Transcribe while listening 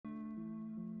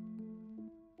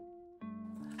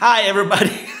Hi,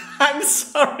 everybody. I'm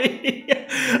sorry.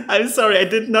 I'm sorry. I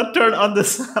did not turn on the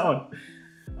sound.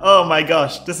 Oh my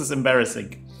gosh, this is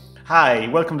embarrassing. Hi,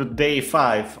 welcome to day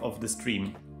 5 of the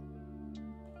stream.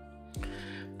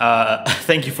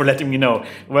 Thank you for letting me know.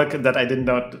 Welcome that I did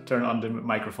not turn on the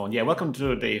microphone. Yeah, welcome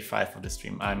to day 5 of the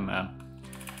stream. I'm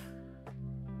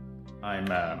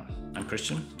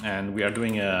Christian, and we are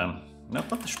doing not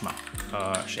the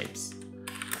schmuck shapes.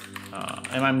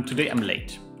 And today I'm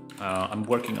late. I'm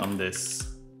working on this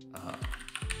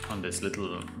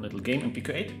little game in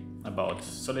Pico-8 about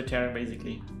solitaire,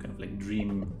 basically, kind of like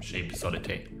dream shape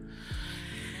solitaire.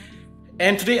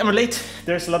 And today I'm late.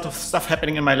 There's a lot of stuff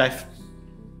happening in my life.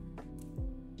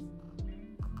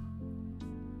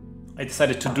 I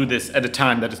decided to do this at a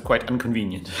time that is quite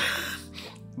inconvenient.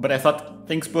 But I thought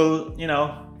things will,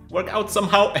 work out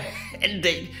somehow, and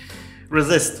they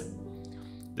resist.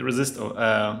 They resist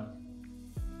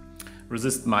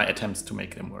my attempts to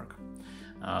make them work.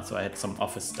 So I had some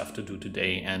office stuff to do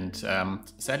today, and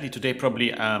sadly today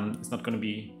probably there's not going to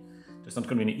be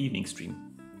an evening stream.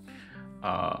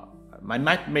 I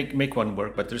might make one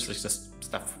work, but there's just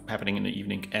stuff happening in the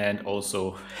evening, and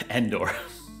also Andor.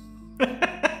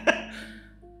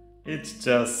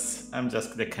 I'm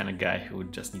just the kind of guy who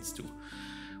just needs to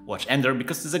watch Andor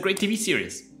because it's a great TV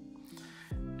series.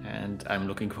 And I'm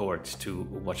looking forward to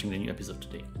watching the new episode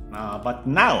today. But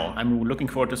now I'm looking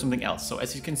forward to something else. So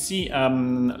as you can see,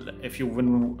 if you've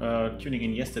been tuning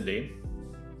in yesterday,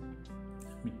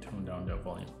 let me tone down the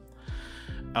volume.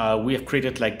 We have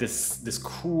created like this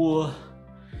cool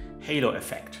halo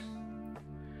effect.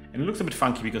 And it looks a bit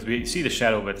funky because we see the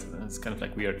shadow, but it's kind of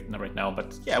like weird right now.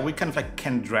 But yeah, we kind of like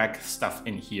can drag stuff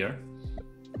in here.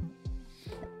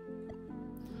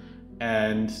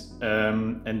 And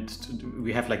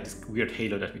we have like this weird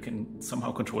halo that we can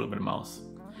somehow control with a mouse.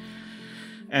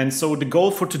 And so the goal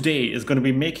for today is going to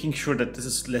be making sure that this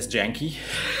is less janky.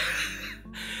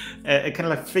 Kind of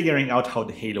like figuring out how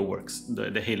the halo works,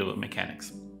 the halo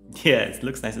mechanics. Yeah, it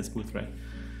looks nice and smooth, right?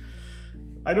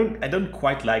 I don't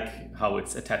quite like how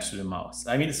it's attached to the mouse.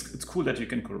 I mean, it's cool that you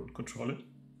can control it,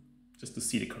 just to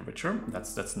see the curvature.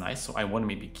 That's nice. So I want to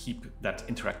maybe keep that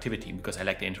interactivity because I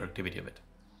like the interactivity of it.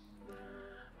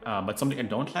 But something I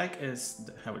don't like is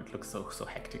how it looks so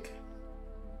hectic.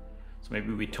 So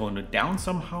maybe we tone it down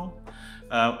somehow.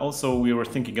 Also, we were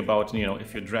thinking about,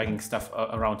 if you're dragging stuff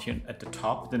around here at the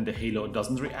top, then the halo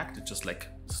doesn't react. It just like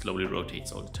slowly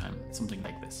rotates all the time, something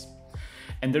like this.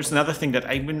 And there's another thing that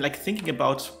I've been like thinking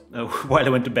about while I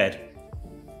went to bed.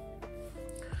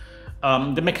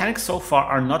 The mechanics so far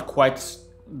are not quite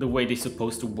the way they're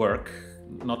supposed to work.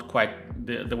 Not quite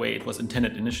the way it was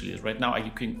intended initially. Right now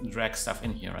you can drag stuff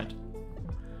in here, right?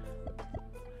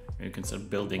 You can start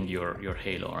building your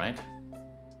halo, right?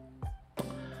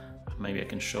 Maybe I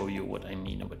can show you what I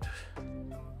mean with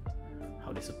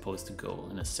how they're supposed to go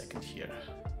in a second here.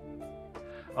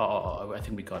 Oh, I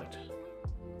think we got it.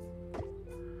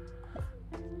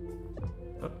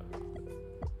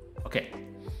 Okay,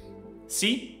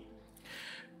 see?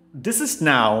 This is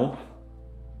now,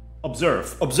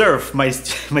 observe my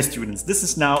students. This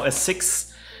is now a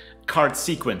 6-card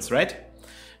sequence, right?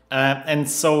 And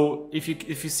so if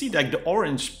you see like the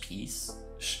orange piece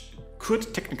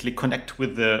could technically connect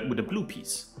with the blue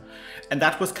piece. And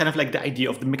that was kind of like the idea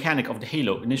of the mechanic of the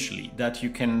halo initially, that you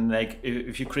can like,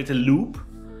 if you create a loop,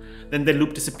 then the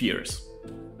loop disappears.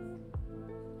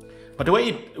 But the way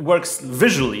it works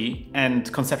visually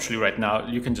and conceptually right now,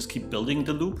 you can just keep building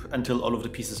the loop until all of the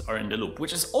pieces are in the loop,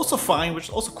 which is also fine, which is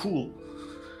also cool,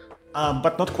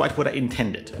 but not quite what I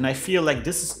intended. And I feel like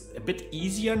this is a bit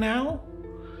easier now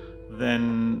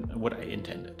than what I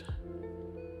intended,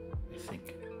 I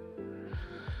think.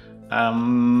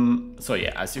 So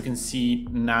yeah, as you can see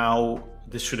now,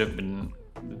 this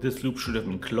loop should have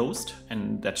been closed,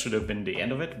 and that should have been the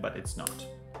end of it, but it's not.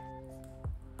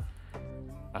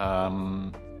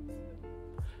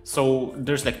 So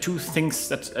there's like 2 things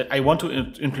that I want to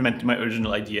implement my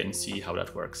original idea and see how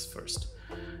that works first.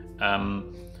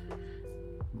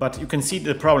 But you can see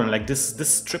the problem, like this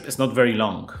strip is not very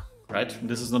long, right?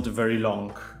 This is not a very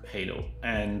long halo,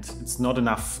 and it's not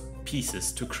enough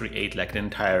pieces to create like the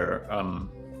entire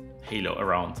halo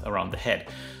around the head.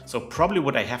 So probably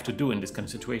what I have to do in this kind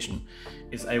of situation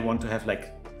is I want to have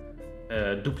like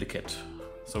a duplicate.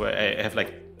 So I have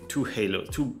like 2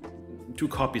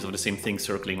 copies of the same thing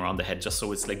circling around the head, just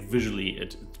so it's like visually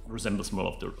it resembles more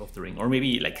of the ring, or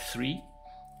maybe like 3.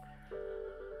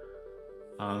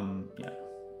 Yeah.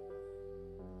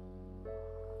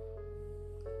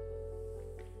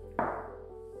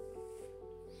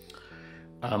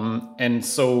 And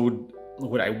so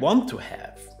what I want to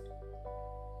have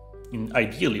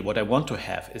ideally, what I want to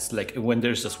have is like when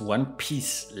there's just one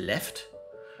piece left,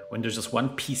 when there's just one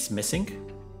piece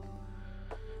missing.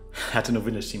 Had to know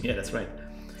village team. Yeah, that's right.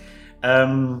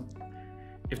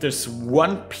 If there's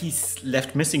one piece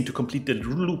left missing to complete the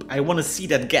loop, I want to see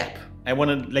that gap. I want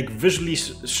to like visually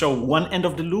show one end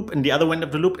of the loop and the other end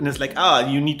of the loop, and it's like,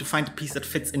 you need to find a piece that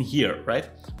fits in here, right?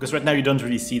 Because right now you don't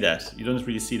really see that. You don't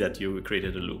really see that you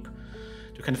created a loop.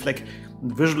 To kind of like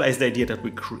visualize the idea that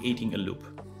we're creating a loop.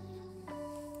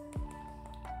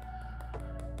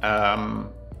 And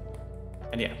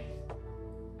yeah.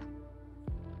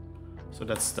 So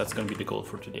that's going to be the goal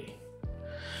for today.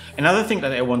 Another thing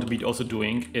that I want to be also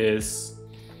doing is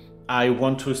I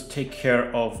want to take care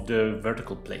of the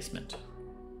vertical placement.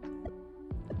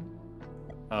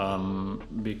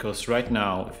 Because right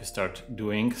now, if you start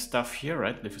doing stuff here,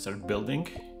 right? If you start building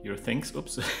your things,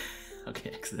 oops,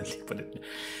 okay, accidentally put it.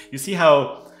 You see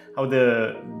how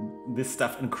this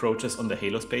stuff encroaches on the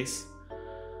halo space?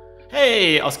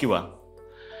 Hey, Oskiwa.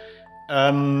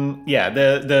 Yeah,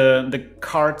 the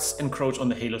cards encroach on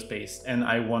the halo space, and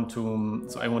I want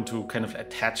to kind of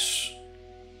attach,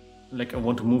 like I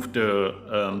want to move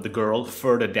the girl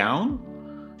further down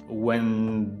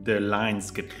when the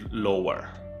lines get lower,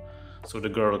 so the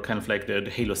girl kind of like the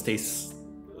halo stays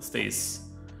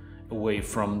away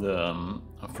from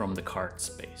the card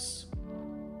space.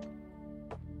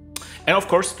 And of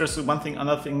course, there's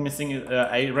another thing missing.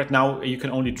 Right now you can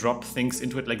only drop things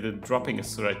into it. Like the dropping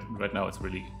is right now it's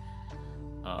really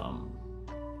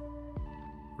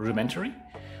rudimentary,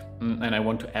 and I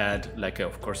want to add like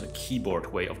of course a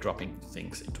keyboard way of dropping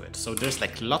things into it. So there's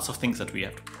like lots of things that we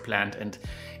have to plan, and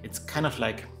it's kind of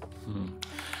like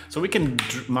so we can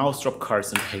mouse drop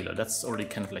cards into Halo. That's already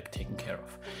kind of like taken care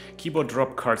of. Keyboard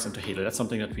drop cards into Halo. That's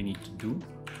something that we need to do.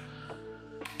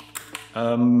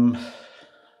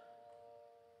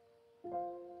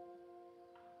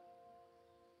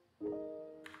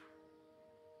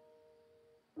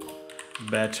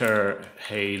 Better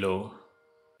Halo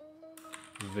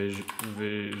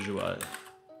visual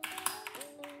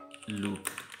loop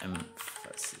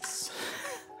emphasis.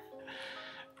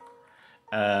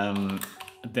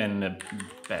 Then the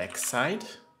backside,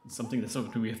 something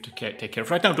we have to take care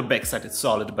of. Right now the backside is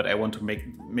solid, but I want to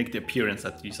make the appearance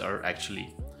that these are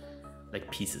actually like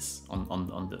pieces on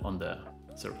the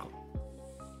circle.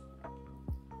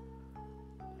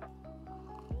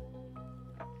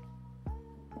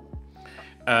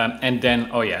 And then,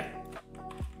 oh yeah.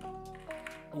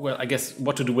 Well, I guess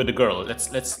what to do with the girl. Let's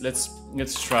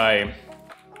try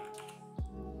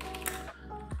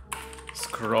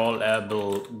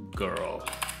scrollable girl.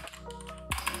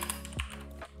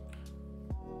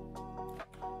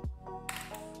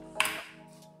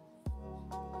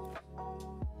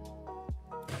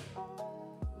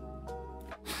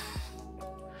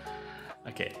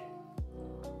 Okay.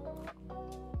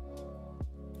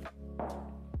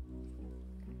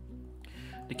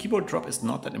 The keyboard drop is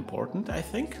not that important, I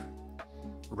think,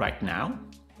 right now.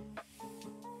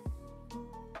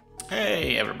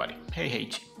 Hey, everybody. Hey,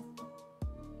 Heichi.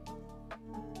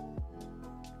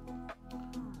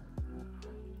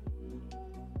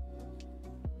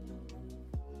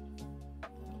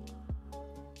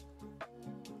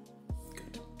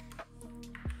 Good.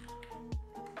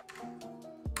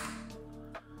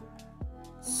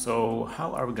 So,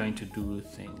 how are we going to do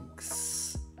things?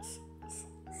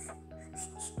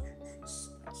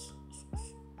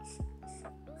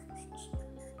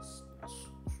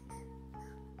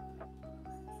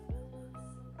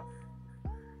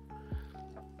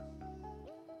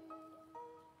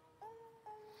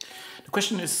 The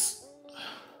question is,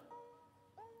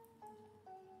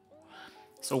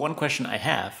 so one question I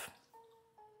have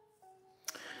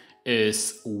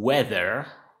is whether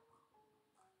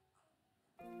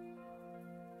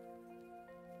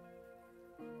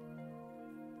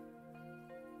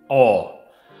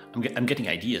I'm getting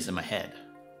ideas in my head.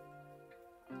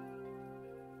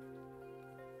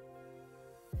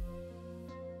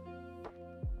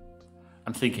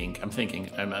 I'm thinking.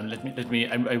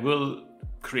 I will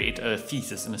create a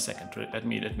thesis in a second. Let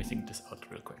me think this out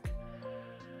real quick.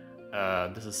 I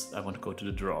want to go to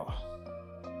the draw.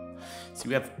 So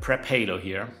we have prep Halo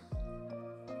here,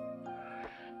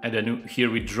 and then here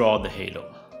we draw the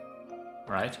Halo,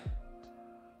 right?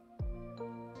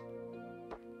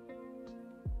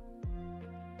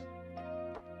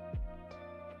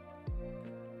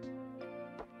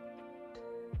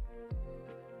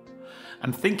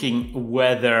 I'm thinking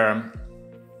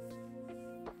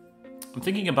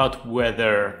about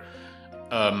whether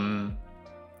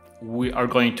we are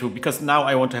going to, because now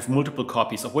I want to have multiple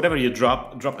copies of whatever you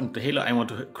drop into the Halo. I want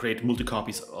to create multi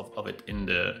copies of it in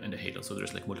the Halo, so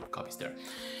there's like multiple copies there.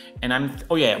 And I'm,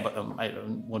 oh yeah, but I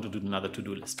want to do another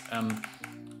to-do list.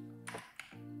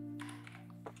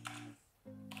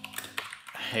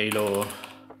 Halo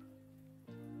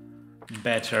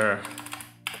better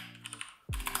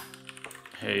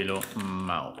Halo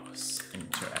mouse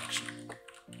interaction.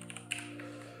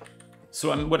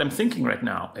 So what I'm thinking right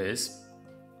now is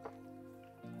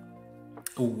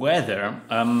whether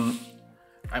I'm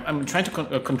trying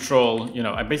to control, you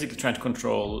know, I'm basically trying to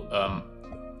control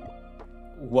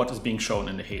what is being shown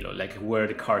in the Halo, like where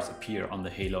the cards appear on the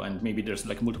Halo, and maybe there's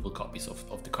like multiple copies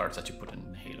of the cards that you put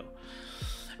in the Halo.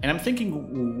 And I'm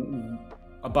thinking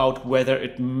about whether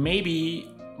it might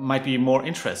be more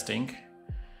interesting.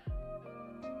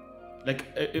 Like,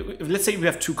 let's say we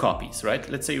have two copies, right?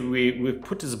 Let's say we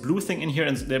put this blue thing in here,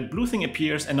 and the blue thing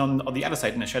appears, and on the other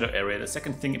side in the shadow area, the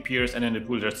second thing appears, and then it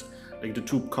will just, like the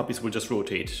two copies will just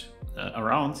rotate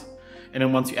around. And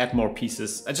then once you add more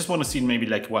pieces, I just want to see maybe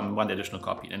like one additional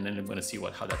copy, and then I'm going to see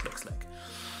how that looks like.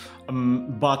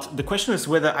 But the question is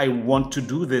whether I want to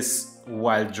do this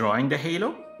while drawing the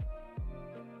Halo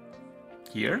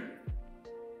here,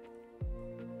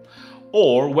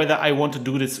 or whether I want to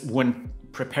do this when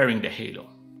preparing the Halo.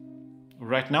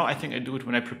 Right now, I think I do it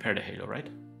when I prepare the Halo, right?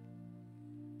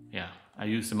 Yeah, I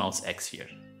use the mouse X here.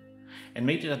 And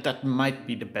maybe that might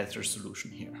be the better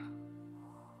solution here.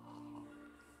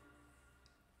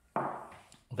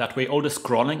 That way all the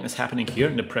scrolling is happening here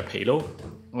in the prep Halo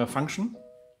function.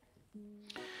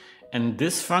 And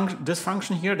this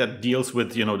function here that deals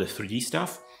with, you know, the 3D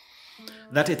stuff,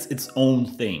 that it's its own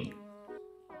thing,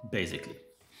 basically.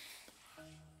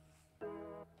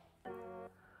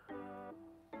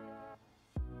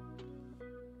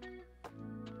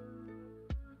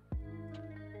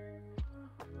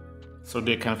 So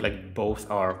they're kind of like, both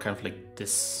are kind of like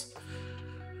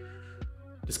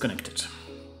disconnected.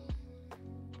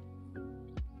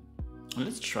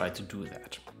 Let's try to do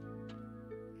that.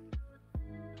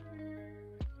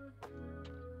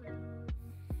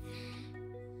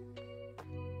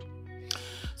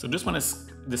 So this one is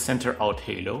the center out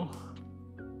Halo.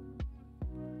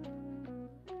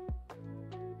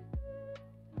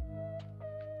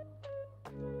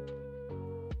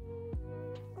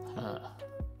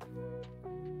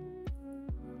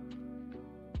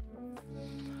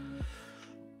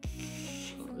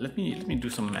 Let me do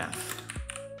some math.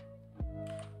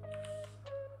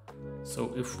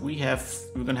 So if we're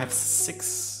gonna have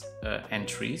 6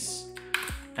 entries,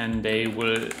 and they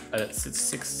will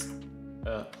 6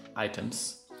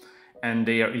 items, and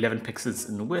they are 11 pixels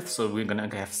in width, so we're gonna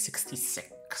have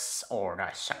 66. Oh,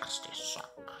 that's 66.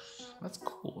 That's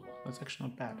cool. That's actually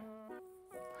not bad,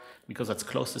 because that's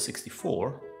close to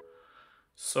 64.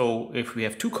 So if we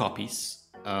have 2 copies,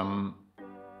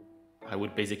 I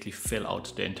would basically fill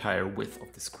out the entire width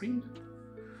of the screen.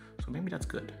 So maybe that's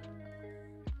good.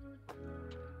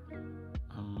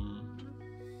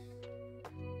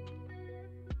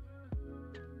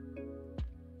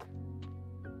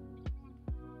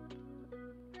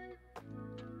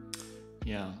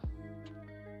 Yeah.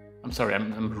 I'm sorry,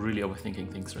 I'm really overthinking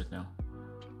things right now.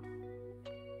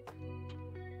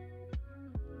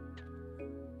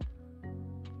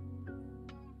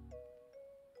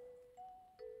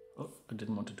 Oh, I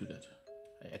didn't want to do that.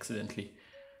 I accidentally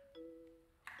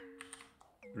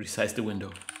resized the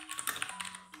window.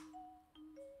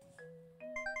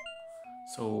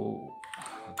 So,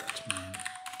 oh God, man,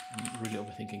 I'm really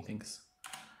overthinking things.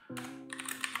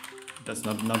 That's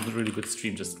not a really good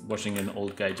stream, just watching an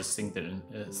old guy just sit there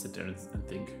and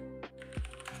think.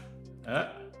 Okay.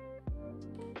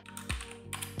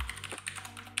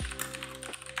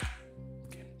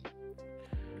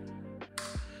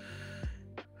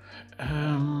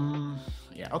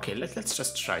 Yeah, okay, let's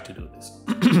just try to do this.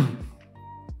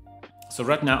 So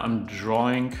right now I'm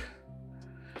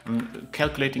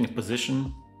calculating a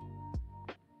position,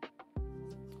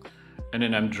 and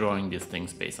then I'm drawing these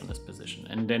things based on this position.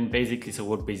 And then basically, so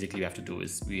what basically we have to do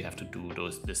is we have to do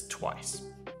this twice.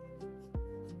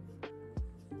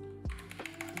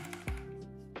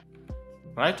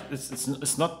 Right?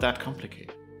 It's not that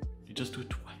complicated. You just do it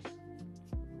twice.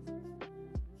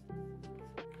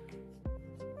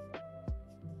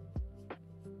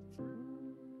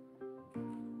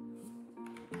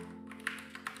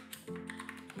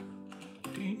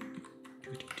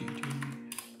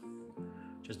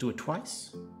 Just do it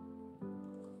twice.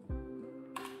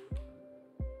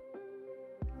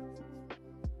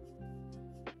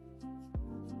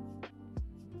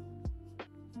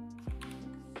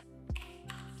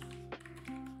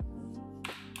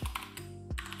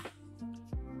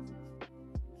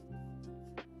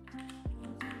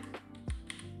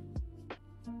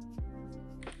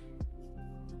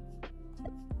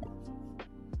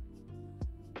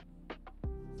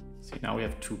 See, now we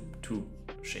have two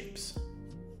shapes.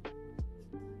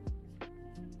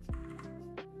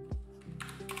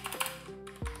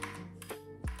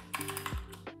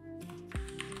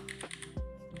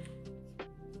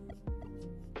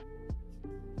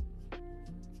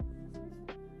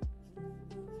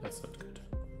 That's not good.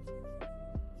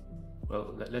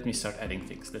 Well, let me start adding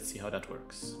things. Let's see how that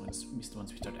works once we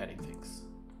start adding things.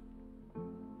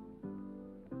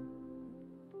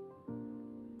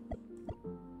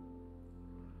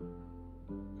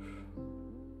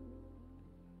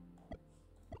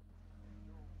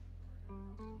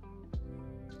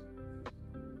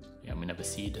 Yeah, we never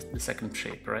see the second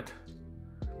shape, right?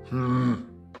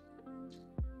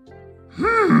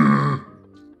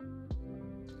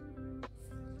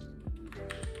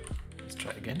 Let's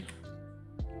try again.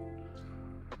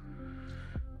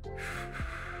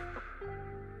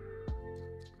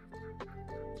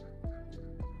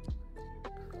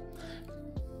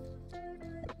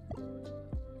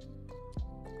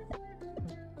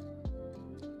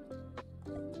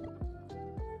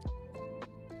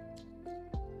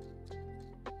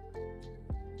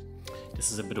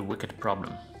 This is a bit of a wicked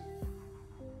problem.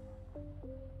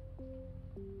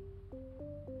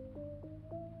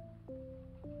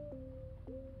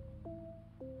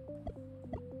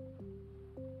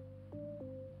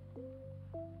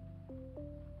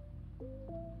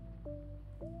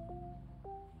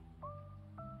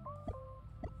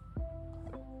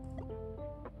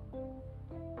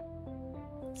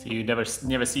 So you never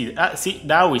see. See,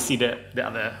 now we see the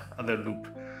other loop.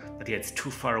 But yeah, it's too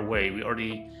far away. We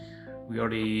already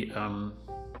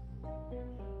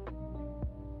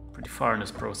pretty far in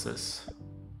this process.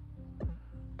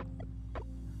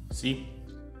 See?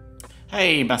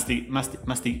 Hey, must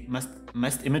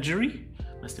imagery.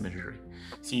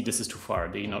 See, this is too far.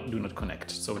 They do not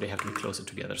connect, so they have to be closer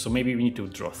together. So maybe we need to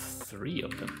draw 3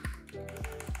 of them.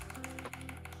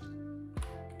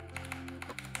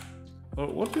 Or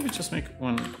what if we just make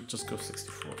one just go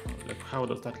 64? Like, how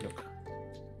does that look?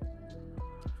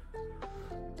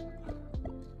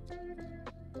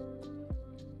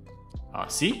 Ah,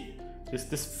 see?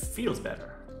 This feels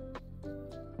better.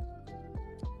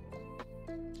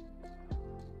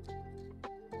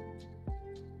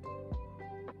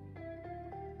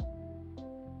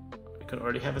 We could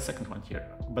already have a second one here.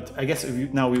 But I guess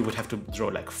now we would have to draw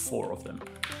like 4 of them.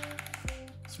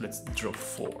 So let's draw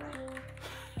 4.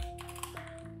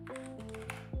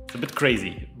 It's a bit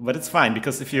crazy, but it's fine,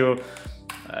 because if you...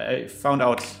 I found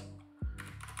out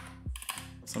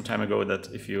some time ago that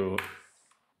if you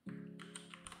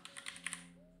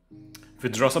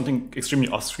draw something extremely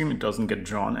off-stream, it doesn't get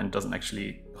drawn and doesn't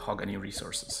actually hog any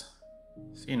resources.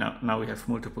 See, now we have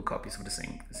multiple copies of the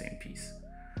same piece.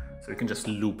 So we can just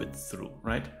loop it through,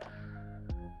 right?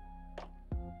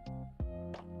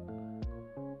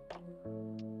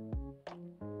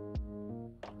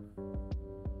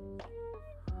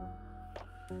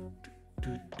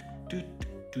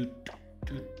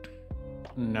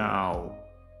 Now,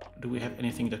 do we have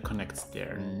anything that connects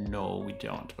there? No, we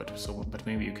don't. But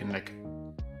maybe you can like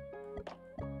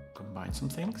combine some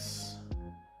things.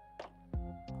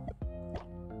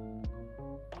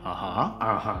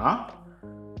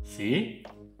 See?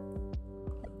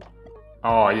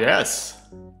 Oh yes.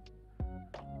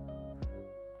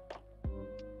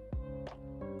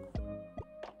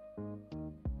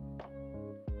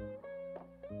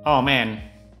 Oh man,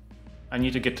 I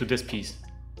need to get to this piece.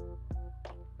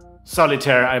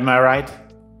 Solitaire, am I right?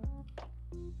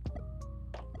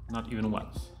 Not even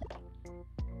once.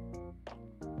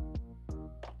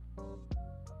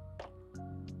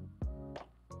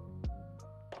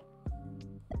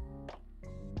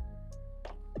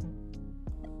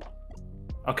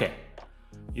 Okay,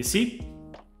 you see?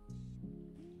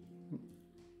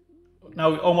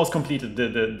 Now we almost completed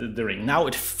the ring. Now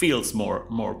it feels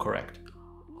more correct.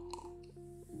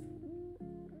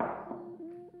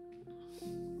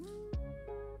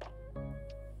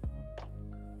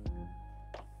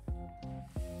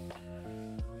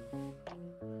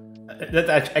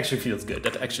 That actually feels good.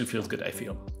 That actually feels good, I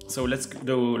feel. So let's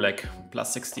do like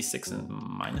plus 66 and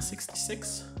minus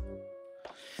 66.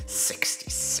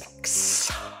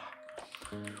 66.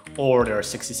 Or there are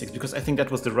 66, because I think that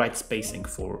was the right spacing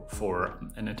for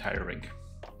an entire ring.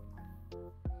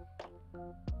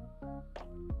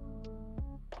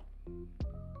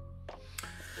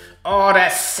 Oh,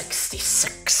 that's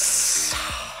 66.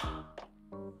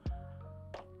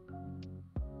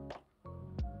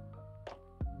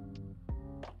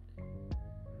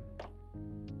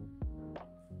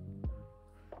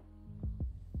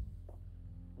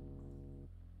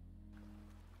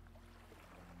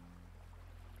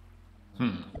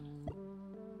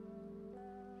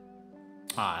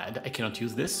 I cannot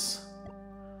use this.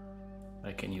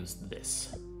 I can use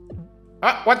this.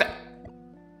 Ah, what the?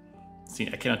 See,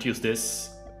 I cannot use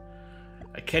this.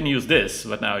 I can use this,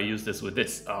 but now I use this with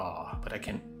this. Oh, but I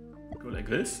can go like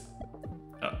this.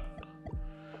 Oh.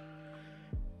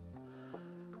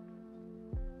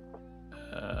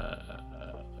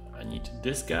 I need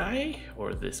this guy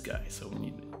or this guy. So we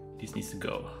need, this needs to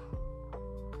go.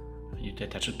 I need to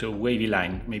attach it to a wavy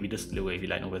line. Maybe this is the wavy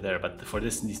line over there, but for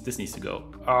this needs to go.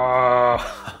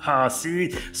 Oh,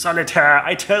 see, Solitaire,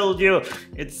 I told you,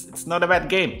 it's not a bad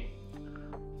game.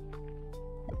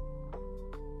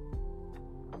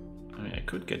 I mean, I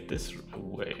could get this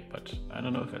away, but I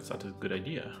don't know if that's not a good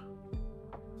idea.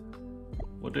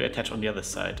 What do I attach on the other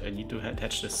side? I need to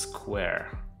attach this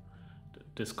square.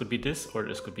 This could be this, or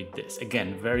this could be this.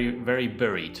 Again, very, very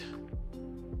buried.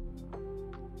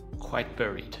 Quite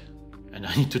buried. And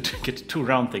I need to get two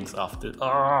round things off this.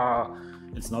 Ah,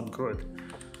 it's not good.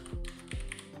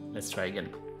 Let's try again.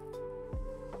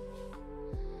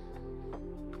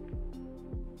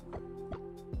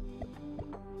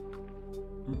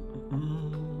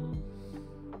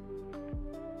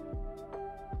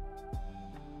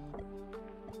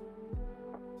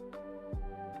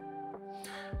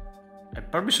 I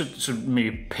probably should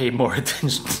maybe pay more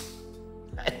attention.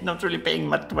 I'm not really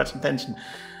paying too much attention.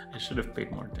 I should have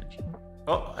paid more attention.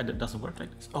 Oh, it doesn't work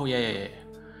like this. Oh, yeah.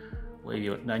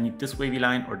 Wavy. I need this wavy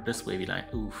line or this wavy line.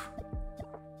 Oof.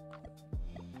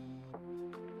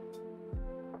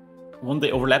 Won't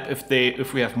they overlap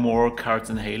if we have more cards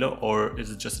in Halo, or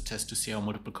is it just a test to see how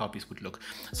multiple copies would look?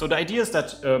 So the idea is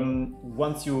that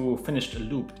once you finished a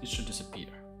loop, it should disappear.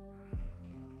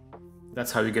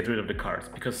 That's how you get rid of the cards,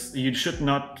 because you should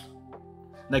not,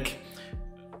 like,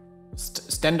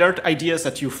 standard idea is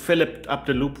that you fill up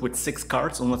the loop with 6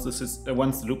 cards, and once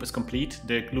the loop is complete,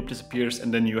 the loop disappears,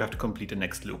 and then you have to complete the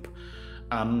next loop.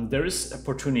 There is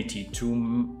opportunity to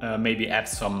maybe add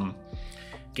some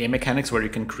game mechanics where you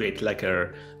can create like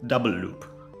a double loop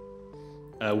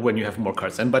when you have more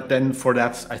cards. But then for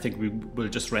that, I think we will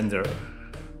just render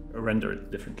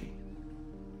it differently.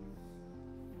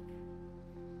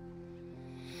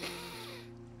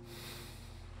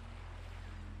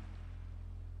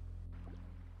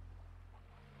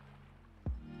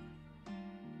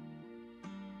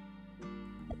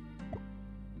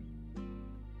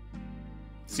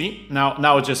 See,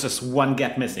 now it's just one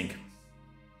gap missing.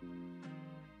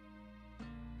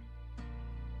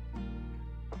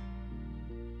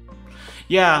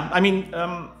 Yeah, I mean,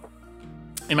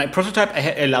 in my prototype,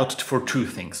 I allowed it for 2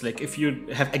 things. Like if you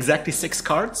have exactly 6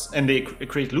 cards and they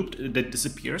create loop, that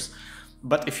disappears.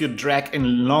 But if you drag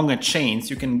in longer chains,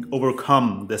 you can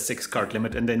overcome the 6 card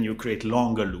limit, and then you create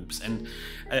longer loops. And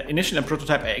initially in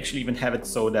prototype, I actually even have it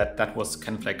so that was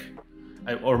kind of like,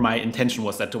 or my intention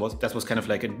was that was kind of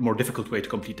like a more difficult way to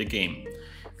complete the game,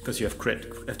 because you have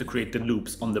to create the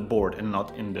loops on the board and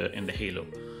not in the Halo.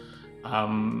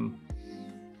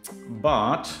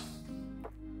 But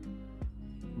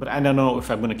I don't know if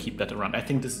I'm going to keep that around. I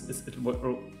think this is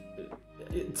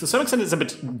to some extent it's a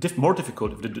bit more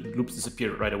difficult if the loops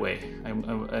disappear right away,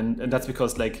 and that's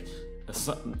because like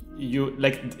you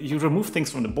remove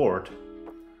things from the board.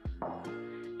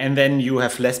 And then you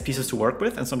have less pieces to work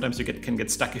with, and sometimes you can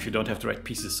get stuck if you don't have the right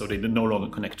pieces, so they no longer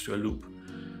connect to a loop,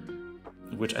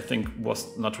 which I think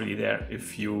was not really there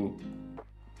if you...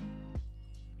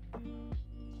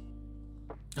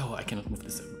 Oh, I cannot move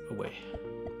this away.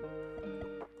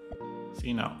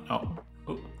 See now. Oh.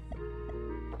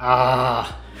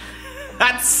 Ah,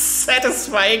 that's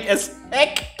satisfying as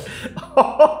heck.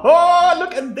 Oh,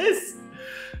 look at this.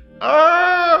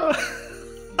 Oh.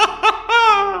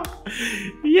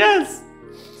 Yes.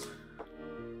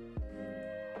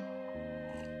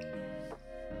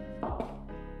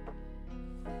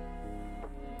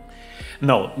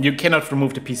 No, you cannot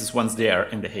remove the pieces once they are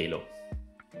in the Halo.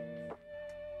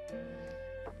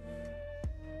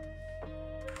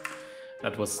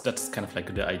 That's kind of like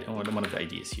one of the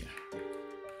ideas here.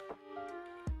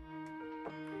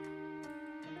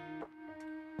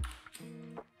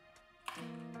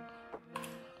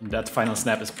 That final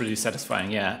snap is pretty satisfying,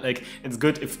 yeah. Like, it's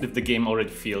good if the game already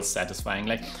feels satisfying.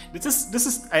 Like, this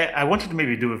is I wanted to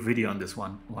maybe do a video on this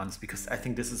one once, because I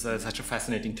think this is such a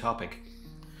fascinating topic.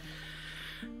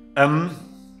 How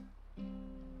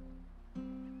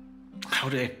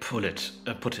do I put it?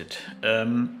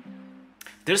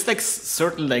 There's like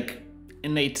certain like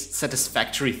innate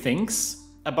satisfactory things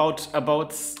about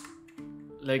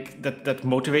like that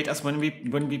motivate us when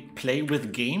we play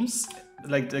with games.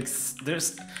 Like there's,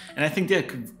 and I think they're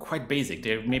quite basic.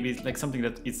 They're maybe like something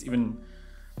that it's even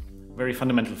very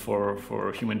fundamental for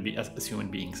as human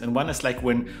beings. And one is like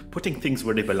when putting things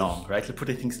where they belong, right? Like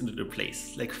putting things into their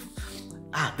place. Like,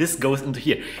 this goes into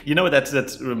here. You know that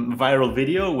viral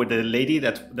video with the lady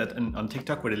on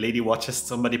TikTok where the lady watches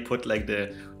somebody put like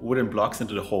the wooden blocks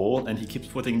into the hole, and he keeps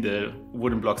putting the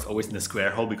wooden blocks always in the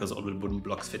square hole because all the wooden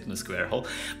blocks fit in the square hole,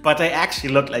 but they actually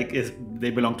look like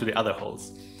they belong to the other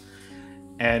holes.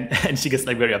 And she gets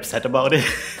like very upset about it.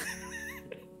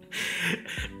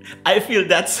 I feel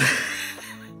that's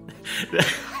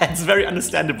very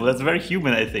understandable. That's very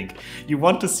human, I think. You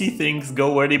want to see things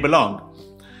go where they belong.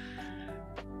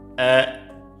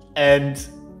 And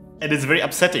it's very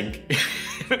upsetting.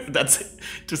 That's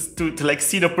just to like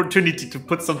see the opportunity to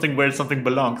put something where something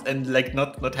belongs and like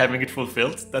not having it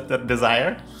fulfilled, that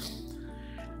desire.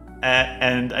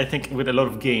 And I think with a lot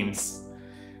of games,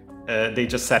 they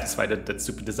just satisfy that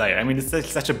stupid desire. I mean, it's like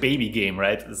such a baby game,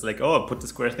 right? It's like, oh, put the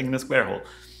square thing in a square hole.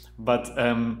 But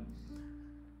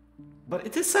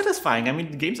it is satisfying. I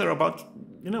mean, games are about,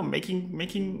 you know,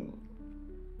 making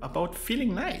about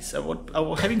feeling nice,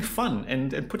 about having fun,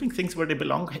 and putting things where they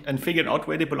belong and figuring out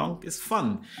where they belong is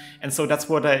fun. And so that's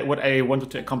what I wanted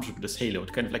to accomplish with this Halo,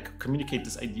 to kind of like communicate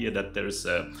this idea that there's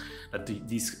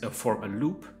these form a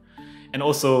loop, and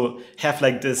also have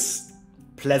like this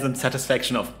pleasant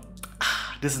satisfaction of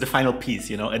this is the final piece,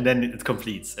 you know, and then it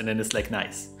completes, and then it's like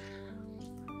nice.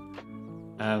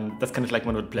 That's kind of like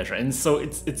one with pleasure, and so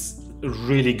it's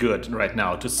really good right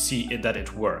now to see that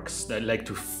it works. That like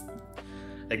to.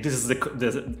 Like this is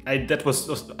that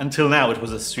was until now it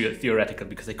was a theoretical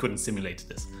because I couldn't simulate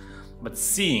this, but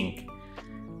seeing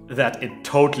that it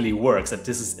totally works, that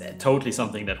this is totally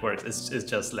something that works, is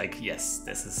just like, yes,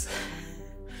 this is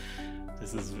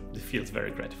it feels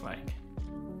very gratifying.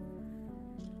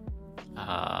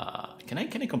 Can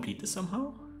I complete this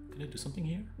somehow? Can I do something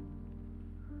here?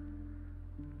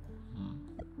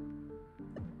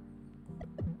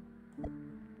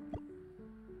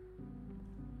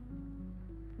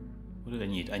 What do I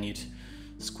need? I need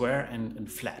square and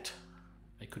flat.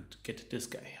 I could get this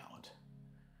guy out.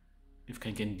 If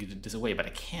I can get this away, but I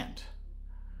can't.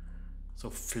 So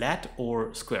flat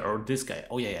or square, or this guy.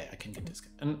 Oh yeah, I can get this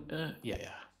guy. And yeah.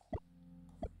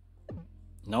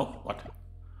 No, what?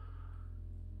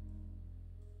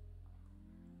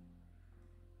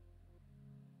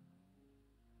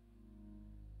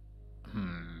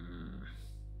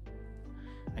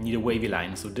 I need a wavy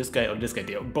line. So this guy or this guy,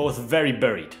 they are both very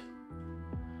buried.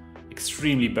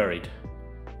 Extremely buried.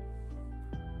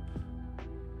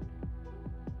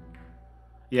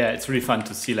 Yeah, it's really fun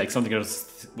to see like something that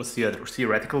was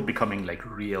theoretical becoming like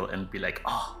real and be like,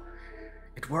 oh,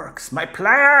 it works. My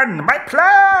plan! My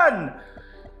plan!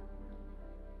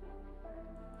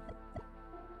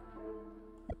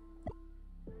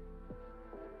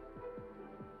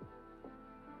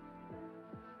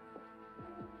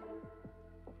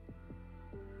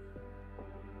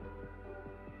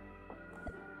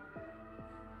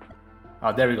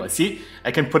 Oh, there we go. See,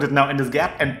 I can put it now in this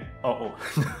gap and oh,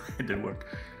 it didn't work.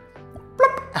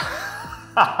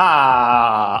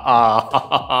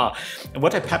 And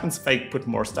what happens if I put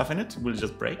more stuff in it? Will it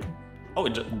just break? Oh,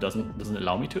 it doesn't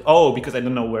allow me to. Oh, because I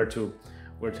don't know where to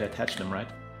attach them, right?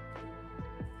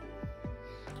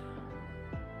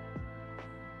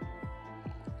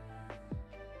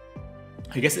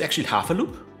 I guess it's actually half a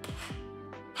loop.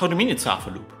 How do you mean it's half a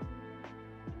loop?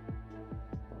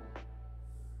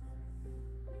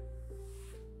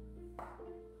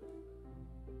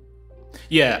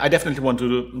 Yeah, I definitely want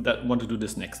to do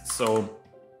this next. So,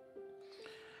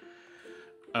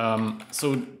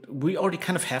 so we already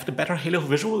kind of have the better Halo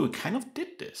visual. We kind of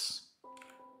did this.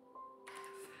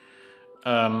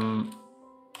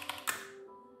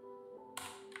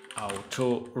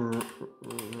 Auto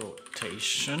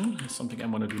rotation is something I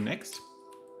want to do next.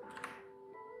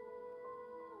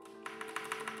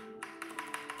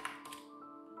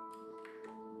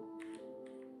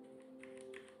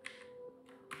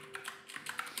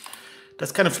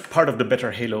 That's kind of part of the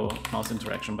better Halo mouse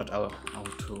interaction, but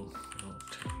auto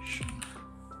rotation.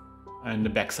 And the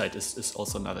backside is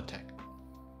also another tag.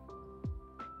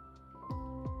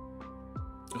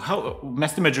 How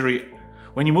master imagery?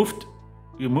 When you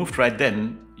moved right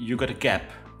then, you got a gap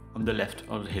on the left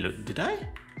of the Halo. Did I?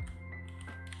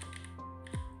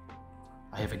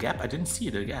 I have a gap? I didn't see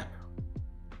the gap.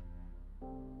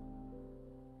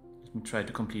 Let me try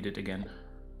to complete it again.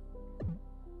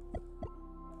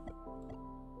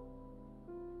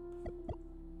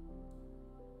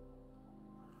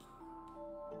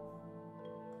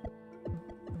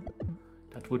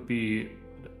 That would be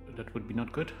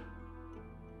not good.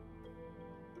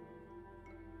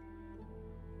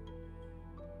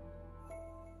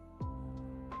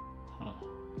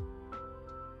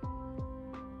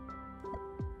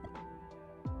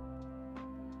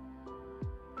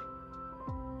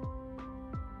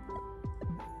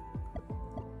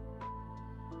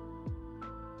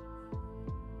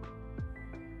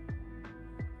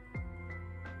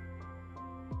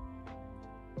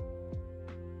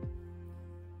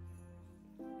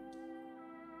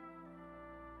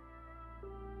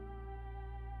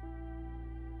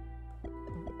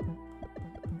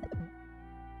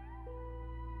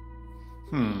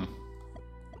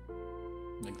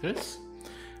 Like this.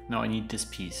 Now I need this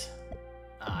piece.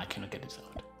 I cannot get this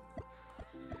out.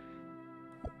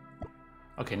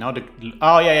 Okay, now the...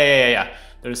 Oh, yeah.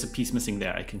 There is a piece missing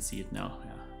there. I can see it now.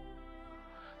 Yeah.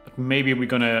 But maybe we're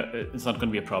gonna... It's not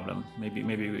gonna be a problem. Maybe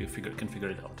we can figure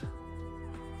it out.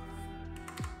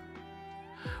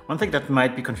 One thing that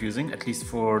might be confusing, at least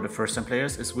for the first-time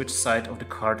players, is which side of the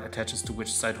card attaches to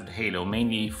which side of the halo,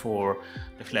 mainly for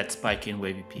the flat, spiky, and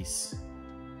wavy piece.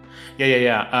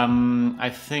 Yeah. I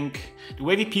think the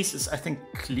wavy piece is, I think,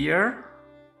 clear.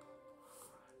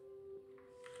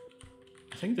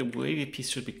 I think the wavy piece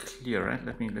should be clear, right?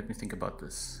 Let me think about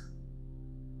this.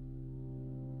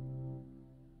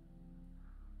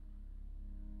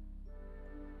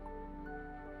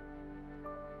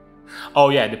 Oh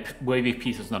yeah, the wavy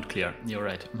piece is not clear. You're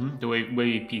right. The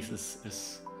wavy piece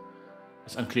is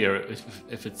unclear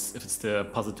if it's the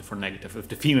positive or negative, if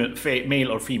the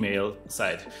male or female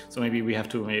side. So maybe we have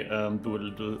to do a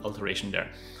little alteration there.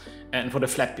 And for the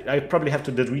flat, I probably have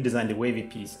to redesign the wavy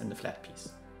piece and the flat piece,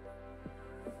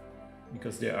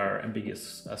 because they are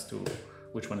ambiguous as to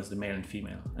which one is the male and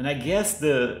female. And I guess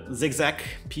the zigzag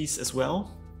piece as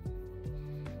well.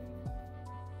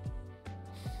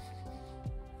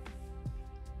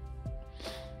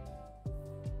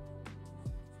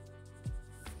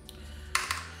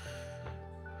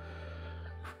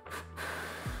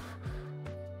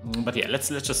 But yeah, let's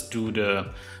just do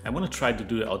the... I want to try to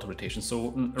do the auto rotation.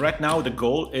 So right now the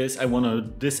goal is I want to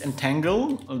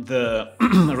disentangle the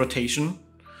rotation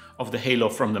of the halo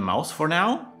from the mouse for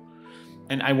now,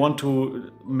 and I want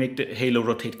to make the halo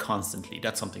rotate constantly.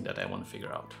 That's something that I want to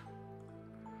figure out.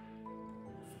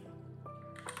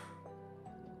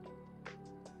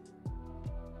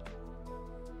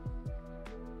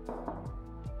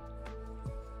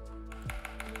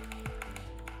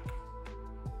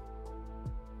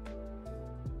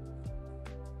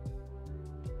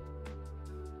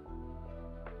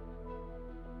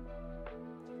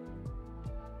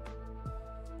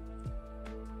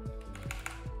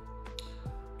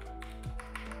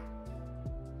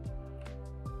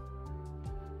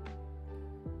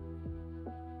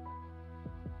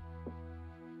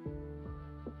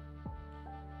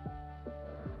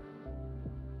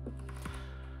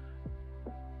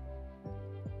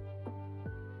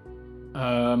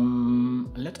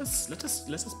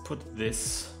 Let us put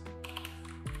this.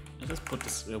 Let us put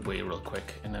this away real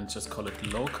quick, and then just call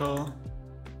it local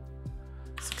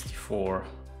 64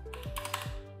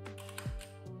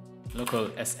 local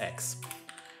SX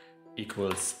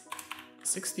equals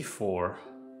 64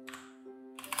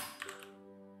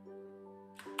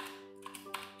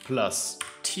 plus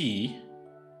T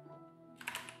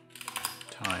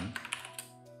time.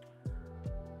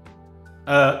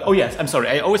 Oh yes, I'm sorry.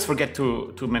 I always forget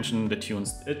to mention the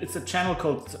tunes. It's a channel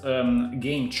called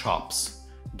Game Chops,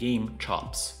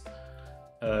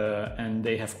 and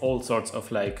they have all sorts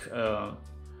of like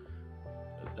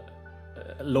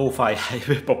lo-fi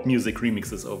hip-hop music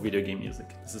remixes of video game music.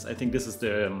 I think this is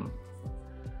the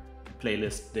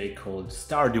playlist they called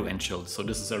Stardew and Chilled. So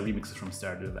this is a remix from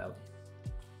Stardew Valley.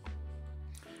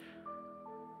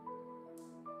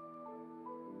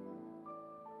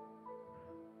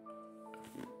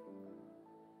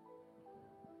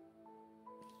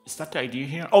 Is that the idea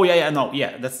here? Oh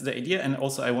yeah, that's the idea. And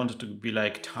also I wanted to be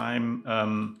like time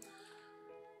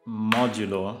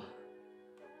modulo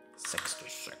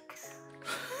 66.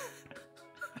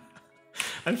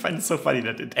 I find it so funny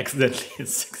that it accidentally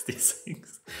is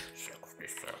 66.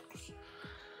 66.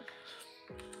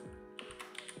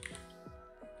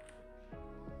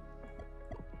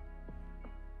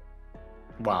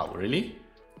 Wow, really?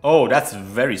 Oh, that's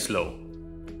very slow.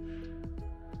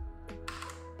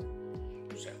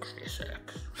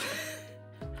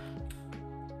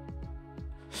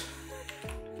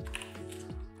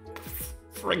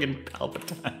 Friggin'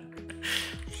 Palpatine.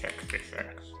 66.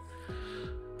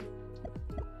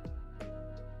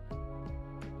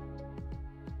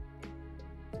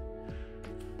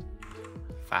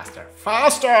 Faster.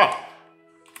 Faster!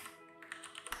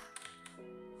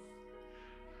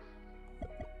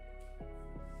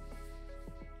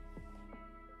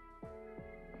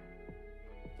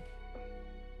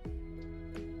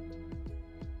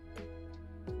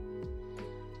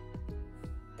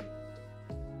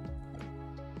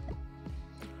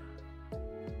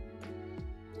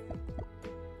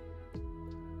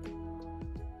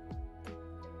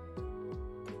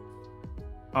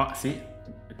 Oh, see?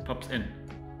 It pops in.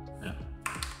 Yeah.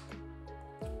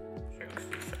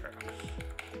 66.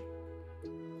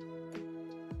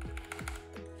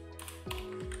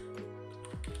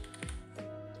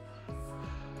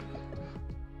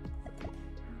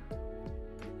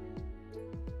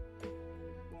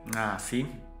 Ah, see?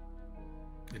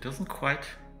 It doesn't quite...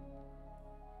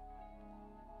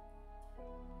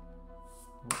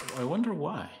 I wonder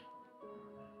why.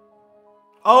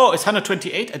 Oh, it's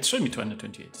 128? It showed me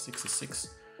 228.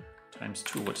 66 times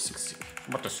 2. What is 66?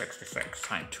 What is 66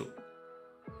 times 2?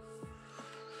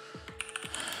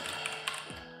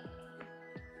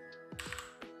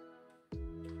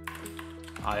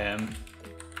 I am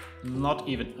not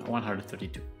even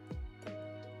 132.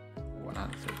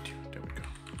 132. There we go.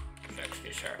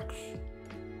 66.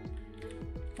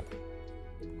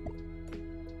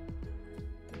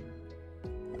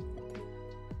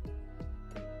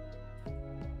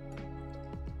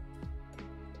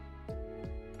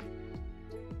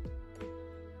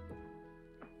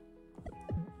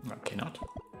 Okay, not.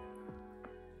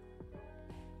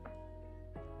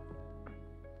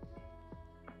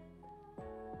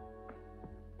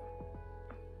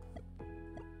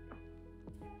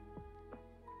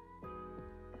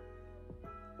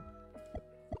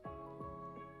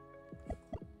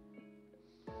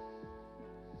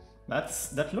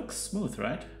 That looks smooth,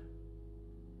 right?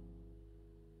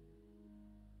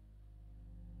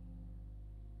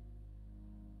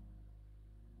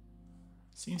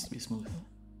 Seems to be smooth.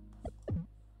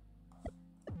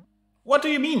 What do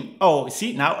you mean? Oh,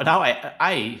 see, now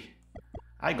I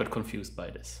got confused by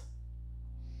this.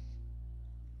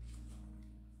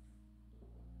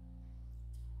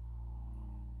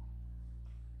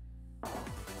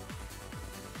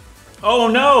 Oh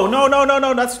no,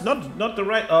 that's not the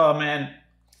right. Oh man.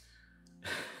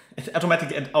 It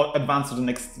automatically advanced to the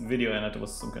next video and it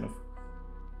was some kind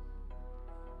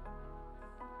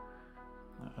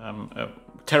of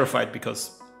terrified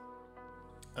because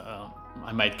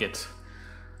I might get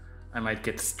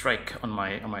strike on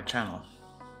my channel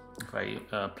if I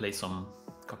play some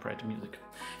copyrighted music.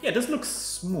 Yeah, this looks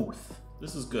smooth.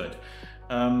 This is good.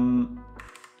 Let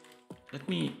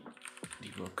me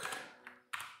debug.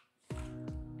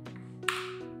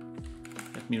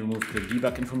 Let me remove the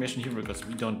debug information here because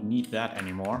we don't need that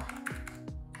anymore.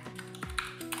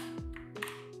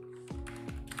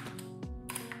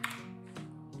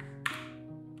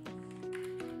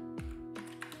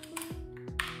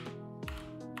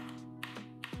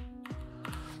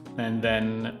 And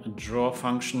then draw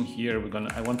function here,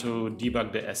 I want to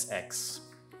debug the SX.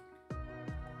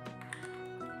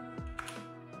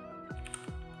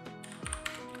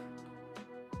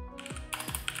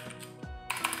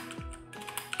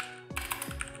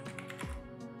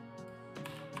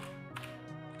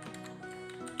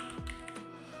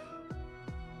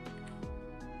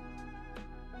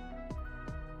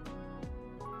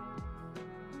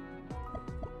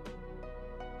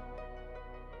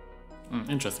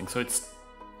 Interesting. So it's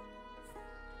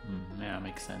yeah,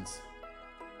 makes sense.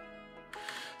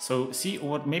 So see,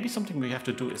 what maybe something we have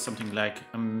to do is something like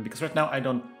because right now I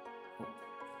don't.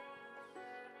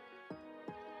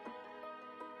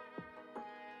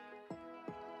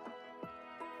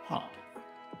 Huh.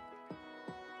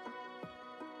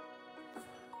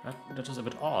 That is a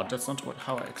bit odd. That's not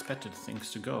how I expected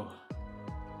things to go.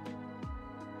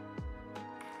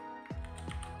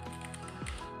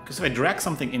 Because if I drag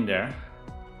something in there.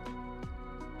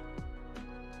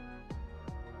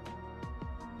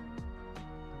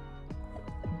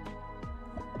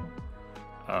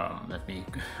 Let me.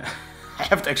 I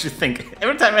have to actually think.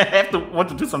 Every time I have to want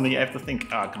to do something, I have to think.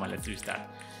 Oh, come on, let's restart.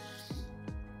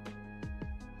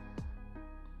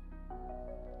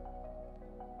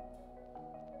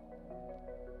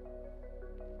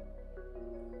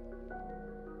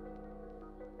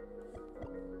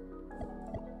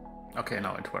 Okay,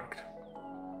 now it worked.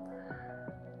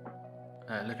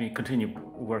 Let me continue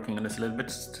working on this a little bit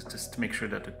just to make sure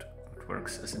that it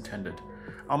works as intended.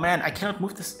 Oh man, I cannot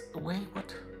move this away.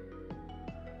 What?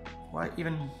 Why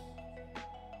even?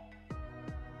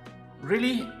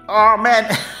 Really? Oh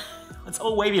man, it's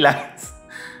all wavy lines.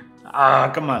 Ah,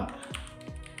 come on.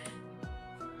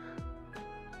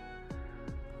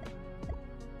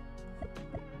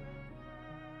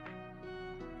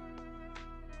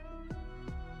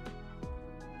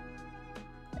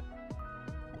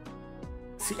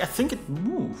 See, I think it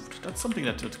moved. That's something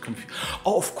that would confuse.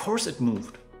 Oh, of course it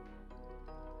moved.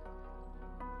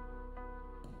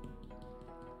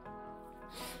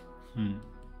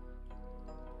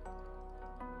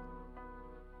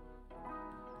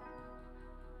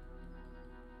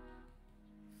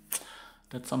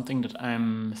 That's something that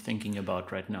I'm thinking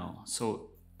about right now. So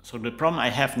the problem I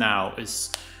have now is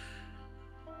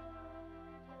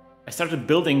I started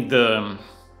building the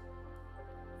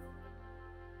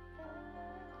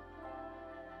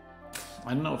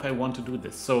I don't know if I want to do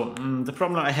this. So the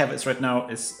problem I have is right now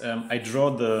is I draw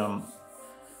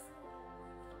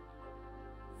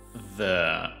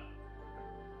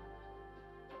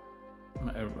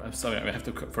I'm sorry, I have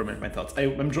to formulate my thoughts.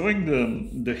 I'm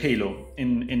drawing the halo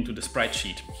into the sprite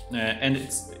sheet, and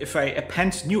if I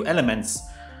append new elements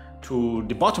to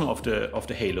the bottom of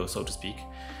the halo, so to speak,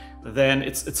 then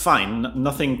it's fine.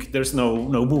 Nothing. There's no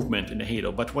movement in the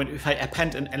halo. But if I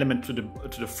append an element to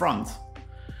the front,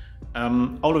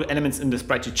 all of the elements in the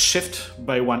sprite sheet shift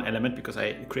by one element because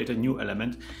I create a new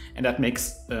element, and that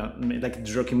makes like a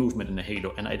jerky movement in the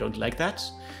halo, and I don't like that.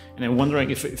 And I'm wondering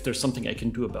if there's something I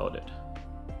can do about it.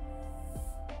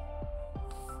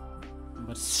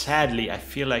 But sadly, I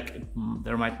feel like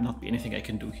there might not be anything I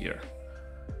can do here.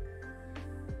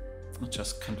 It's not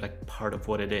just kind of like part of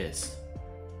what it is.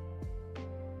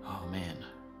 Oh man.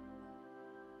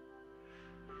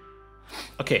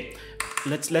 Okay,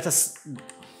 let us.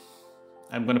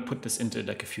 I'm gonna put this into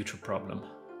like a future problem.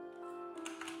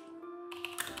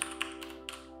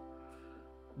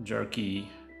 Jerky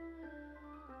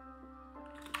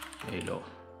halo.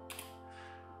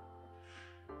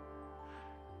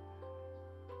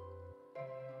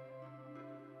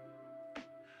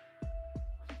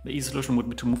 The easy solution would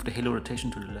be to move the halo rotation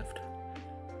to the left.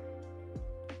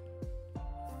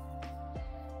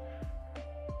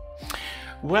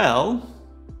 Well,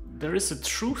 there is a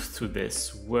truth to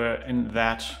this, where in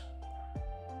that...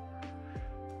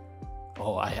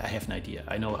 Oh, I have an idea.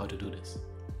 I know how to do this.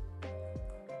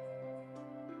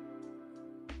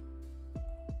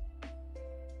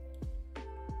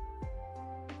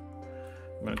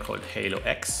 I'm going to call it halo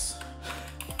x.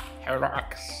 Halo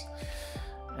x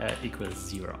equals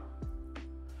 0.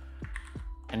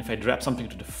 And if I drop something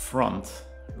to the front,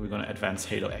 we're going to advance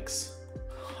halo x.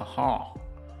 Haha.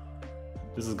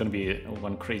 This is going to be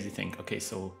one crazy thing. Okay,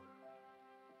 so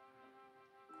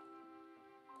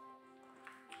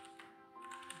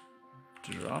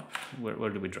drop. Where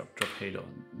do we drop? Drop halo.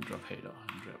 Drop halo.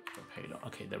 Drop halo.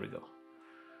 Okay, there we go.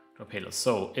 Drop halo.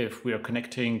 So if we are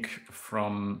connecting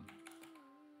from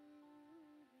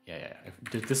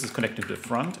if this is connected to the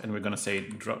front, and we're going to say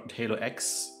drop halo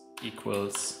x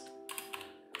equals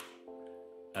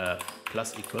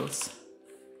plus equals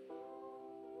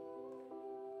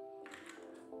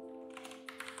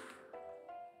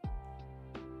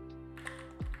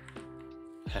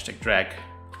hashtag drag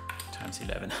times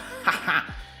 11.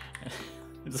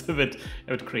 It's a bit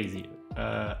crazy,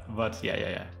 but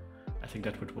yeah. I think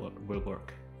that will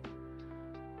work.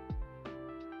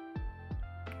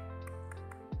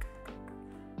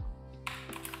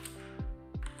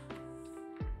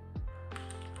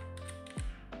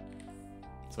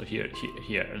 So here,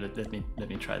 let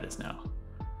me try this now.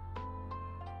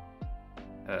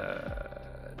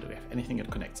 Do we have anything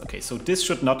that connects? Okay, so this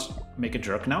should not make a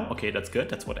jerk now. Okay, that's good.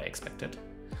 That's what I expected.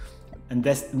 And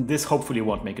this hopefully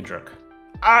won't make a jerk.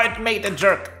 Ah, it made a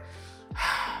jerk!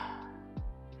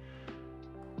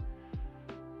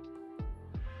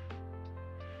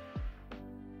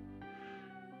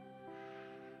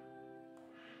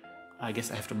 I guess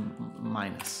I have to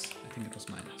minus. I think it was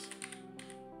minus.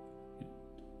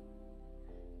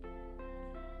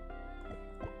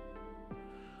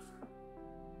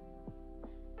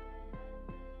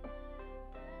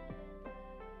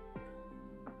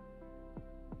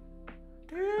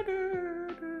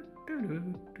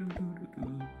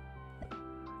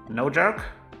 No jerk.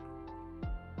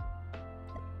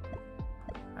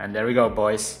 And there we go,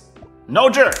 boys. No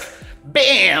jerk!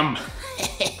 Bam!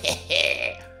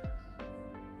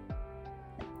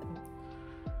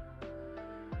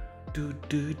 Do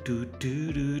do do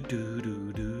do do do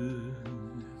do do.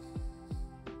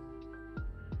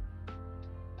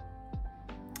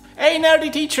 Hey,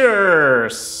 nerdy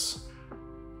teachers!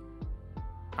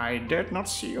 I did not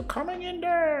see you coming in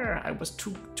there. I was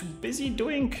too busy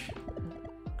doing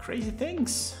crazy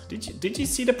things. Did you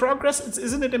see the progress?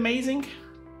 Isn't it amazing?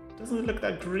 Doesn't it look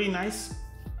like really nice?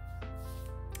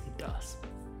 It does.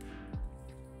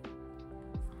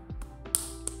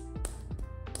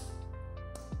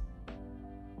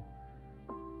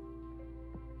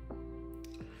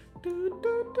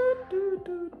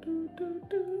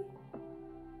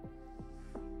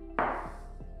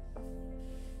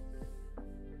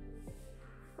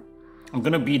 I'm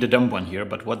gonna be the dumb one here,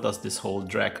 but what does this whole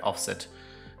drag offset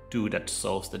do that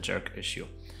solves the jerk issue?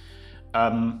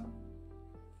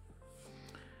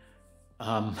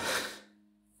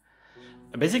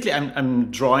 Basically, I'm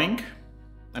drawing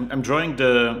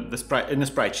the sprite in a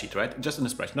sprite sheet, right? Just in a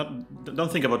sprite.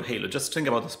 Don't think about Halo. Just think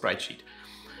about the sprite sheet.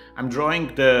 I'm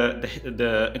drawing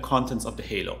the contents of the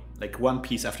Halo, like one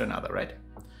piece after another, right?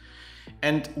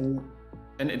 And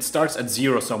and it starts at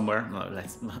 0 somewhere. No,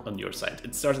 that's not on your side.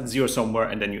 It starts at 0 somewhere,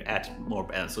 and then you add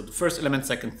more elements. So the first element,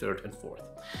 second, third, and fourth.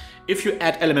 If you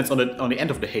add elements on the end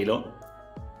of the halo,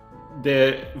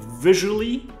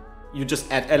 visually you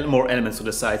just add more elements to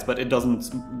the sides, but it doesn't.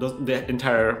 The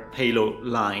entire halo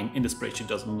line in the spreadsheet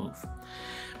doesn't move.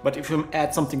 But if you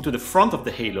add something to the front of the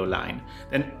halo line,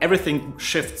 then everything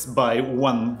shifts by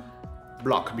one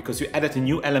block, because you added a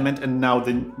new element, and now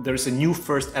there is a new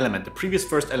first element. The previous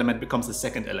first element becomes the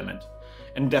second element,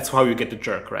 and that's how you get the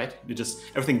jerk, right?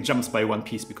 Everything jumps by one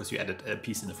piece because you added a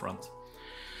piece in the front.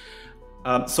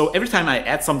 So every time I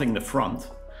add something in the front,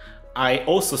 I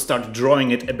also start drawing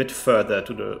it a bit further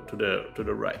to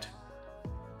the right,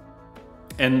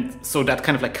 and so that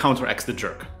kind of like counteracts the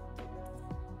jerk.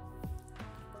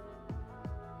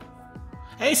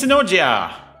 Hey,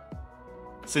 Synogia!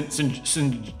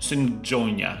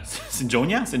 Synjonia.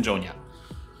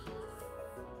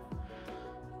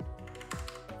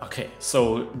 Okay,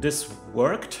 so this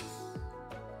worked.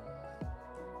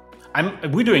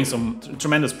 We're doing some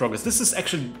tremendous progress.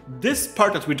 This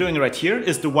part that we're doing right here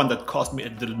is the one that caused me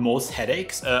the most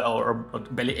headaches or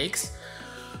belly aches.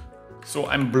 So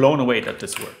I'm blown away that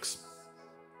this works.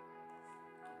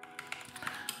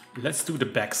 Let's do the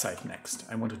backside next.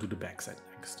 I want to do the backside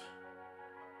next.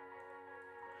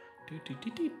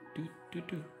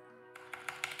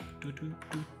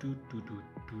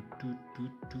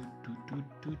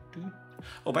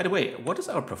 Oh, by the way, what is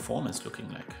our performance looking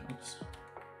like? Oops.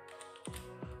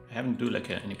 I haven't do like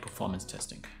any performance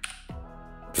testing.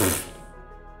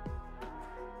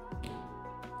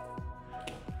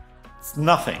 It's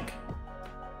nothing.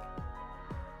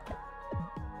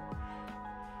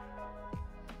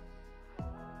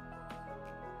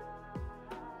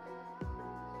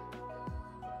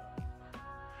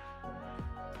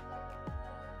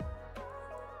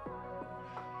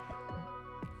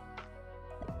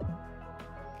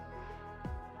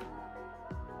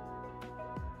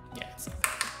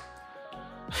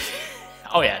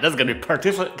 Oh yeah, that's gonna be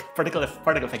particle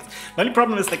effects. The only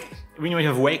problem is like when you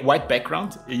have white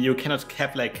background, you cannot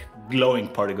have like glowing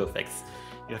particle effects.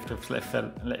 You have to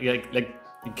have like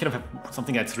you cannot have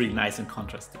something that's really nice and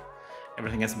contrasty.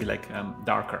 Everything has to be like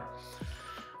darker.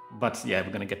 But yeah,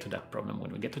 we're gonna get to that problem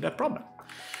when we get to that problem.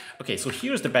 Okay, so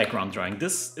here's the background drawing.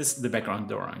 This is the background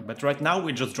drawing, but right now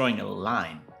we're just drawing a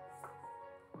line.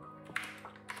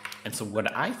 And so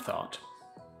what I thought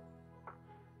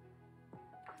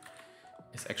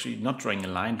is actually not drawing a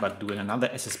line, but doing another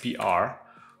SSPR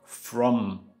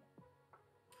from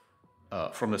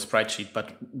the spreadsheet,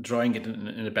 but drawing it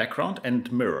in the background and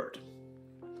mirrored.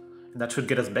 And that should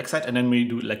get us backside, and then we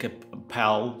do like a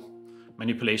PAL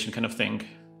manipulation kind of thing.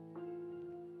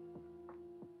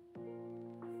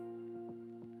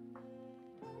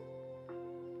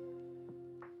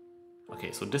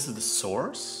 Okay, so this is the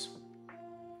source,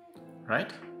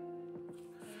 right?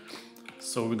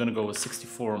 So we're gonna go with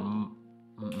 64.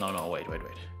 No, wait.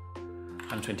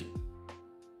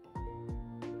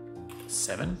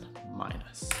 127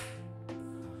 minus.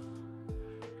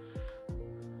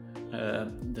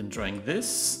 Then drawing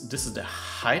this. This is the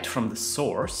height from the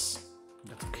source.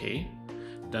 That's okay.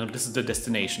 Then this is the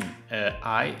destination.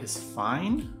 I is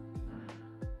fine,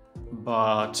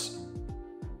 but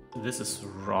this is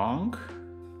wrong.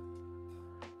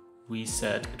 We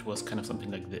said it was kind of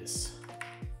something like this.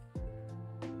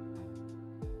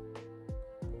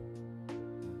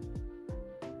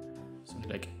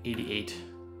 Like 88,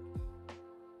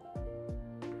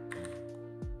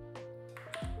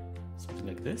 something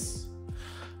like this.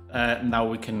 Now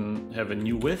we can have a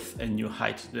new width and new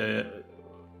height.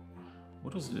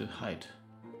 What was the height?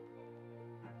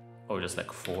 Oh, just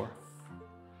like 4.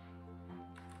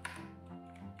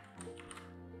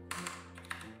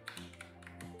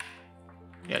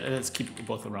 Yeah, let's keep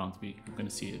both around. We're gonna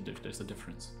see if there's a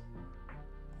difference.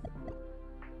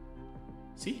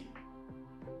 See?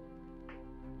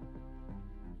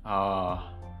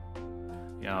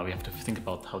 Yeah, we have to think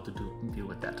about how to deal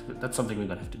with that. But that's something we're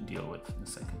gonna have to deal with in a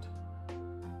second.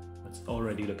 It's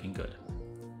already looking good.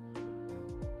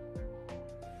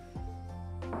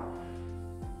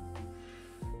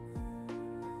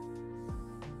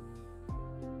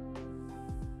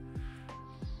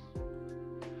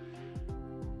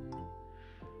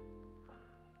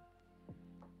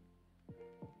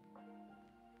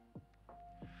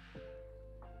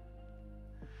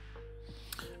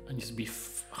 It needs to be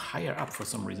higher up for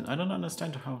some reason. I don't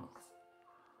understand how.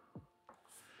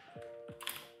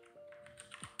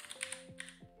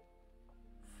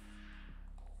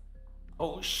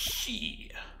 Oh,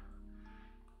 shit.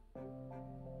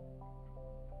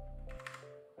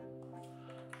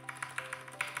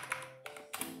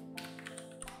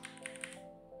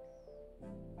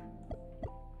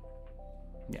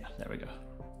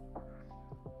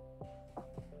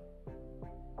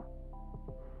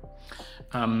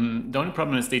 The only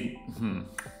problem is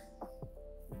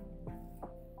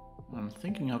I'm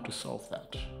thinking how to solve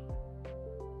that.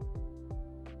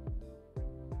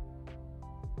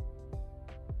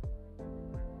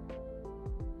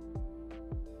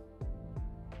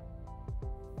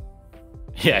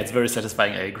 Yeah, it's very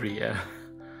satisfying, I agree, yeah.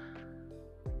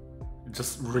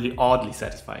 Just really oddly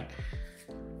satisfying.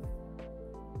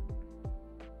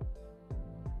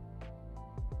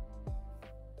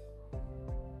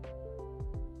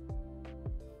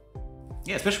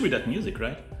 Yeah, especially with that music,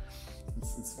 right?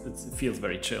 It feels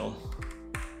very chill.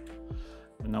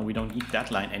 But now we don't need that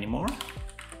line anymore.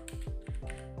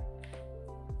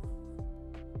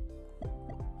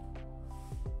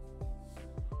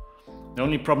 The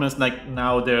only problem is like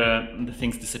now the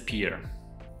things disappear.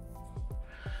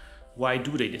 Why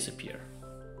do they disappear?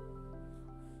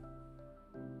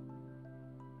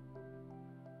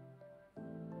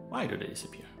 Why do they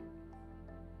disappear?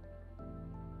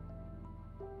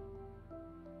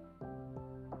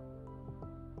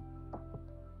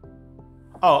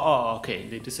 Oh, okay.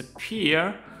 They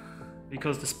disappear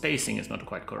because the spacing is not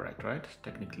quite correct, right?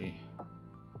 Technically.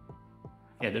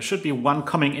 Yeah, there should be one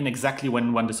coming in exactly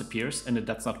when one disappears, and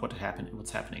that's not what's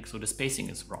happening. So the spacing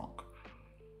is wrong.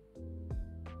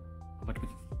 But we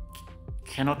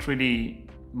cannot really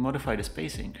modify the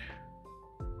spacing.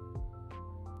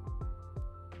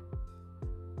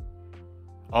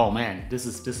 Oh man, this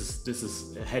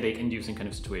is a headache-inducing kind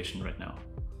of situation right now.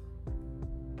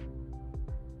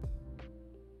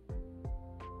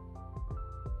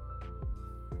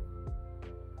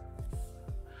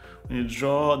 When you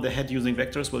draw the head using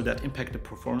vectors, will that impact the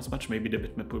performance much? Maybe the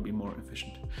bitmap will be more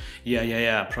efficient.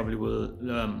 Yeah, probably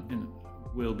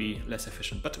will be less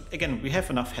efficient. But again, we have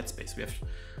enough head space.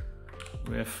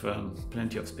 We have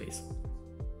plenty of space.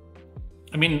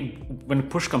 I mean, when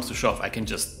push comes to shove, I can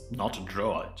just not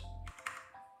draw it.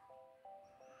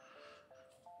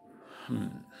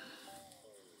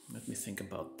 Let me think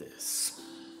about this.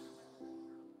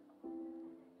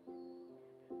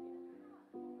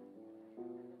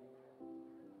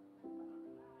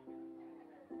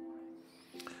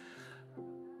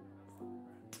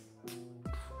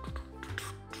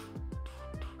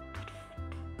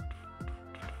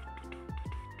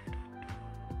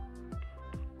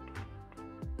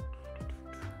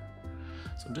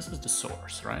 So this is the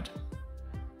source, right?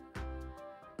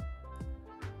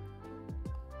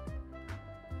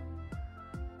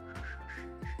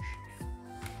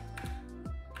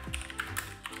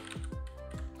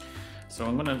 So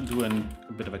I'm gonna do a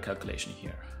bit of a calculation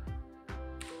here.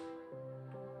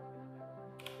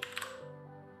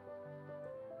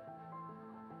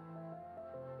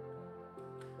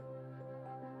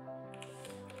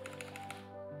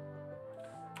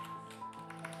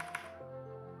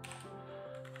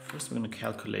 First, we're going to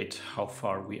calculate how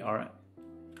far we are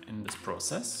in this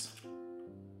process.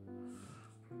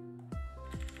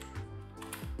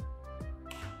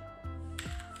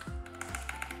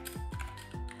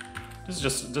 This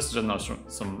is just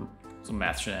some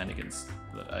math shenanigans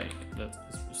that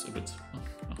is a bit.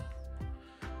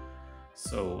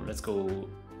 So let's go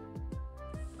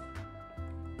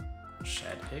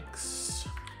shed x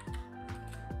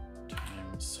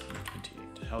times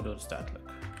 128. How does that look?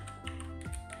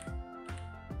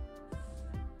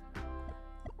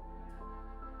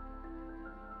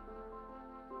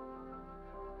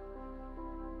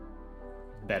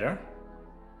 Better.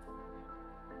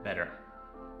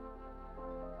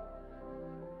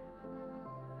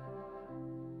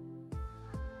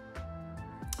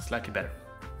 Slightly better.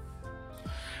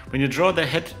 When you draw the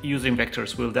head using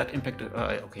vectors, will that impact?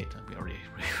 Okay, we already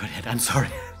read it. I'm sorry.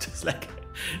 Just like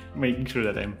making sure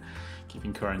that I'm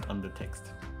keeping current on the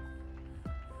text.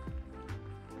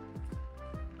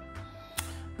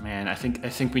 Man, I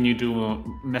think we need to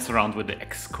mess around with the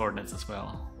x coordinates as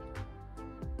well.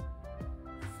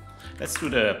 Let's do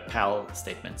the PAL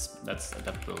statements.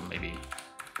 That will maybe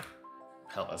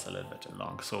help us a little bit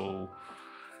along. So,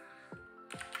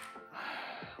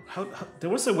 how there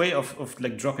was a way of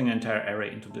like dropping an entire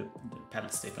array into the PAL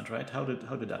statement, right? How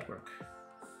did that work?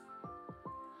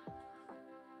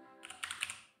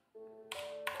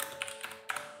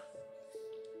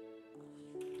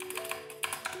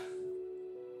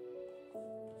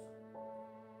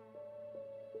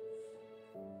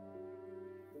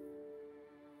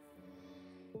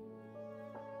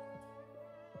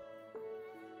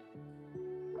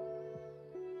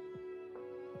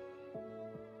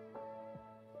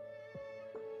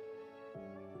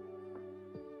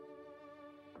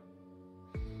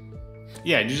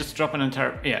 Yeah, you just drop an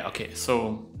entire, yeah, okay,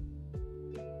 so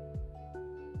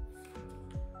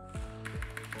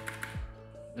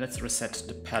let's reset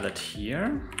the palette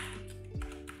here.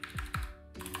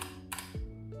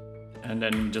 And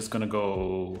then we're just gonna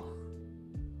go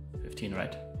 15,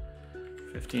 right?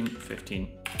 15, 15.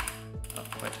 Oh,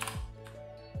 wait.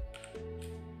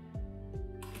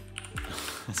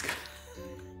 That's good.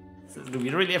 This is gonna be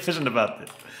really efficient about this.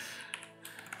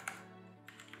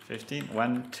 15,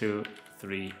 1, 2,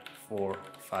 3, 4,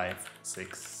 5,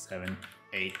 6, 7,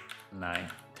 8,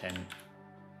 9, 10,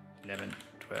 11,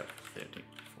 12, 13,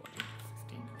 14,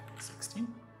 15, 16.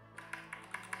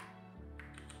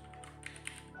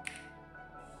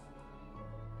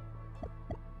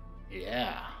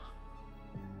 Yeah.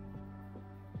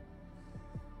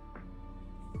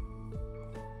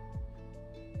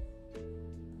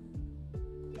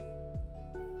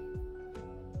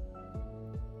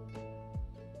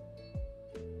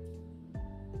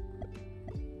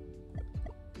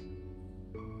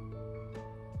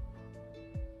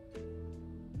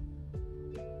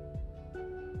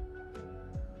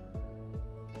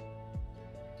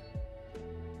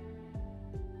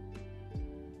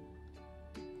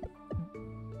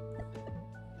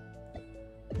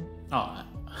 Oh,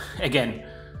 again.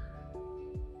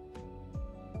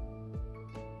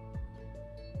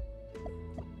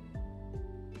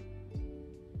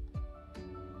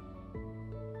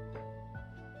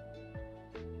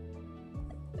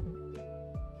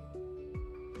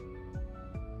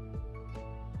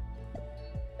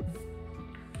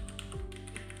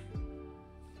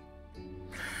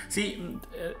 See,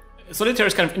 Solitaire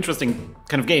is kind of interesting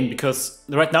kind of game because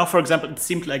right now, for example, it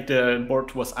seemed like the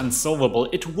board was unsolvable.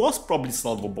 It was probably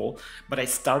solvable, but I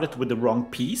started with the wrong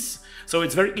piece. So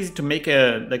it's very easy to make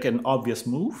an obvious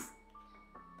move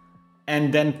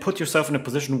and then put yourself in a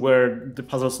position where the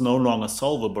puzzle is no longer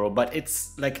solvable. But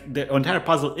it's like the entire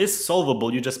puzzle is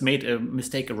solvable. You just made a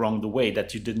mistake along the way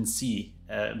that you didn't see,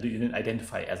 you didn't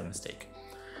identify as a mistake.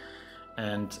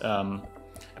 And I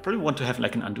probably want to have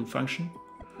like an undo function.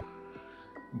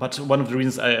 But one of the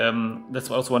reasons that's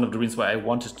also one of the reasons why I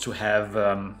wanted to have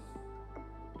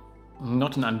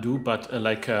not an undo, but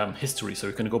like history. So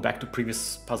you can go back to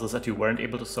previous puzzles that you weren't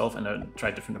able to solve and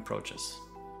try different approaches.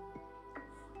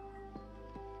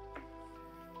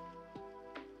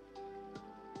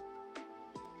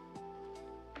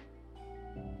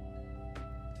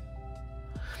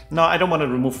 No, I don't want to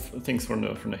remove things from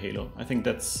the halo. I think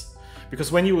that's because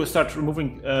when you start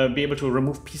removing, be able to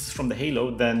remove pieces from the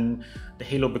halo, then the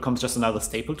halo becomes just another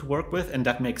staple to work with, and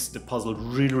that makes the puzzle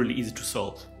really, really easy to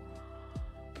solve.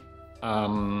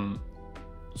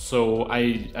 So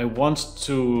I want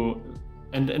to,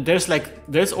 and there's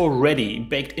already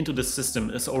baked into the system.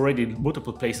 There's already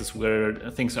multiple places where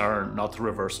things are not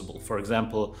reversible. For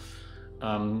example,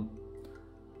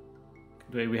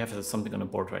 we have something on the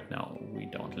board right now. We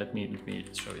don't. Let me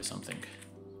show you something.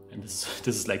 And this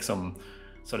is like some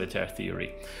solitaire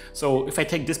theory. So if I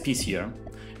take this piece here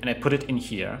and I put it in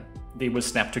here, they will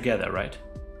snap together, right?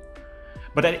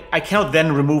 But I cannot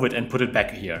then remove it and put it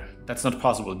back here. That's not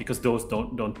possible because those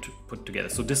don't put together.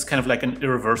 So this is kind of like an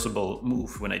irreversible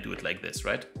move when I do it like this,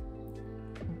 right?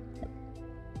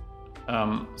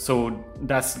 So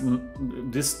that's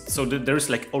this. So there's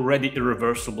like already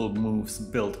irreversible moves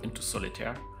built into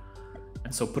solitaire,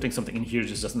 and so putting something in here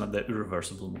is just another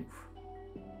irreversible move.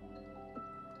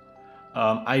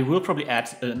 I will probably add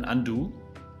an undo.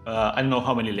 I don't know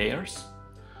how many layers,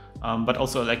 but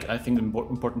also like I think the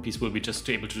important piece will be just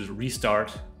to be able to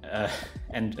restart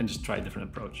and just try a different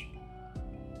approach.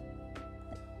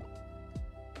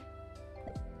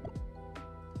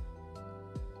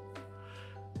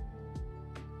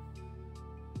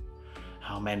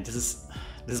 Oh man, this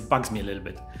bugs me a little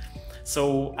bit.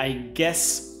 So I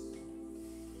guess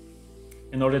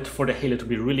in order for the halo to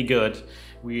be really good,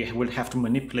 we will have to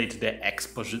manipulate the X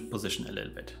position a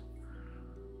little bit.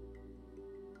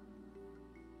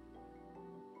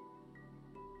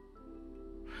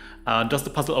 Does the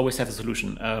puzzle always have a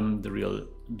solution? The real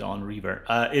Dawn Reaver.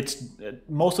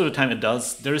 Most of the time it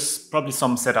does. There's probably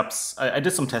some setups. I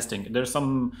did some testing. There's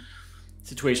some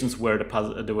situations where the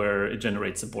puzzle where it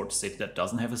generates a board state that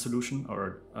doesn't have a solution,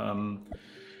 or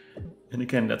and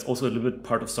again, that's also a little bit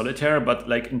part of solitaire. But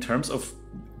like in terms of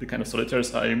the kind of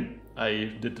solitaires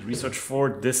I did the research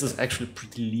for, this is actually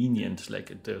pretty lenient.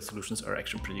 Like the solutions are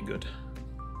actually pretty good.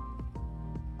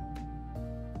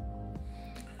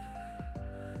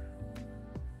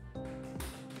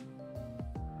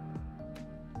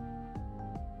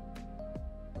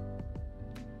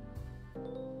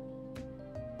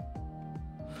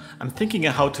 I'm thinking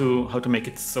how to make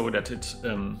it so that it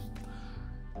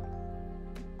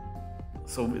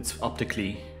so it's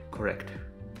optically correct.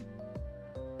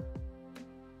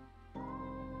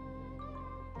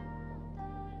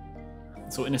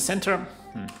 So in the center,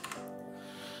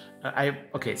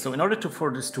 okay, so in order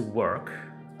for this to work,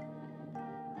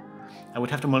 I would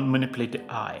have to manipulate the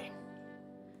eye.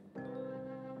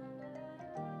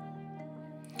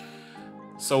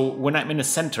 So when I'm in the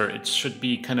center, it should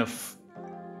be kind of...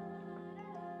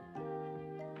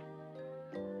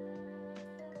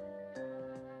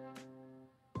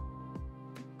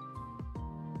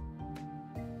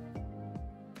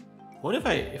 What if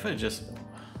I just...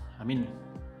 I mean,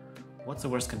 what's the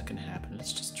worst that can happen?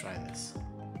 Let's just try this.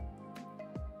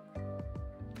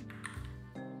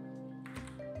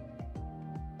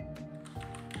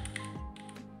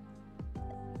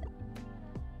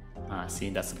 Ah, see,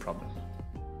 that's the problem.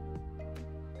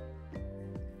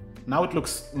 Now it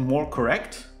looks more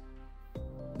correct,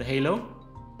 the halo,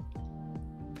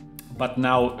 but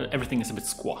now everything is a bit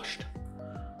squashed.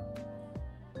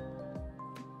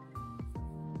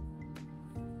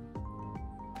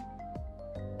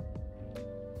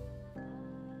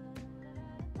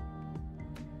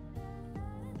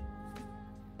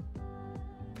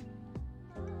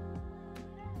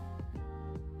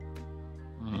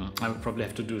 I would probably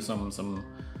have to do some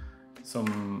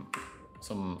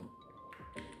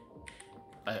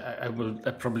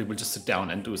I probably will just sit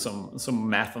down and do some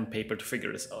math on paper to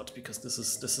figure this out, because this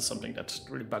is something that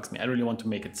really bugs me. I really want to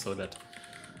make it so that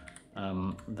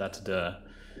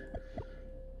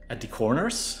at the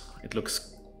corners it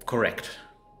looks correct.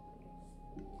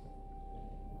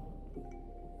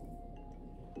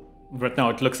 Right now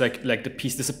it looks like the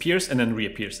piece disappears and then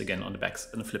reappears again on the back,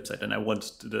 on the flip side, and I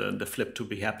want the flip to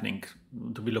be happening,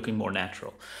 to be looking more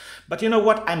natural. But you know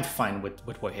what? I'm fine with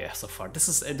what we have so far. This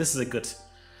is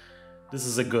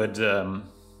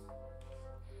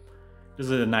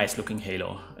a nice looking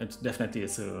halo. It definitely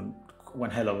is one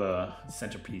hell of a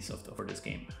centerpiece for this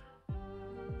game.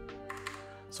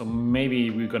 So maybe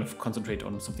we're gonna concentrate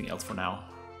on something else for now.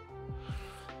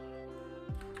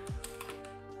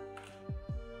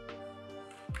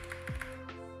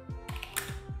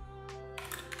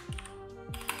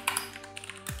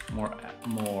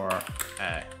 More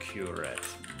accurate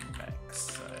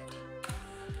backside.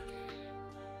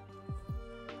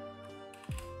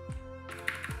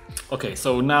 Okay,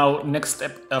 so now next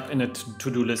step up in the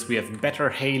to-do list, we have better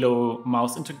halo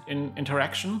mouse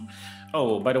interaction.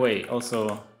 Oh, by the way,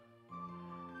 also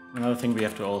another thing we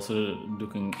have to also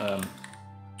looking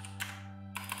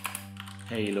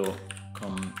halo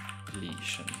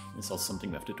completion is also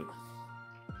something we have to do.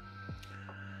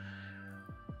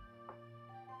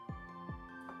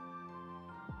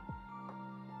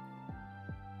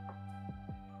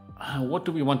 What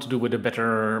do we want to do with a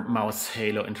better mouse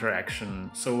halo interaction?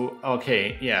 So,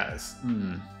 okay, yes,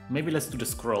 maybe let's do the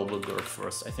scrollable girl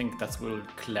first. I think that will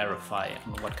clarify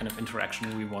what kind of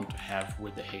interaction we want to have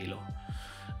with the halo.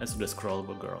 Let's do the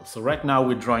scrollable girl. So right now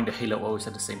we're drawing the halo always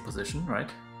at the same position, right?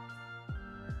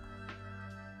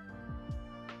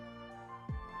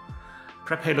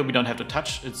 Prep halo we don't have to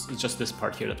touch, it's just this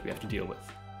part here that we have to deal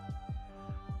with.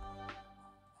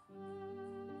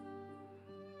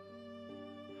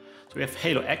 So we have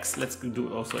halo X, let's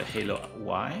do also a halo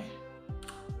Y.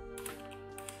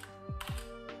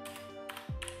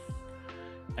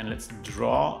 And let's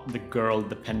draw the girl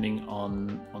depending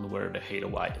on where the halo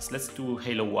Y is. Let's do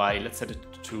halo Y, let's set it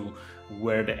to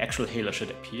where the actual halo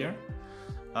should appear.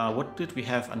 What did we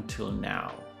have until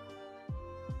now?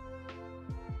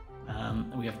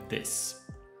 We have this.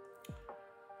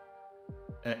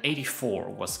 84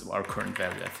 was our current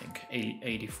value, I think.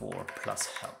 84 plus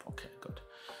help, okay, good.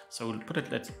 So we'll put it,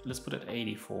 let's put it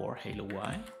 84 halo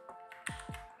Y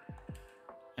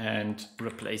and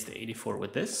replace the 84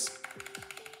 with this.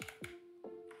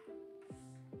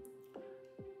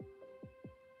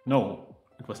 No,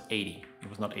 it was 80, it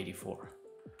was not 84.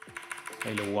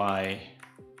 Halo Y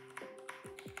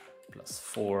plus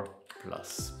 4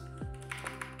 plus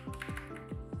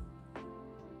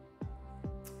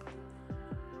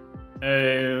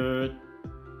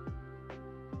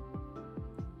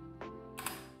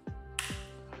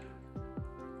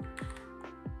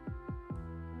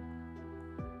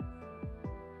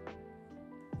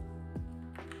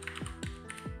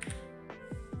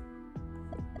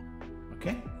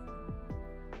okay,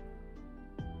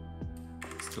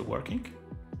 still working.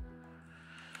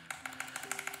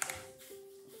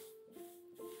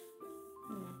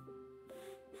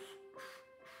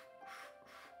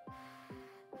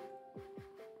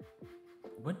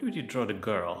 When did you draw the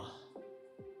girl?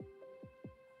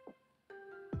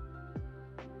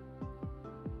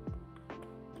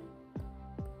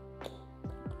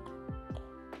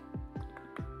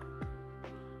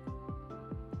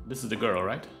 This is the girl,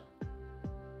 right?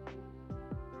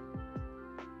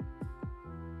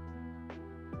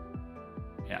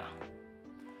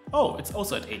 Oh, it's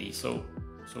also at 80, so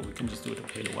we can just do it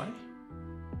with halo Y.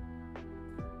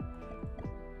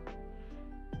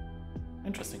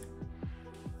 Interesting.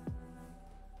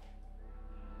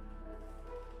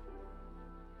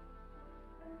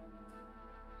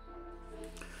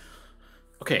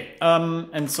 Okay,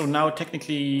 and so now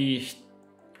technically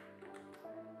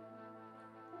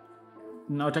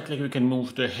we can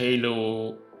move the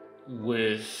halo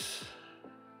with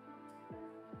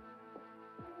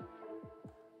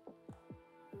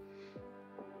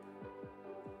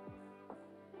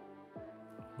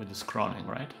the scrolling,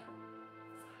 right?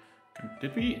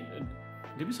 Did we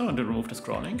somehow remove the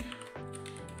scrolling? Did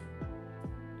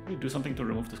we do something to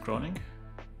remove the scrolling?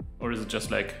 Or is it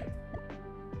just like...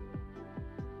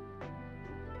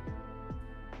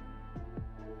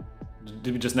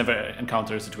 Did we just never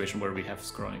encounter a situation where we have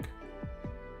scrolling?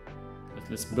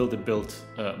 Let's build a build.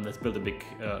 Let's build a big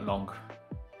long.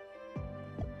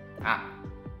 Ah.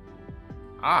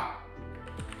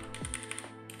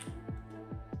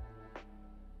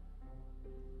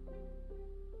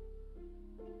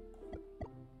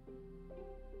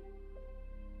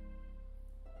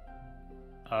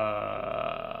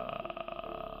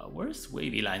 Where's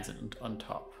wavy lines on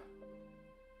top?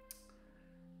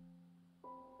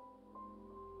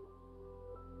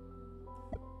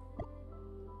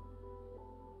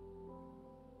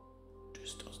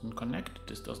 This doesn't connect.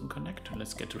 This doesn't connect.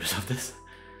 Let's get rid of this.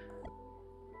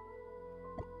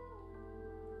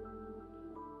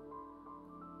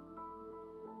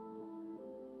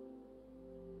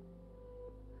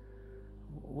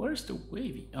 Where's the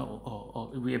wavy?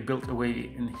 Oh, we have built a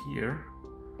wavy in here.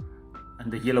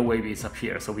 And the yellow wavy is up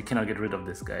here, so we cannot get rid of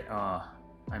this guy.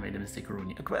 I made a mistake,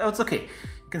 Rooney. Oh, it's okay.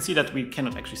 You can see that we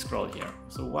cannot actually scroll here.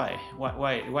 So why?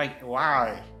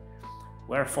 Why?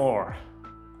 Wherefore?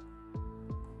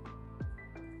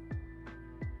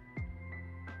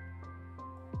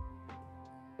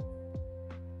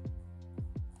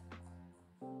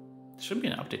 There should be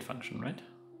an update function, right?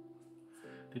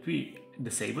 Did we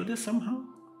disable this somehow?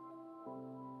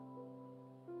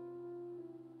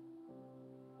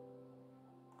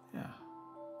 Yeah.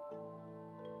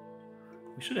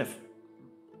 We should have.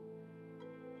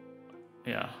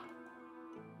 Yeah.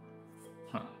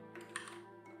 Huh.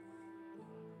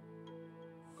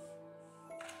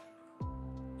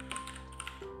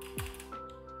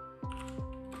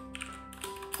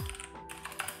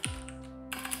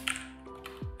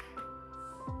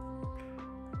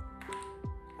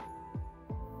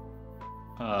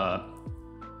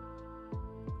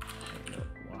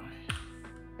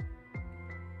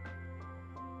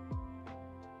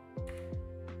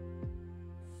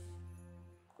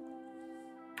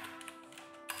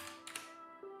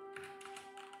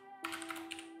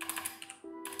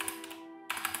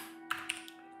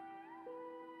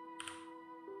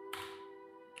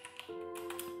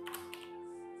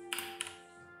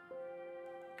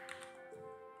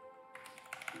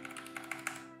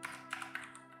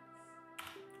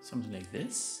 Something like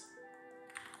this.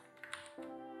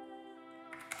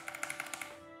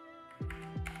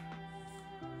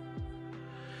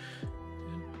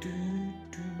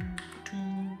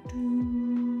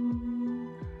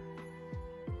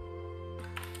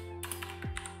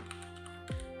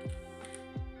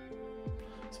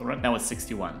 So right now it's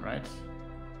 61, right?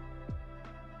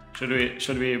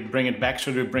 Should we bring it back?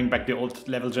 Should we bring back the old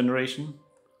level generation?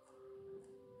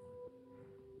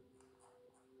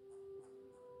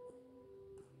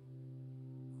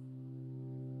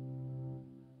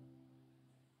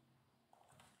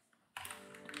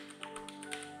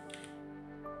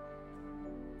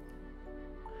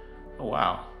 Oh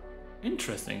wow,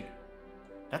 interesting.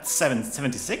 That's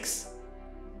 76?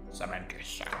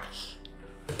 76.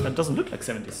 That doesn't look like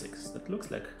 76. That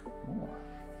looks like more.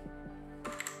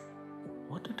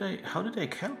 How did I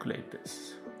calculate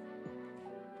this?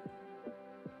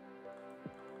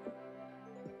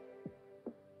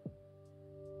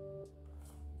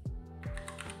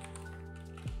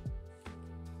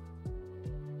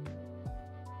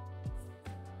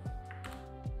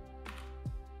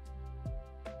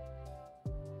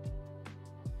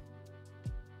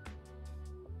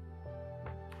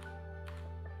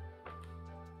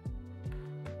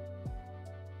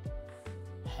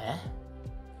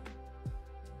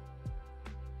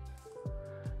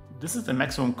 This is the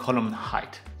maximum column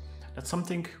height. That's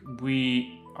something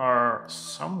we are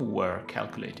somewhere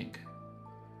calculating.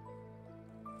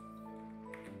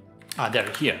 There,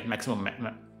 here, maximum.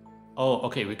 Oh,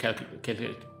 okay, we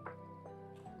calculate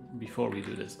before we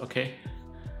do this. Okay.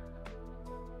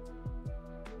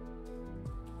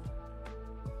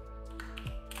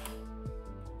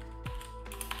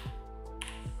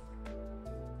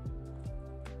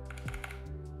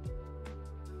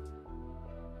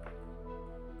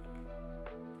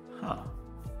 Huh.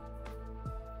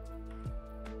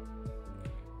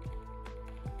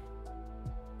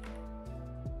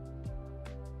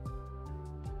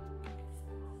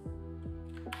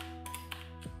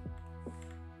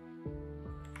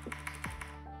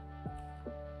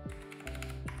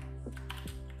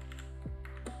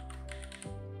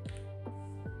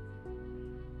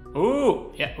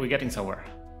 Ooh, yeah, we're getting somewhere.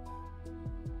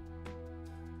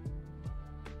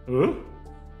 Ooh.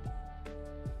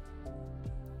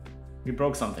 We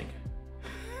broke something.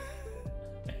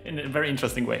 In a very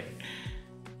interesting way.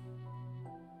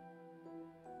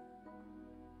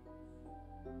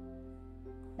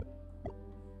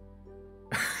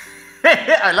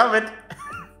 I love it.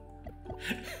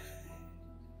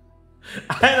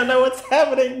 I don't know what's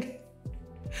happening.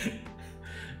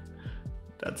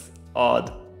 That's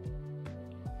odd.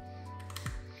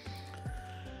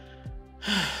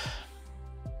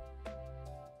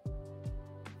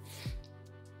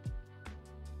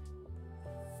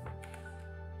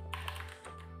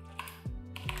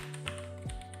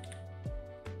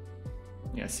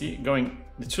 Yeah, see,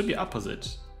 it should be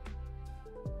opposite.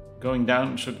 Going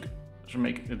down should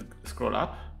make it scroll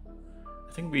up.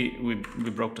 I think we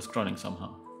broke the scrolling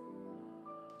somehow.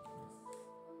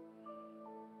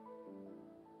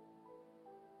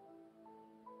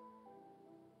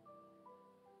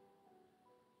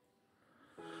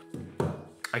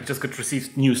 I just got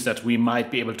received news that we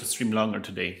might be able to stream longer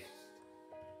today.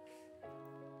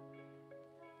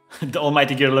 The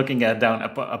almighty gear looking at down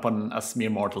upon us mere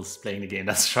mortals playing the game.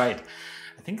 That's right.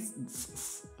 I think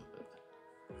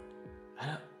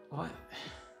what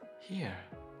here?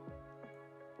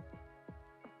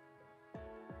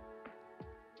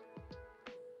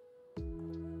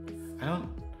 I don't.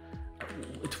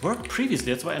 It worked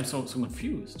previously. That's why I'm so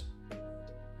confused.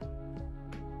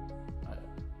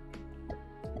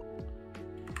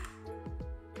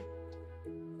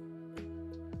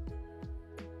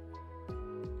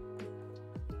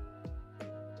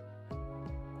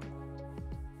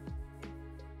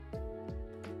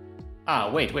 Ah,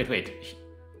 wait.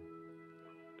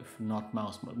 If not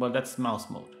mouse mode. Well, that's mouse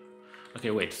mode.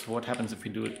 Okay, wait. So what happens if we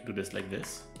do this like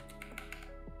this?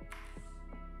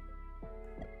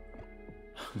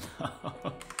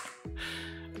 No.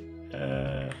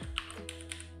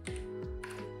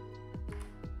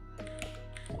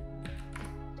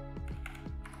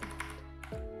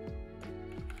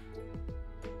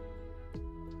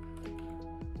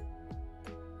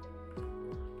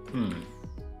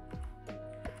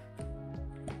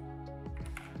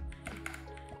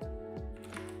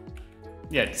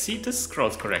 Yeah, see, this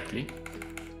scrolls correctly.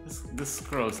 This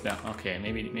scrolls down. Okay,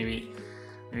 maybe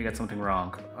we got something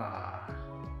wrong.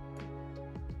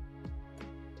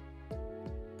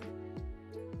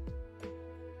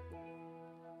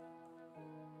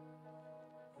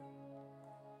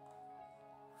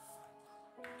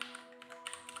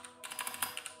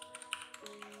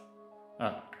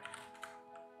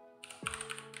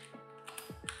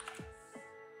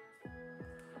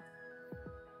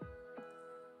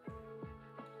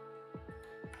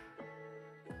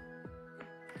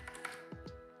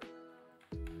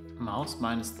 Mouse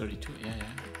minus 32, yeah.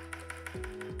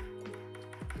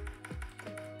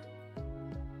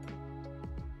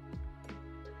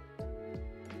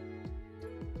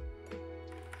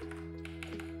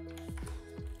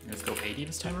 Let's go 80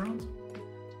 this time around.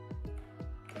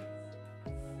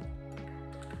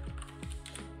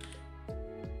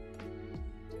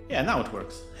 Yeah, now it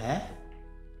works. Huh?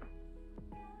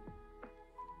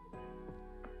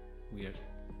 Weird.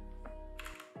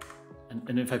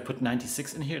 And if I put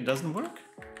 96 in here, it doesn't work?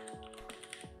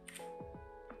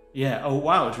 Yeah, oh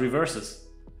wow, it reverses.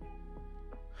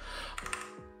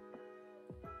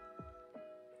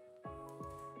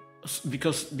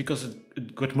 Because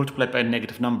it got multiplied by a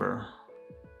negative number.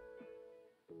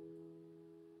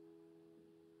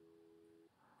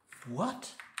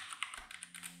 What?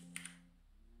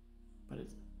 But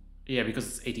it's, yeah, because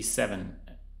it's 87.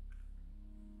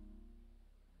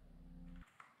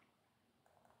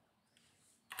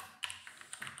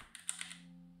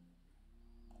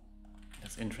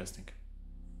 That's interesting.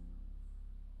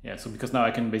 Yeah, so because now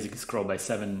I can basically scroll by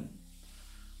seven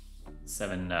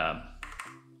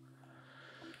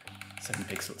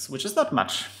pixels, which is not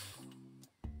much.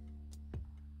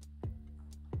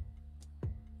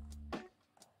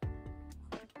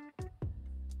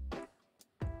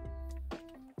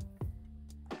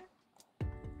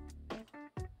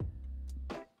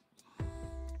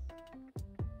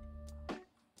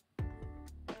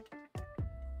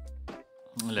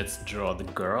 Let's draw the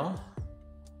girl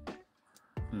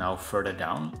now further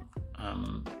down,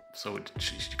 so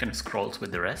she kind of scrolls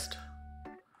with the rest.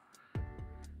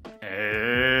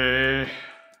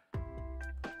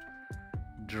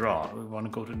 draw. We want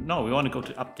to go to, no, we want to go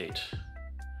to update.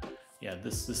 Yeah,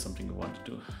 this is something we want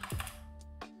to do.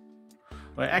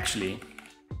 Well, actually,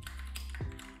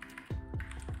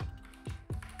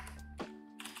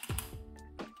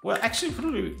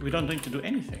 probably we don't need to do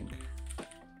anything.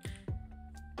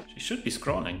 She should be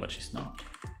scrolling, but she's not.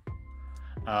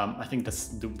 I think that's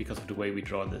because of the way we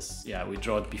draw this. Yeah, we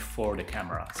draw it before the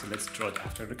camera. So let's draw it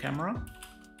after the camera.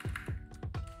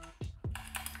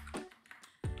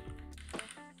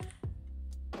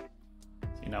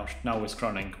 See, now we're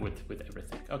scrolling with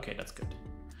everything. Okay, that's good.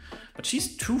 But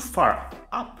she's too far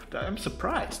up. I'm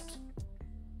surprised.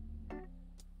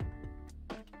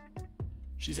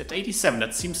 She's at 87.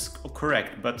 That seems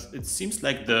correct, but it seems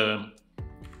like the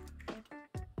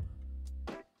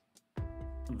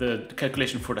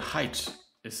calculation for the height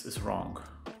is wrong.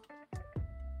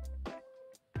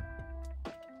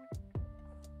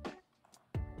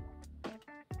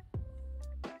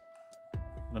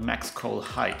 The max call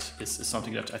height is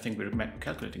something that I think we're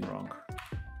calculating wrong.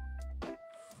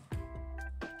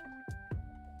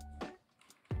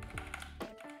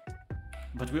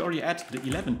 But we already added the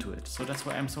 11 to it, so that's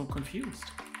why I'm so confused.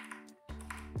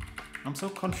 I'm so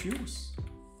confused.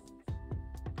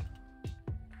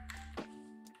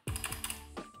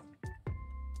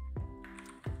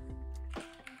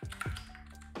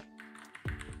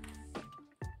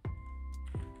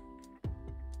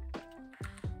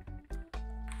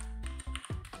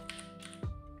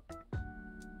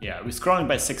 Yeah, we're scrolling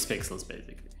by 6 pixels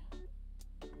basically.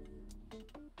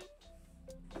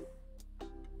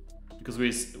 Because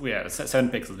we are 7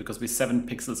 pixels because we're 7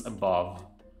 pixels above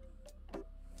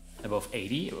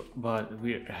 80, but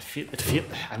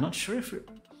I'm not sure if we're...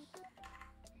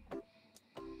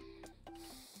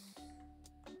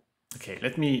 Okay,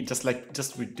 let me just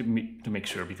to make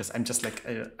sure, because I'm just like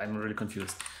I'm really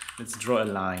confused. Let's draw a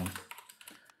line.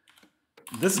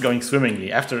 This is going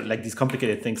swimmingly. After like these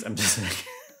complicated things, I'm just like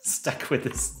stuck with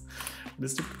this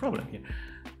stupid problem here.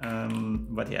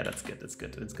 But yeah, that's good. That's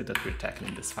good. It's good that we're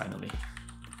tackling this finally.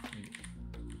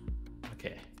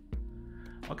 Okay.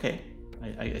 Okay.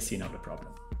 I see now the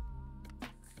problem.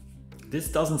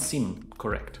 This doesn't seem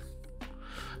correct.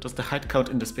 Does the height count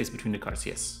in the space between the cards?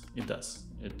 Yes, it does.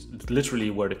 It's literally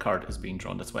where the card is being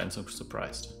drawn. That's why I'm so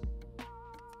surprised.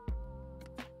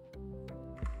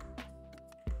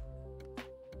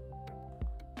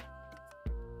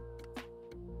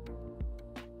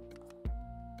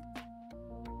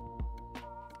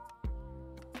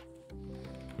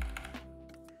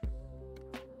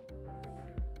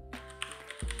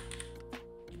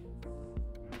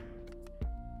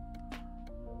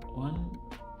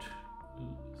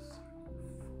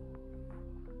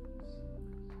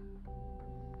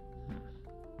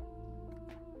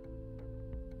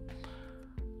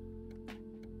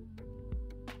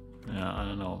 I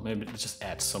don't know, maybe let's just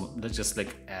add some, let's just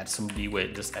like add some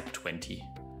leeway, just add 20.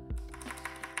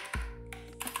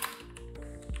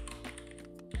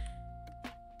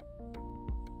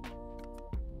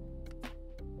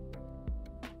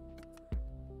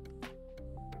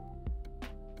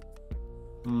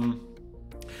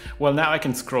 Well, now I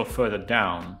can scroll further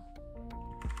down.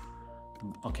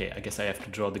 Okay, I guess I have to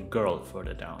draw the girl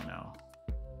further down now.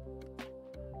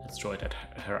 Let's draw it at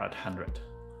her at 100.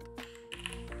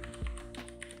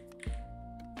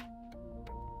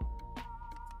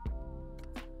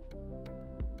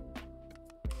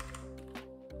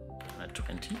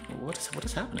 20? What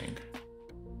is happening?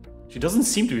 She doesn't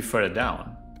seem to be further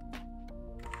down.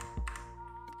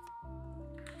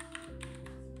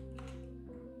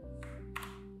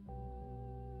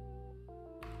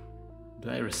 Do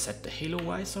I reset the Halo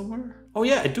Y somewhere? Oh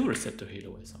yeah, I do reset the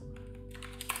Halo Y somewhere.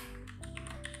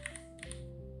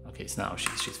 Okay, so now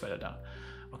she's further down.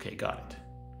 Okay, got it.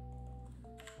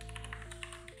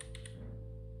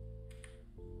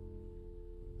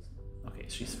 Okay,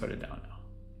 she's further down now.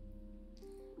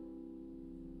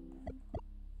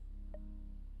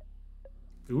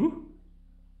 Ooh.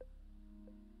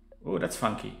 Oh, that's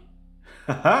funky.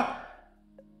 Haha.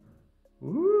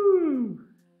 Ooh.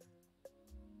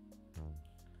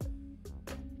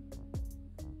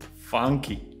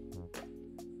 Funky.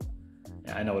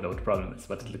 Yeah, I know what the problem is,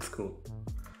 but it looks cool.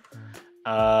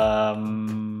 Yeah,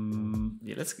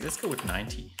 let's go with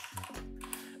 90.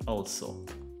 Also,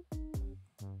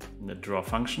 in the draw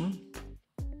function,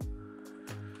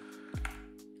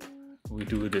 we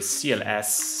do the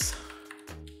CLS.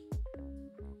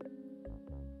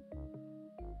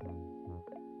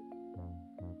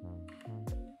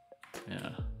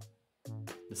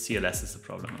 The CLS is the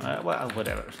problem. Well,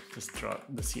 whatever. Just draw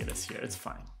the CLS here. It's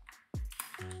fine.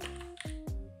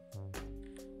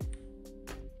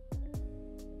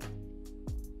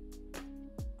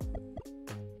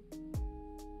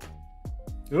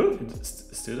 Oh, it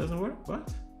still doesn't work? What?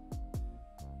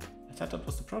 I thought that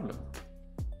was the problem.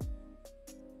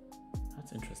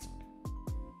 That's interesting.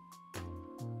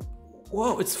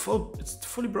 Whoa, it's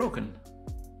fully broken.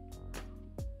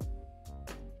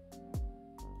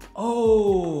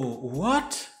 Oh,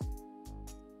 what?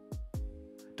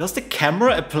 Does the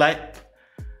camera apply?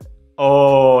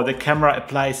 Oh, the camera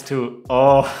applies to.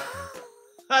 Oh,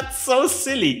 that's so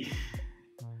silly.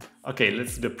 Okay,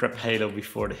 let's do the prep halo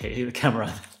before the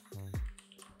camera.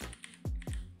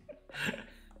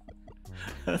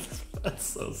 That's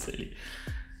so silly.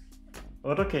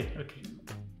 But okay.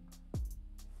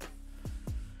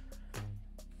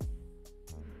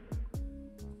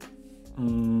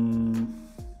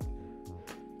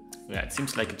 Yeah, it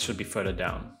seems like it should be further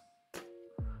down.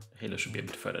 The halo should be a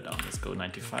bit further down. Let's go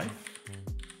 95.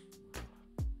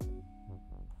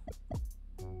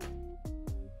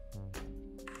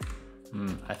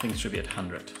 I think it should be at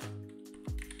 100.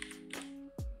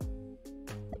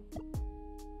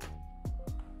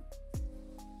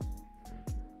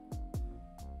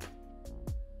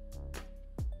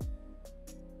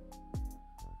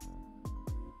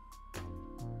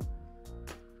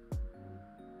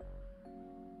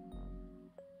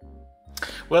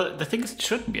 Well, the thing is, it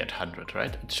shouldn't be at 100,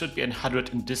 right? It should be at 100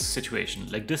 in this situation.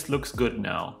 Like, this looks good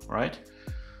now, right?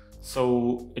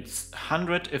 So it's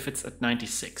 100 if it's at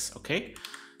 96, okay?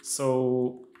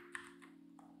 So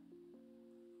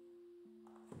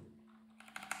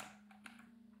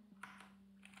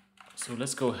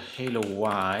let's go halo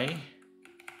y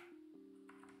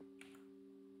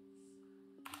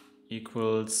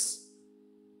equals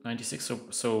 96.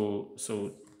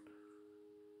 So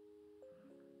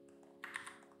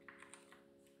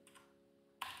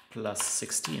plus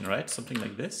 16, right? Something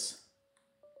like this.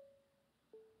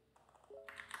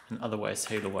 And otherwise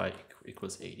halo y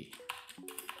equals 80.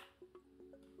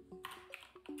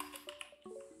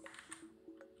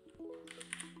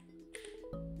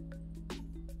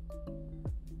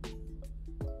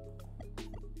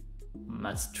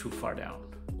 That's too far down.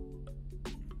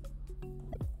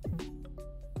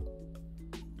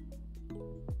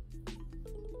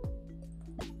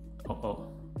 Oh.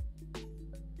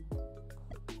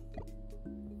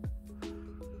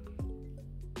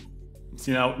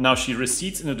 See, now she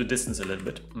recedes into the distance a little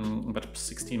bit, but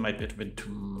 16 might be a bit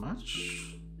too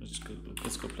much. Let's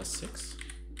go plus 6.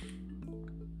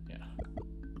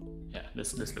 Yeah,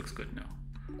 this looks good now.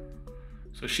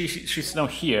 So she's now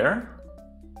here.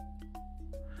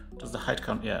 Does the height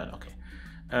count? Yeah, okay.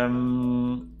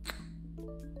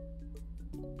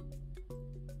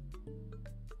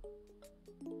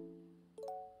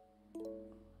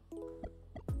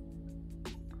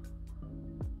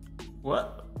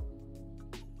 What?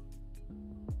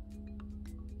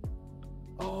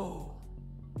 Oh,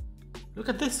 look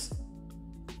at this.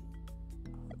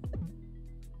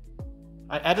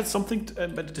 I added something,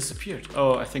 but it disappeared.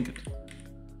 Oh, I think it.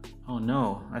 Oh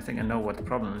no, I think I know what the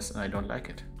problem is, and I don't like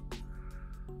it.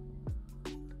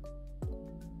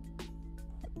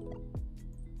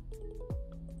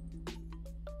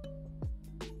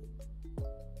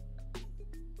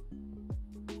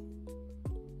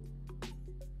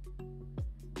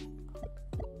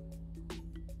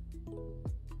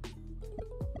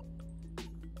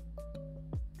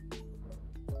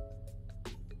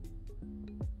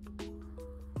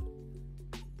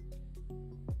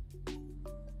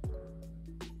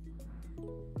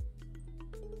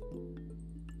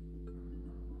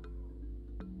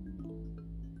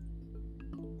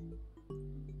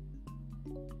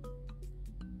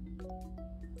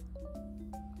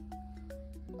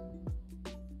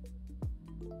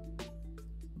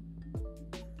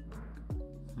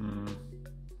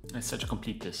 Let's try to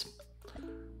complete this.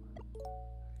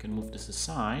 Can move this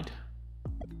aside.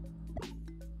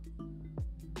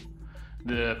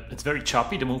 It's very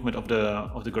choppy. The movement of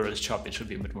the girl is choppy. It should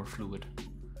be a bit more fluid.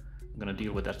 I'm gonna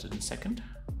deal with that in a second.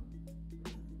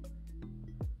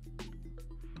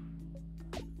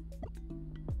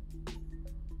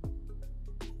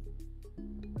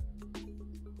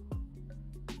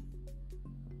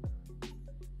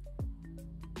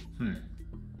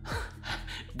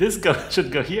 This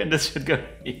should go here and this should go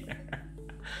here.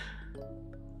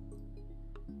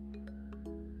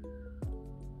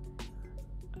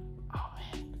 Oh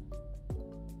man.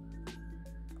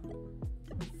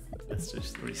 Let's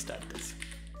just restart this.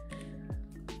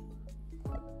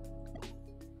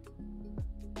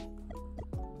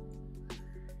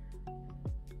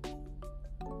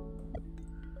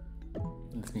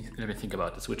 Let me think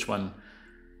about this. Which one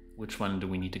do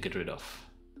we need to get rid of?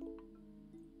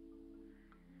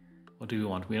 What do we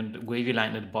want? We want the wavy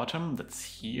line at the bottom, that's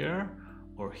here,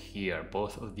 or here.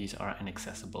 Both of these are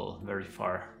inaccessible, very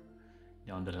far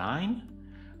down the line.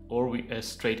 Or a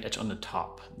straight edge on the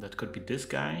top. That could be this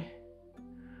guy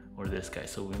or this guy.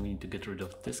 So we need to get rid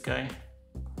of this guy.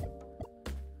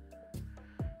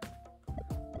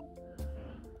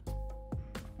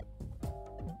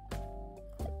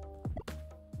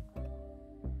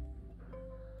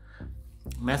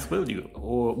 Math will do,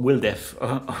 or will def.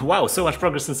 Wow, so much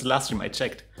progress since the last stream I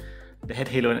checked. The head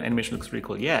halo and animation looks really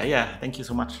cool. Yeah, thank you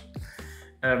so much.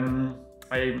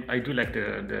 I do like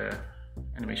the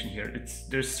animation here.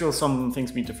 There's still some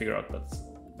things we need to figure out,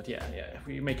 but yeah,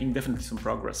 we're making definitely some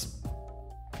progress.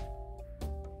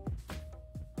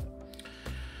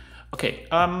 Okay,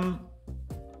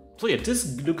 so yeah,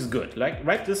 this looks good. Like,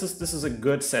 right, this is a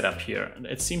good setup here.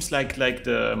 It seems like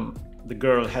the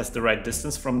girl has the right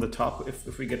distance from the top.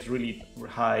 If we get really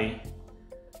high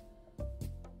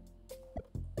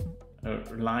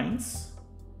lines.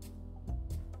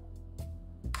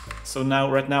 So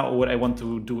now, right now, what I want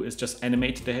to do is just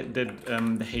animate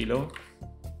the halo.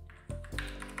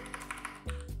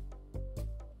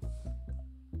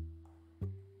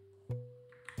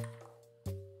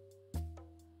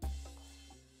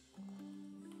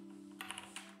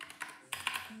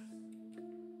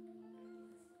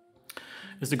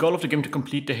 Is the goal of the game to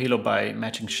complete the halo by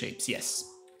matching shapes? Yes.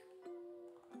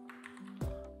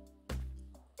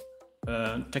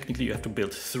 Technically, you have to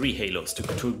build 3 halos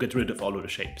to get rid of all of the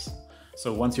shapes.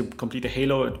 So once you complete a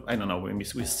halo, I don't know, we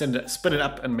spin it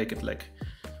up and make it like,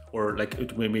 or like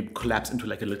it will maybe collapse into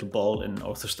like a little ball and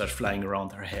also start flying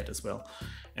around her head as well.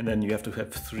 And then you have to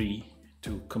have 3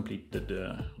 to complete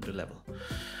the level.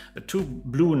 The 2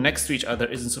 blue next to each other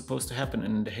isn't supposed to happen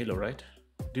in the halo, right?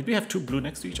 Did we have 2 blue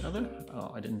next to each other?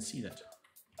 Oh, I didn't see that.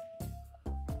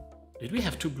 Did we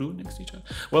have 2 blue next to each other?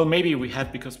 Well, maybe we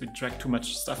had because we dragged too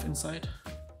much stuff inside.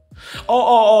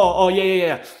 Oh,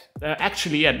 yeah.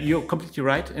 Actually, yeah, you're completely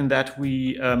right in that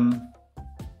we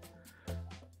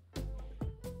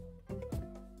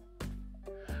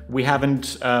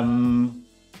haven't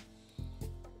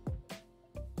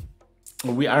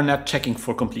we are not checking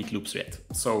for complete loops yet.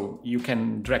 So you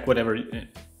can drag whatever.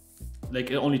 Like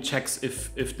it only checks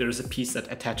if there is a piece that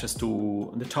attaches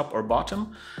to the top or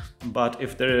bottom, but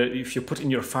if you put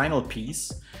in your final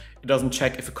piece, it doesn't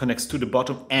check if it connects to the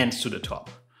bottom and to the top.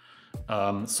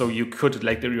 So you could,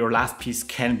 like, your last piece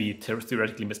can be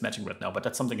theoretically mismatching right now, but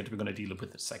that's something that we're going to deal with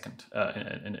in a second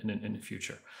in the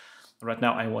future. Right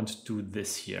now, I want to do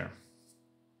this here.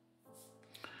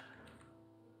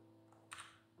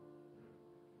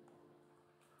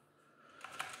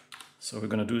 So we're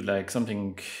gonna do like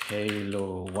something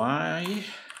halo y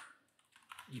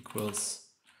equals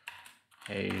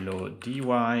halo dy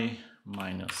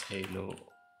minus halo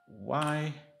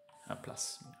y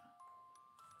plus.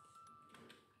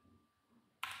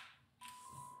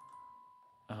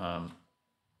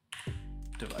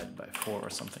 Divided by 4 or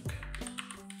something.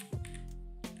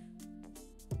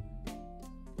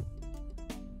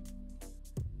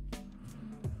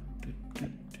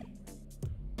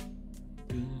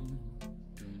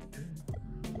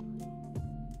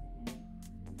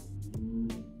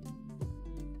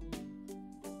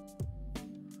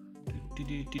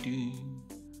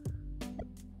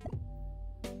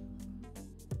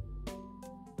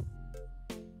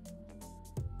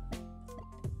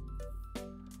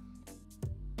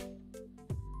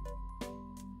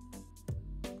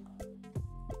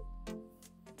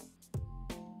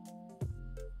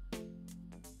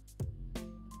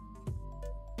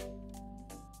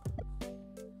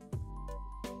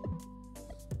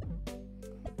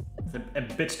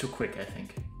 It's a bit too quick, I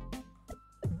think.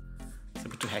 It's a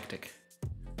bit too hectic.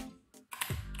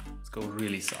 Let's go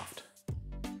really soft.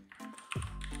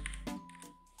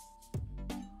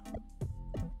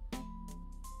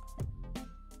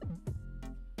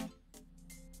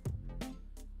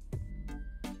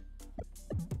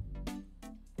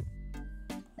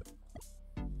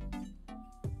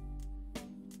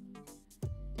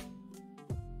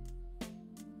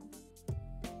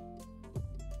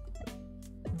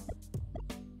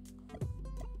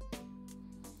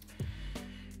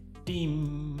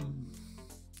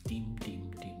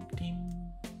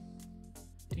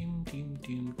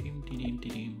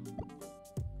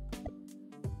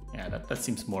 Yeah, that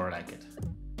seems more like it.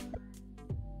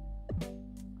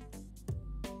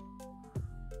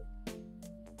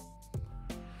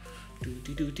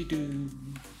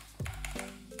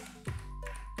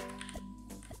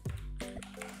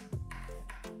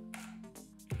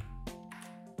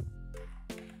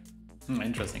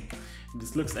 Interesting.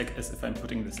 This looks like as if I'm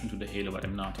putting this into the halo, but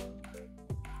I'm not.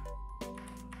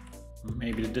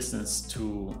 Maybe the distance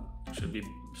to should be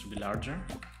larger.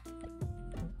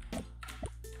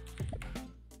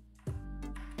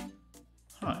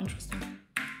 Huh, interesting.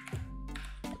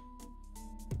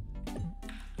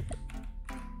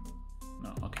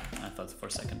 No, okay, I thought for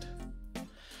a second.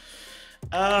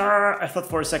 I thought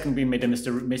for a second we made a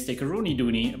mistake, a Rooney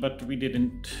Dooney, but we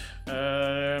didn't.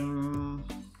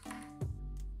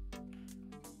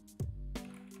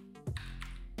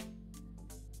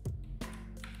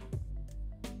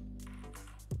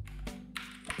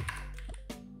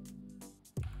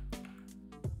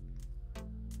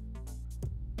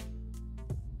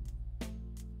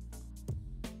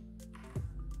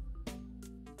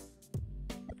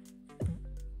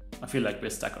 I feel like we're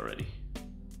stuck already.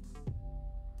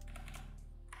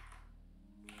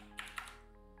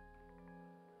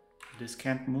 This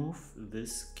can't move,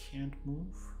 this can't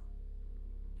move.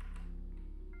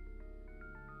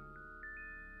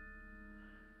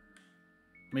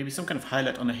 Maybe some kind of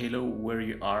highlight on a halo where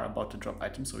you are about to drop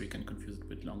items so you can confuse it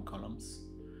with long columns.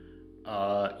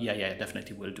 Yeah,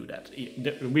 definitely will do that.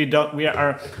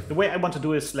 The way I want to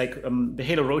do is like the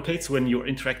halo rotates when you're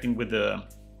interacting with the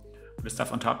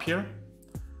stuff on top here.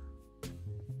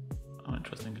 Oh,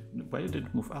 interesting. Why did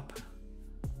it move up?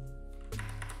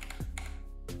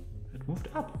 It moved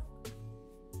up.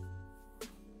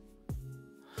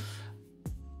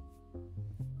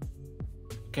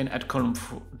 Can add column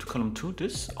to column 2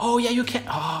 this? Oh yeah, you can.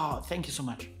 Oh, thank you so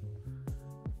much.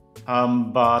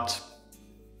 But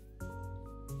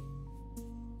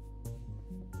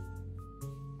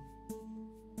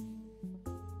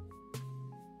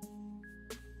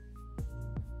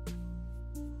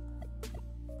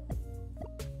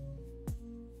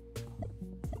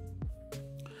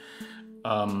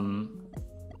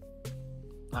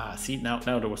see, now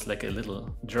there was like a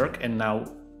little jerk, and now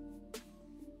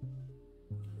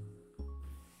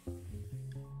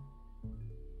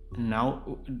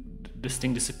this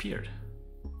thing disappeared.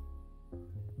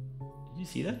 Did you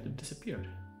see that? It disappeared.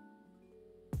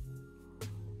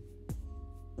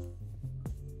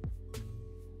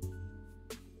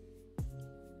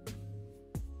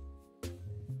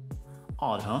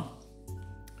 Odd, huh?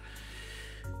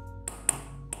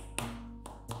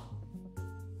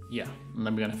 Yeah, and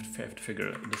then we're gonna have to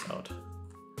figure this out.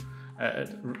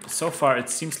 So far, it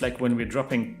seems like when we're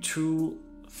dropping two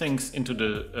things into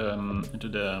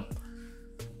the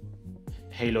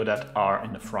halo that are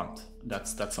in the front,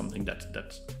 that's something that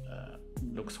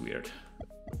looks weird.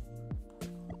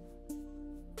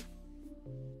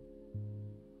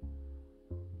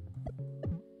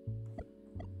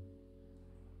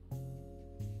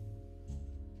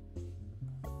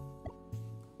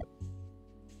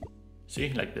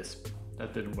 See, like this,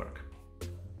 that didn't work.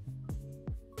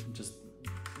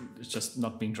 It's just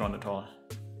not being drawn at all.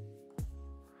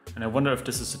 And I wonder if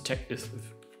this is a tech.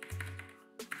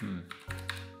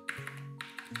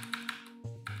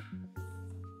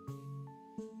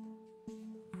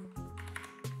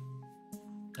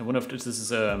 I wonder if this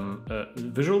is a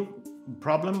visual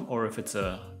problem or if it's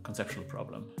a conceptual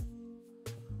problem.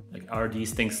 Like, are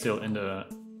these things still in the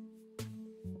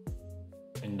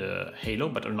halo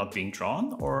but are not being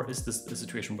drawn, or is this a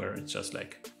situation where it's just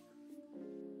like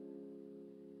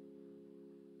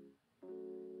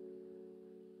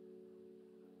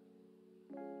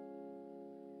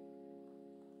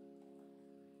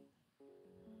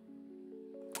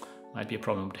might be a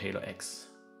problem with Halo X.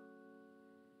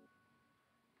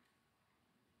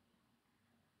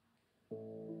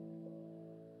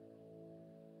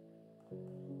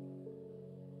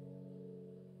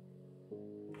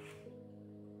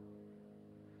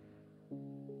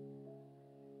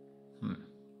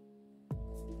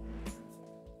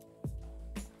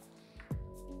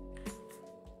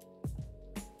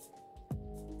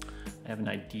 I have an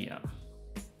idea.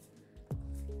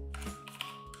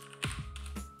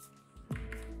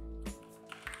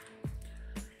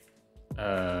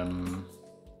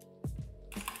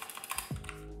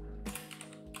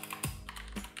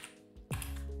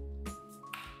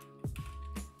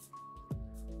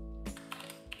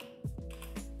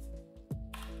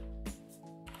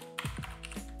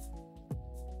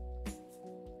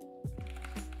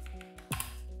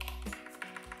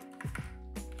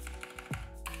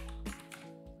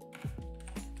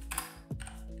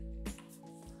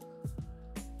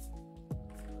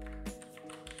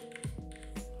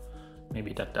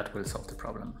 Maybe that will solve the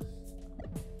problem.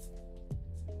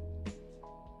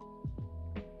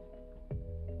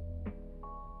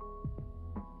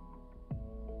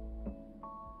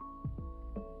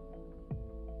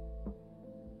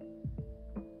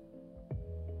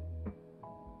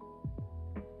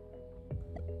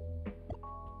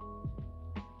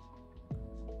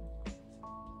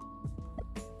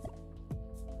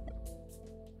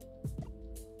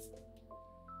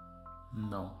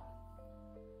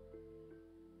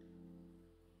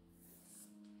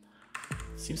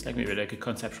 Seems like maybe like a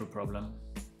conceptual problem.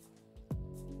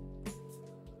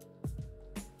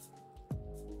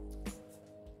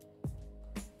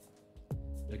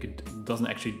 Like it doesn't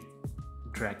actually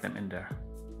drag them in there.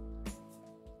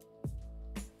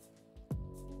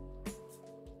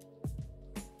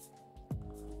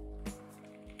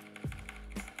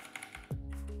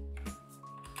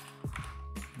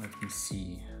 Let me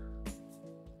see.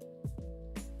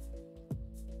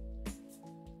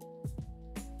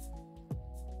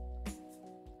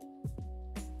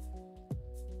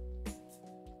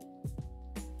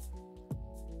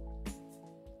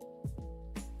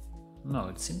 No,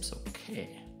 it seems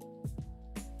okay.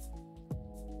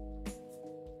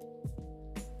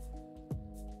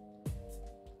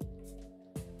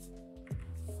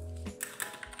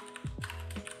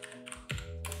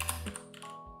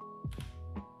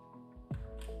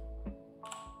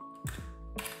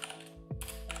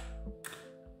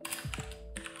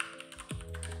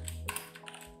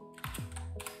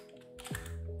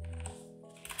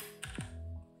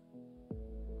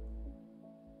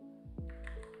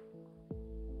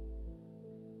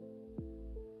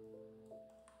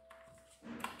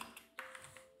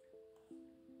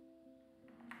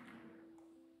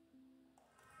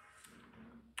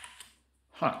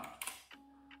 Huh.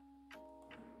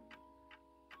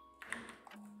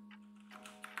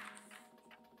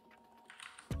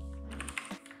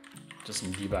 Just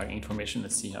some debugging information.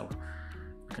 Let's see how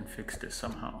we can fix this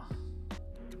somehow.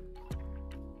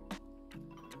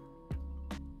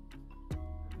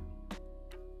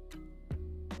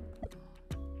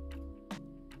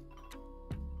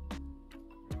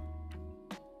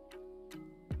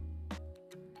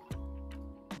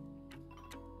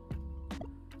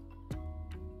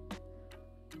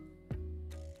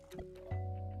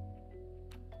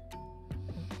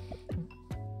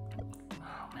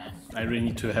 I really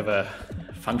need to have a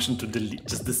function to delete,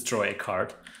 just destroy a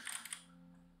card.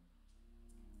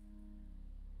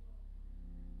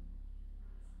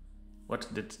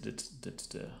 What did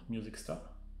the music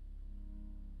stop?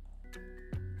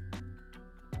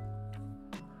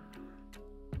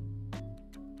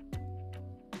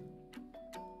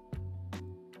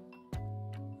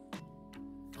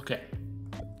 Okay.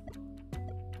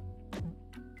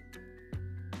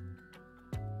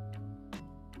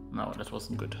 No, that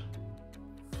wasn't good.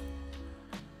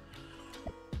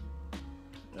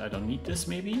 I don't need this,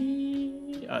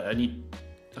 maybe? I need...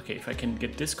 Okay, if I can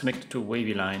get this connected to a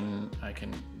wavy line, I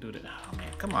can do that. Oh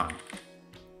man, come on.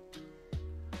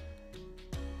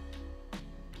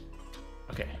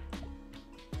 Okay.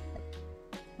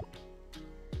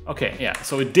 Okay, yeah,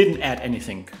 so it didn't add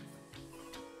anything.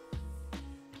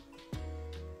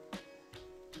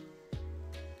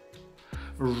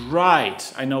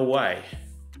 Right, I know why.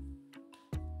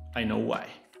 I know why.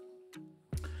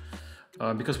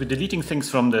 Because we're deleting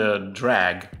things from the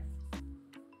drag.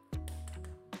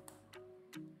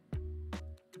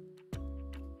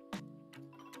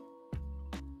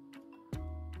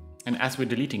 And as we're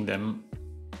deleting them,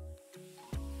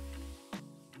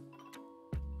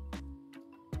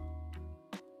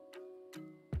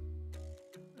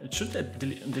 it should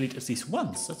delete at least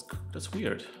once. That's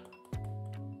weird.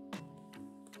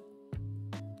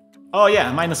 Oh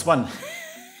yeah, -1.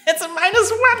 It's a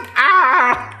 -1.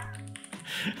 Ah!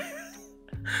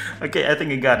 Okay, I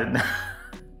think I got it now.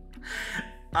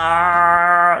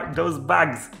 Ah, those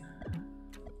bugs.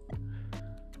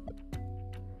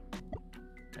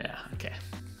 Yeah, okay.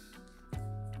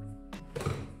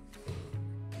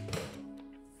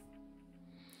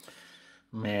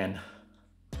 Man.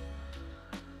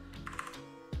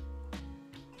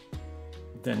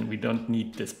 Then we don't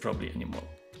need this probably anymore.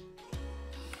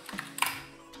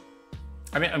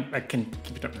 I mean, I can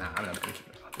keep it up. Nah, I'm not gonna keep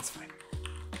it up. It's fine.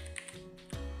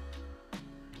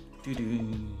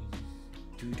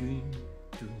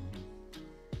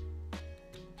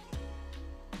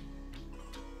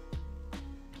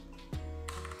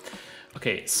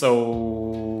 Okay,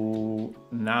 so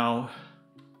now,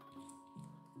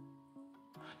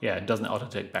 yeah, it doesn't auto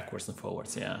take backwards and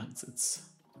forwards. Yeah, it's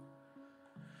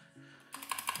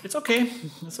okay.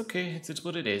 It's okay. It's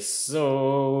what it is.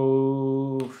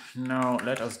 So now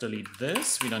let us delete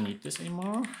this. We don't need this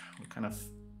anymore. We kind of.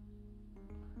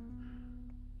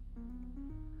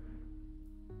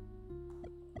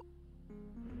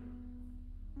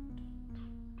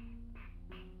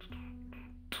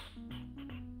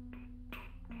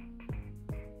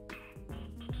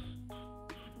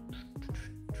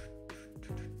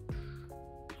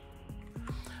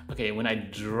 Okay, when I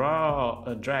draw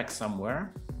a drag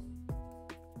somewhere,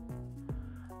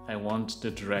 I want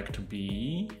the drag to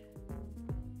be,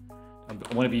 I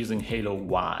want to be using halo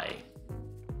Y.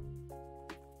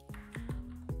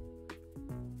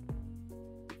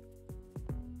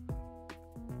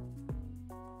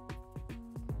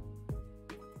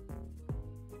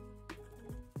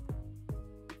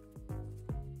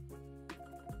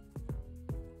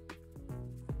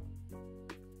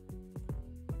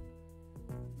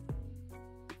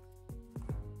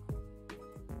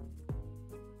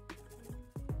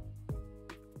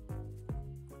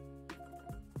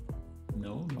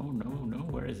 No,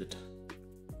 where is it?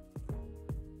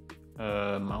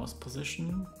 Mouse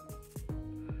position.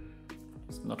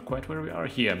 It's not quite where we are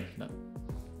here. No.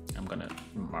 I'm gonna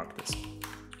mark this.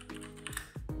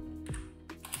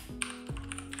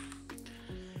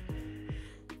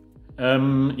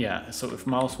 Yeah, so if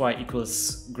mouse Y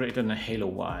equals greater than a halo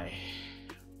Y,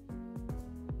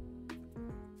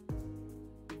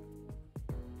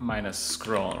 minus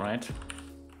scroll, right?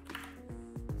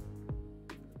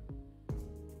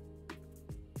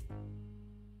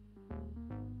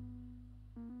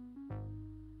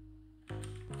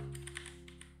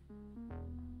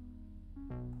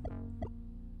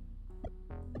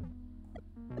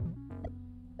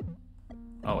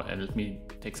 Oh, and let me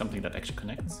take something that actually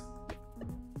connects.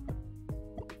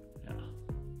 Yeah.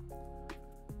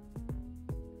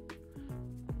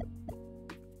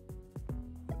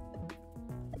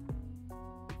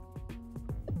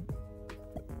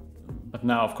 But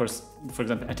now, of course, for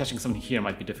example, attaching something here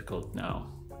might be difficult now.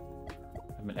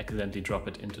 I will accidentally drop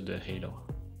it into the halo.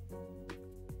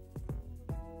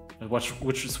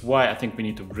 Which is why I think we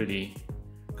need to really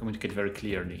communicate very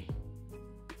clearly.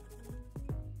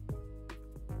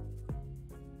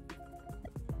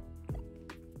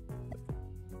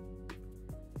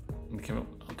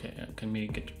 Okay, can we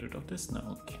get rid of this?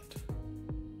 No, we can't.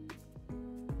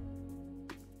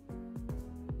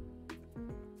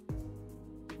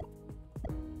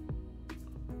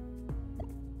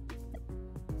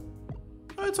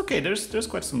 Oh, it's okay. There's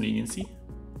quite some leniency.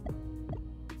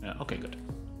 Yeah. Okay, good.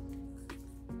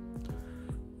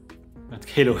 That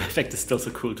halo effect is still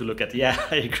so cool to look at. Yeah,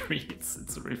 I agree.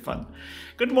 It's really fun.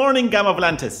 Good morning, Gamma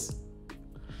Volantis.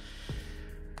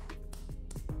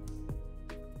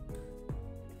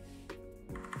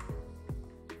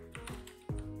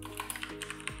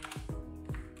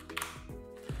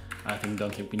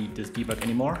 Don't think we need this debug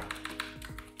anymore.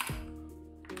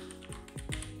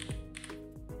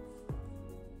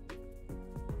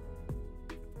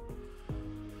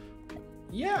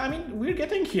 Yeah, I mean, we're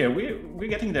getting here. We're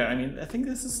getting there. I mean, I think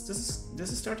this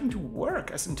is starting to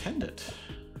work as intended.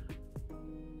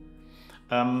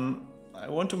 I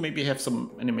want to maybe have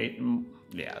some animation.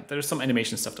 Yeah, there's some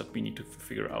animation stuff that we need to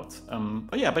figure out.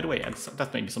 Oh yeah, by the way,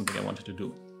 that may be something I wanted to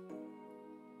do.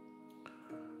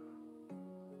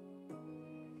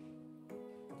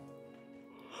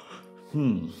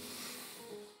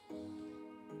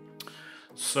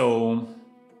 So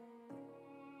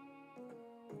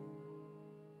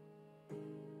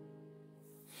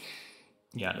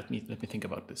yeah, let me think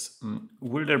about this.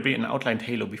 Will there be an outlined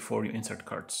halo before you insert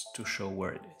cards to show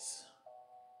where it is?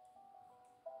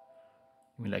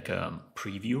 I mean, like a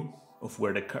preview of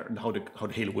where the card, how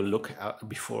the halo will look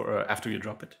before after you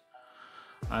drop it.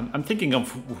 I'm thinking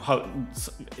of how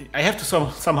I have to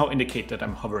somehow indicate that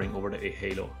I'm hovering over the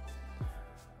halo.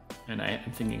 And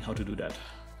I'm thinking how to do that.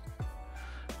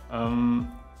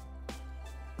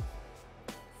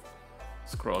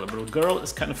 Scrollable girl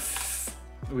is kind of...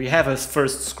 We have a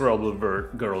first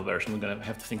scrollable girl version. We're gonna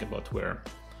have to think about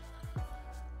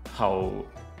how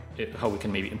we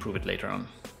can maybe improve it later on.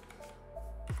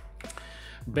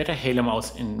 Better halo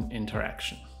mouse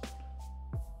interaction.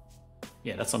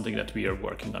 Yeah, that's something that we are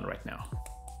working on right now.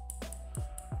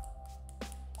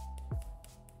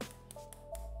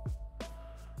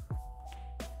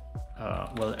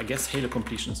 Well, I guess halo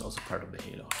completion is also part of the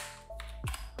halo.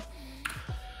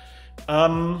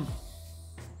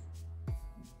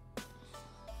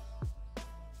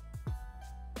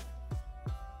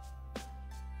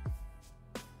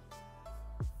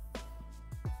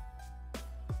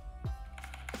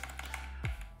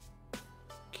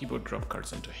 Keyboard drop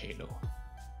cards into halo.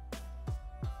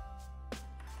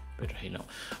 Better halo.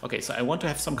 Okay, so I want to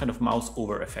have some kind of mouse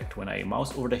over effect. When I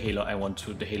mouse over the halo, I want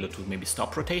the halo to maybe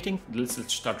stop rotating.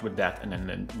 Let's start with that, and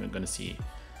then we're gonna see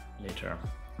later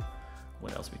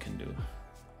what else we can do.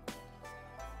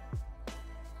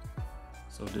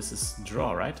 So this is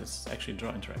draw, right? It's actually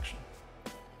draw interaction.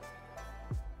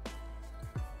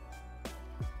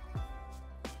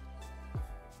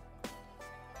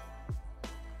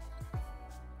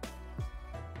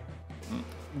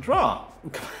 Draw.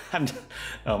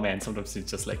 Oh man, sometimes it's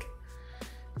just like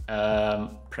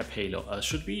prep halo.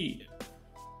 Should we?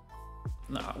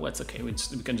 No, well, it's okay. We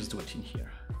can just do it in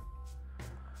here.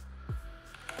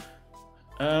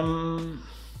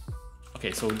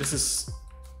 Okay, so this is.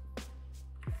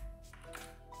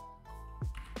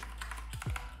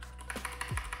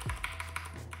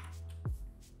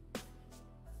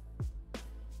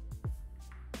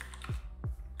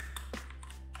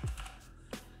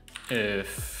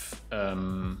 If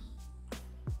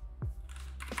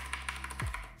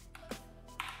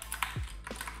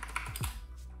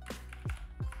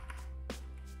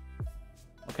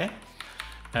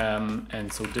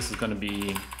And so this is going to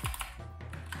be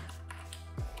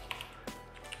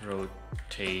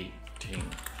rotating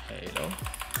halo.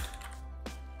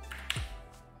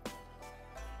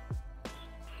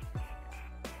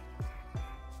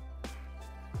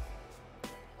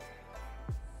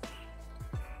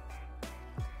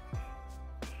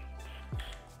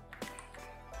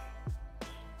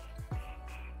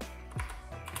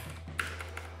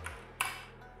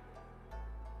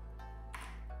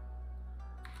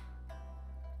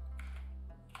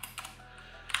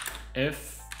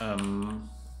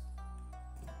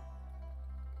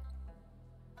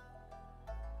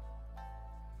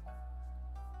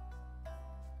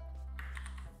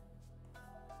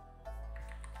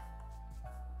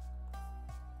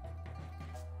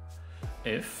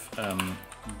 If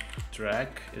drag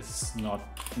is not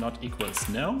equals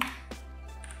no,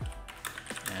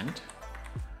 and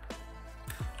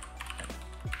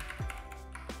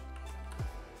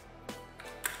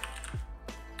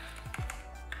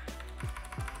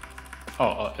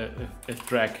if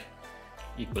drag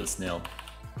equals nil.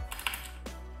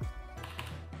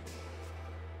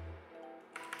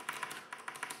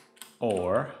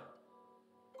 Or,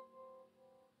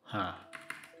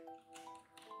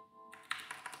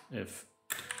 if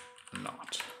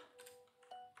not.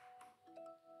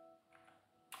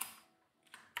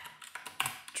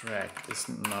 Drag is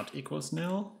not equals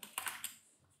nil,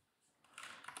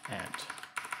 and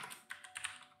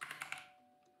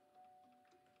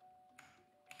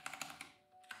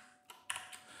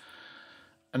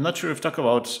I'm not sure if talk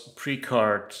about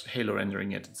pre-card halo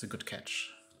rendering yet. It's a good catch.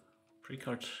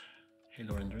 Pre-card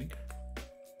halo rendering.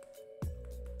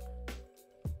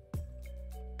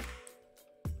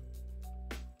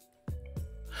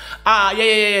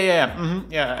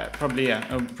 Yeah, probably,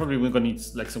 yeah. Probably we're gonna need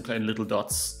like some kind of little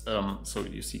dots, so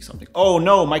you see something. Oh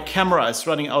no, my camera is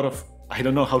running out of, I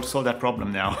don't know how to solve that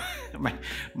problem now.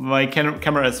 my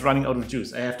camera is running out of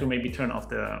juice. I have to maybe turn off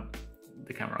the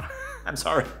camera. I'm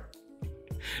sorry.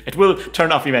 It will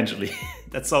turn off eventually.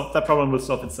 That problem will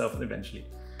solve itself eventually.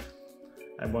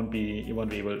 You won't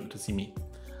be able to see me.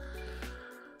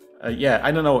 Yeah,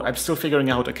 I don't know. I'm still figuring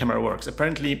out how the camera works.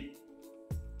 Apparently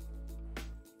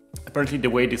the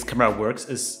way this camera works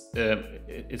is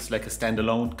it's like a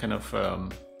standalone kind of.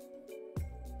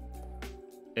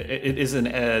 It is a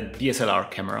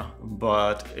DSLR camera,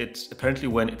 but it's apparently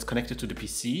when it's connected to the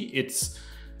PC, it's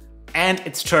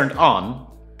turned on.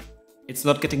 It's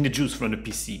not getting the juice from the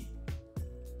PC.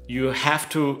 You have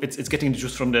to. It's getting the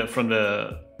juice from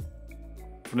the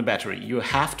battery. You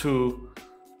have to.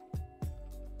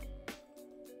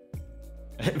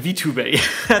 VTuber,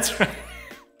 that's right.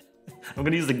 I'm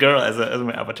gonna use the girl as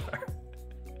my avatar.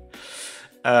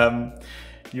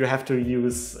 You have to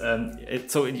use it.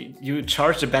 So you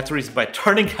charge the batteries by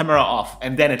turning camera off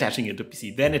and then attaching it to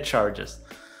PC. Then it charges.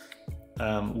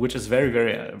 Which is very,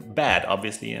 very bad,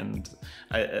 obviously, and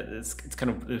it's kind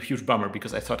of a huge bummer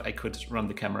because I thought I could run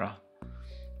the camera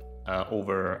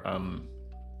over,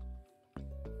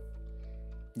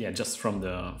 yeah, just from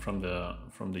the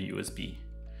USB,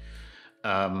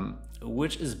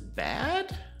 which is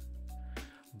bad.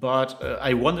 But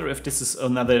I wonder if this is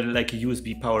another like a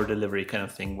USB power delivery kind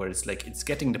of thing, where it's like it's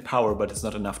getting the power, but it's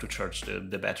not enough to charge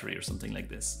the battery or something like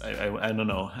this. I don't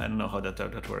know. I don't know how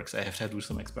that works. I have to do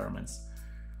some experiments.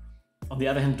 On the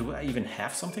other hand, do I even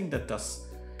have something that does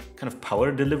kind of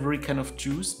power delivery kind of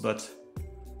juice? But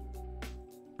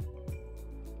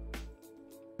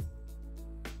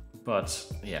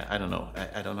yeah, I don't know.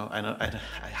 I don't know.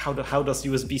 How does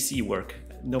USB-C work?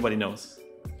 Nobody knows.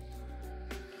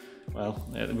 Well,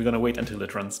 we're gonna wait until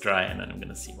it runs dry and then I'm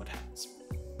gonna see what happens.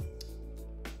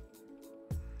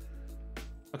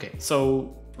 Okay,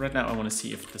 so right now I want to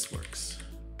see if this works.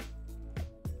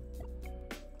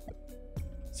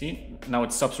 See, now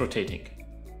it stops rotating.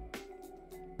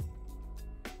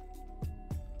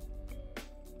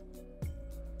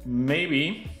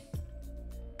 Maybe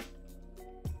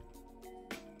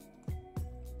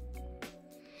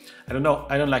I don't know.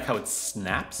 I don't like how it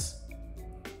snaps.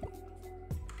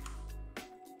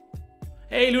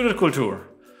 Hey, Luderkultur!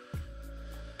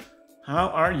 How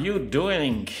are you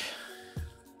doing?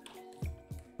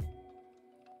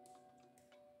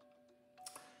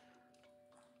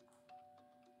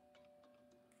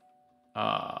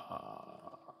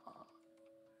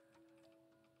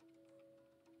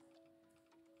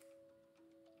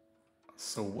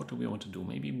 So what do we want to do?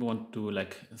 Maybe we want to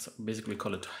like basically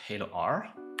call it Halo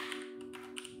R,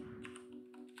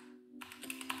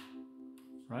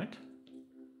 right?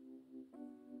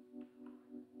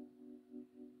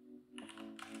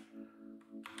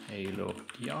 Halo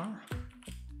DR.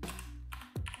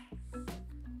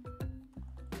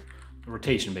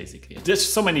 rotation, basically. There's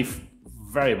so many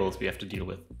variables we have to deal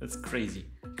with. It's crazy.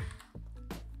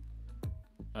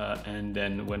 And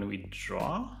then when we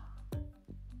draw,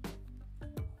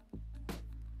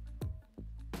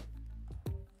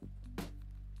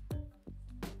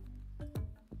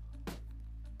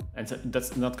 and so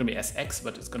that's not going to be SX,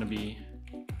 but it's going to be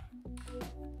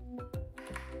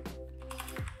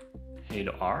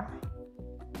halo R,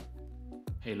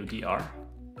 halo DR.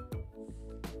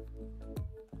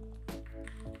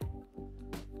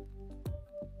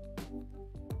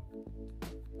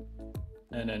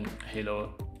 And then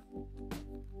halo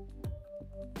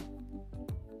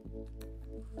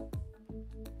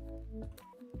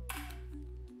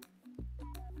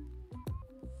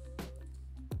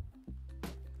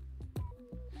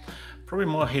probably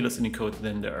more halos in the code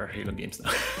than there are halo games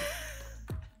now.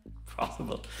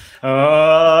 Possible.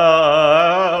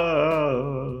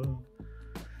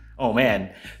 Oh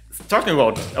man, talking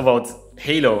about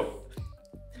Halo.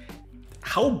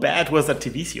 How bad was that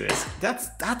TV series? That's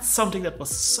something that was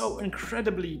so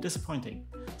incredibly disappointing.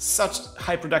 Such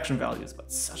high production values, but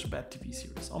such a bad TV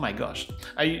series. Oh my gosh.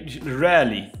 I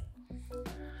rarely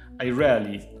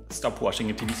stop watching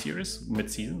a TV series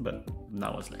mid-season, but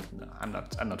now it's like, no, I'm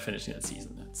not finishing that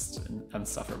season. It's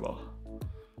insufferable.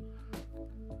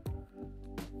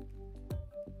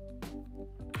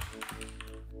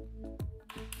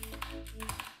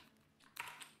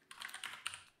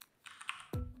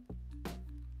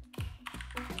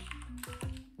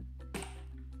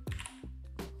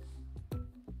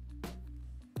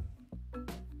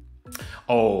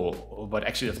 Oh, but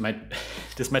actually this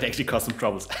might actually cause some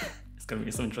troubles. It's gonna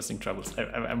be some interesting troubles.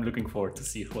 I'm looking forward to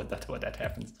see what that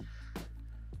happens.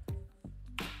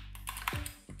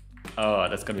 Oh,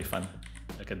 that's gonna be fun.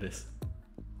 Look at this.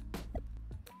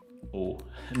 Oh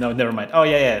no, never mind. Oh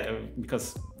yeah,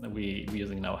 because we're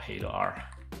using now Halo R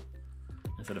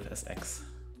instead of SX.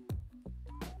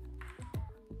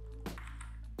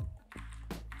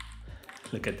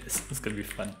 Look at this. It's gonna be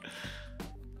fun.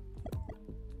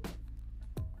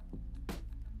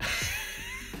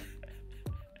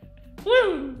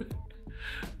 Woo!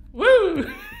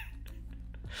 Woo!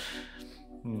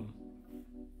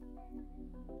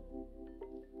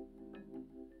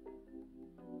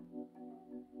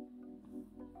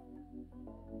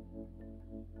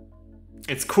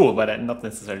 It's cool, but not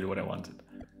necessarily what I wanted.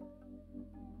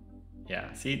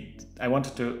 Yeah, see, I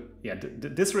wanted to... Yeah,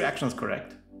 this reaction is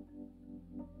correct.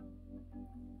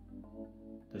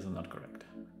 This is not correct.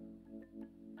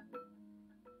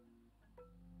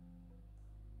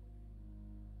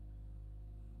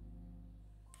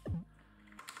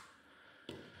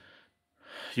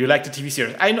 You like the TV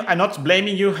series. I'm not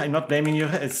blaming you. I'm not blaming you.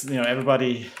 It's, you know,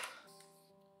 everybody.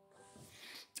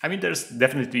 I mean, there's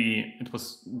definitely,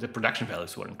 the production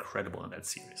values were incredible in that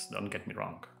series. Don't get me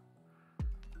wrong.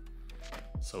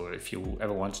 So if you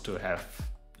ever want to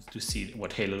see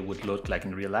what Halo would look like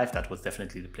in real life, that was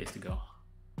definitely the place to go.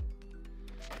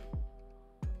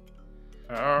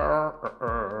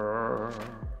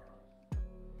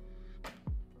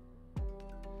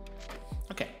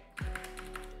 Okay.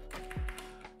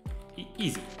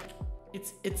 Easy.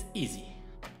 It's easy.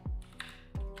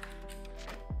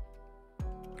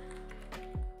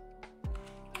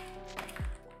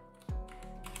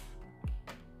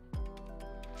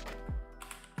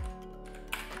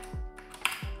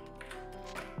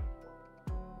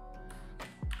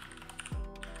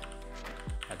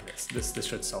 Like this. This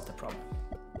should solve the problem.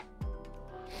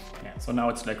 Yeah, so now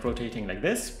it's like rotating like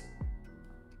this.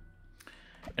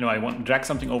 And when I want to drag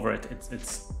something over it,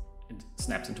 it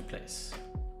snaps into place.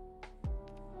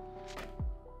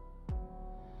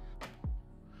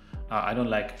 I don't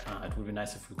like, it would be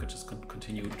nice if we could just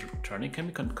continue turning. Can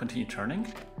we continue turning?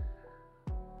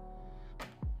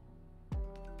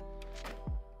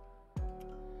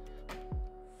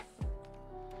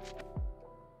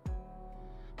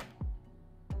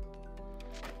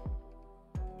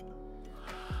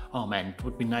 Oh man, it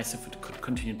would be nice if it could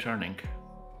continue turning.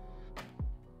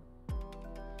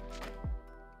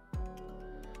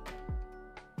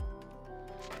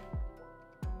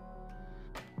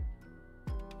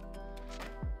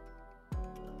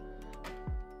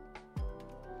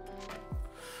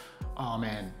 Oh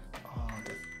man.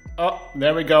 Oh,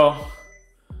 there we go.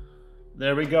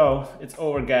 There we go. It's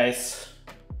over, guys.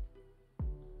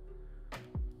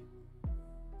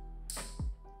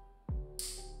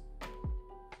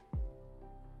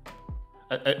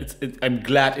 I'm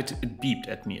glad it beeped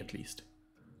at me at least.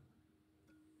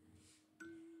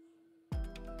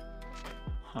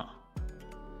 Huh.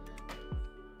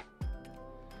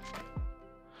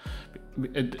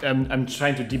 I'm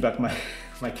trying to debug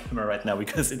my camera right now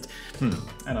because it,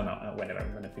 I don't know, whatever,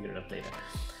 I'm gonna figure it out later.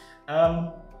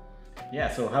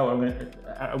 Yeah, so how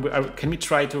can we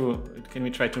try to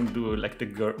do like the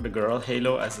girl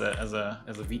Halo as a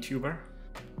VTuber?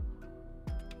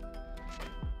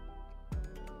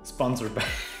 Sponsored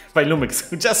by Lumix,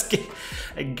 who just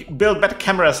build better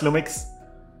cameras, Lumix,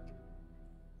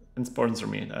 and sponsor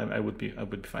me. I would be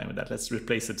fine with that. Let's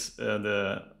replace it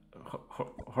the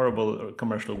horrible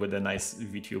commercial with a nice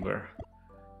VTuber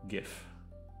GIF.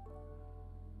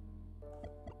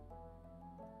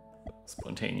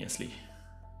 Spontaneously.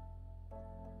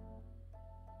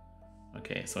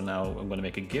 Okay, so now I'm gonna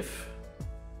make a GIF.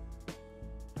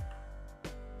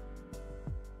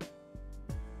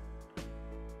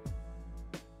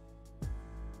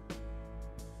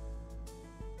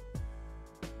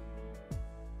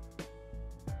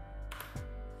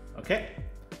 Okay,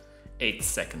 8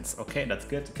 seconds. Okay, that's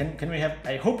good. Can we have?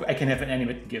 I hope I can have an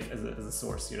animated GIF as a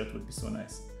source here. That would be so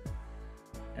nice.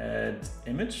 Add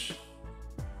image.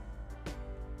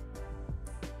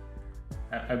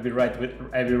 I'll be right there.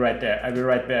 I'll be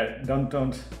right there. Don't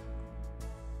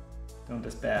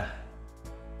despair.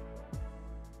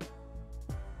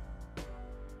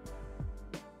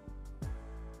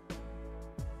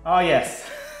 Oh yes.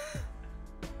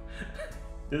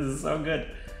 This is so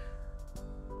good.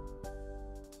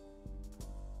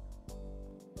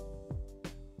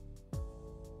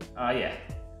 Ah yeah.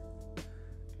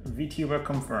 VTuber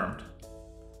confirmed.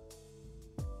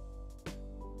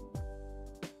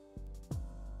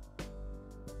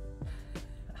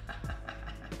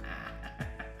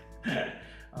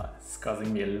 Oh, it's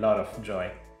causing me a lot of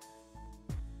joy.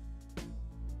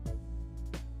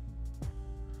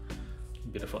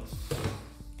 Beautiful.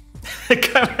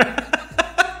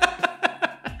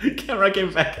 Camera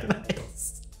came back.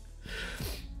 Nice.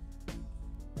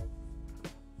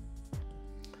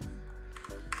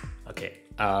 Okay.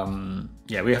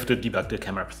 Yeah, we have to debug the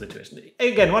camera situation.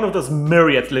 Again, one of those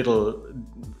myriad little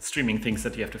streaming things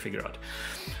that you have to figure out.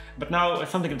 But now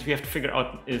something that we have to figure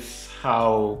out is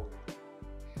how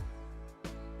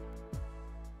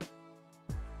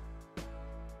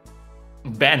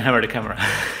banhammer the camera.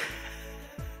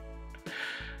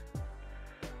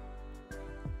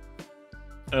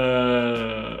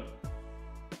 Oh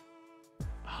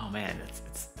man,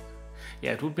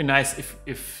 yeah, it would be nice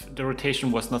if the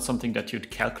rotation was not something that you'd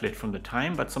calculate from the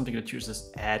time, but something that you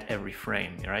just add every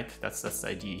frame, right? That's the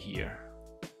idea here.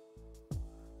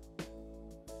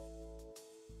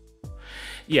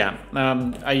 Yeah,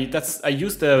 I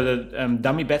used the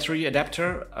dummy battery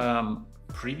adapter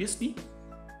previously,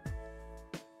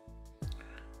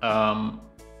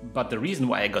 but the reason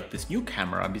why I got this new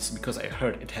camera is because I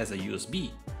heard it has a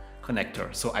USB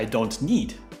connector, so I don't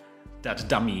need that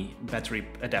dummy battery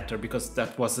adapter because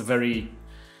that was a very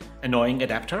annoying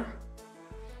adapter,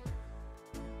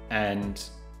 and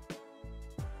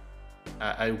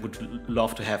I would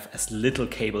love to have as little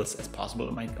cables as possible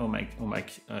on my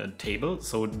table.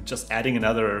 So just adding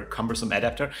another cumbersome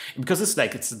adapter, because it's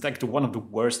like one of the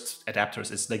worst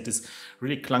adapters. It's like this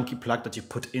really clunky plug that you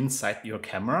put inside your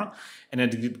camera, and then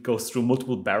it goes through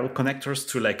multiple barrel connectors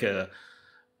to like a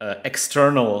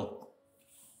external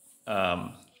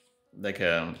like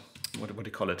a what do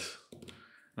you call it?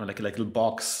 Like a little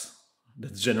box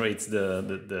that generates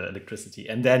the electricity,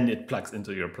 and then it plugs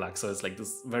into your plug. So it's like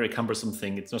this very cumbersome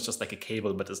thing. It's not just like a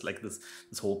cable, but it's like this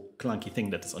whole clunky thing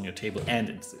that is on your table, and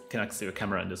it connects to your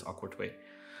camera in this awkward way.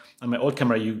 On my old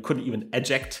camera, you couldn't even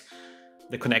eject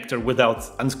the connector without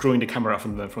unscrewing the camera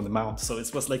from the mount. So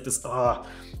it was like this.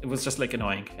 It was just like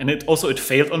annoying, and it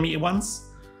failed on me once.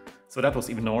 So that was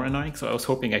even more annoying. So I was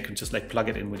hoping I could just like plug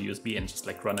it in with USB and just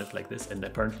like run it like this, and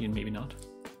apparently maybe not.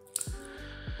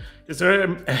 Is there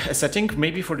a setting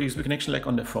maybe for the USB connection like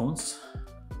on the phones?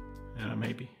 Yeah,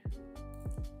 maybe.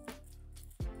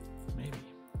 Maybe.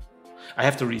 I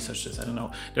have to research this, I don't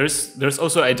know. There's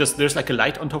also, there's like a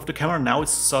light on top of the camera. Now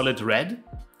it's solid red,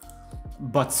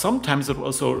 but sometimes it's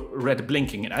also red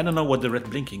blinking, and I don't know what the red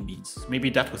blinking means. Maybe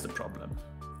that was the problem.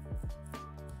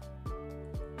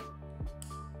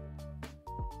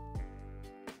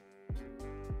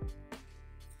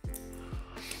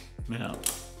 Yeah.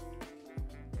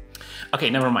 Okay,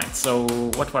 never mind. So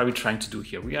what are we trying to do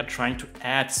here? We are trying to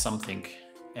add something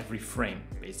every frame,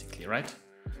 basically, right?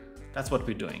 That's what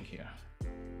we're doing here.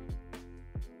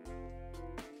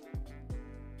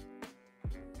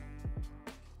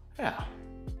 Yeah.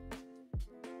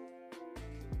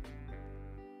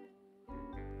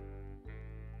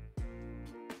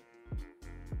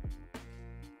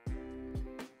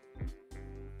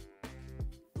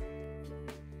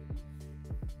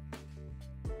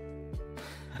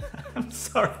 I'm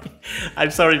sorry.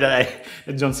 I'm sorry that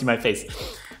I don't see my face.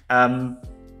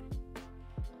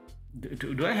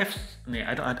 Do I have? No,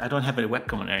 I don't have a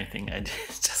webcam or anything.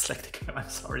 It's just like the camera. I'm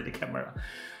sorry, the camera.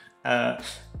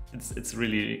 It's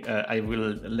really. I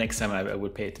will next time. I will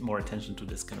pay more attention to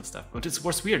this kind of stuff. But it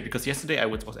was weird because yesterday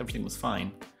everything was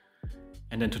fine,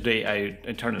 and then today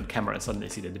I turned on the camera and suddenly I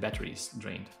see that the battery is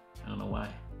drained. I don't know why.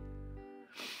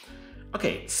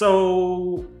 Okay,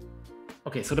 so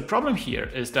the problem here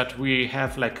is that we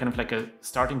have like kind of like a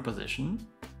starting position.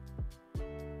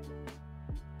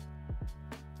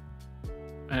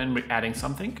 And we're adding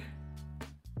something.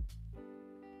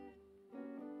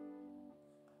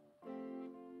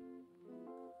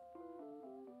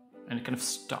 And it kind of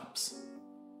stops.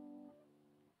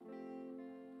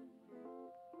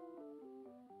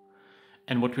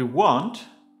 And what we want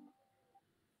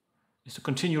is to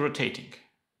continue rotating.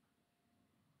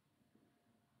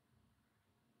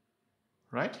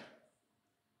 Right?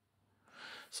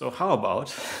 So how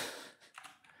about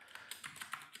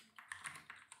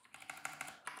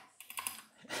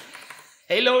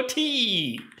Halo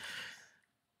T?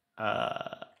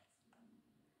 Like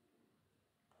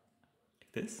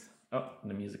this. Oh,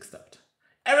 the music stopped.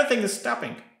 Everything is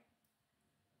stopping.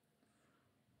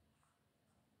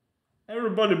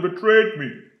 Everybody betrayed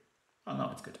me. Oh no,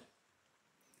 it's good.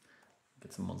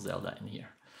 Get some more Zelda in here.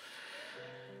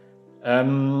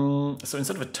 So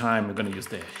instead of a time, we're going to use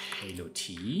the Halo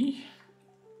T.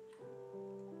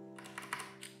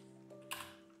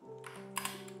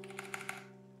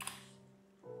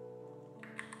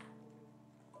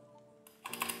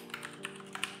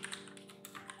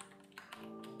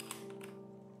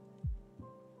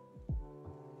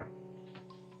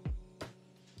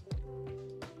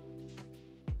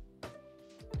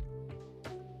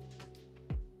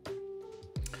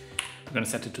 We're going to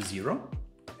set it to 0.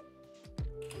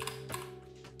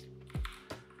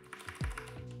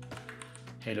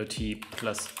 Halo T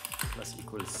plus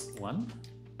equals 1.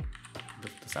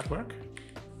 Does that work?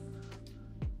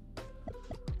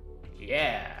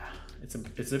 Yeah,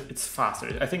 it's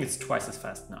faster. I think it's twice as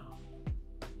fast now.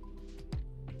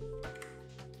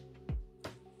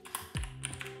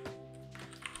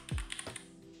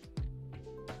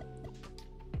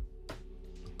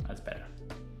 That's better.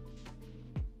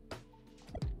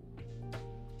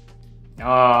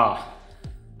 Ah.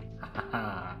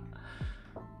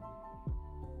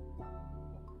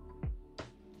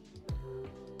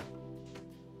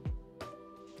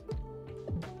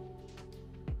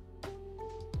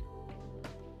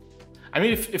 I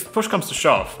mean, if push comes to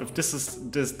shove, if this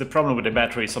is the problem with the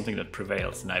battery is something that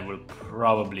prevails, then I will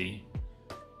probably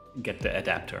get the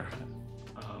adapter.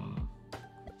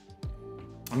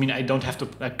 I mean, I don't have to.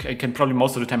 I can probably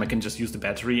most of the time I can just use the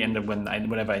battery, and then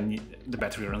whenever I need the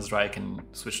battery runs dry, I can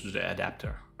switch to the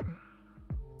adapter.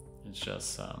 It's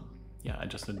just yeah, I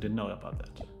just didn't know about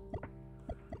that.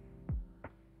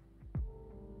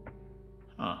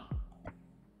 Huh.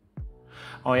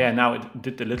 Oh yeah, now it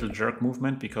did the little jerk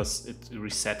movement because it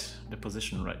reset the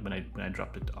position right when I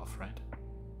dropped it off, right?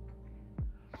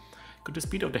 Could the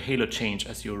speed of the halo change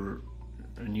as you're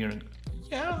nearing?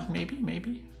 Yeah,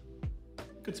 maybe.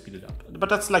 Could speed it up, but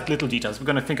that's like little details. We're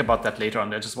gonna think about that later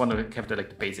on. I just want to have the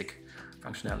basic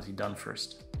functionality done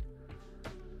first.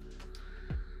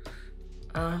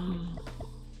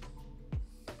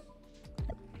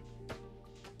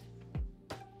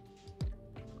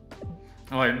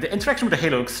 Oh, the interaction with the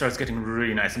halo starts getting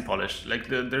really nice and polished. Like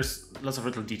there's lots of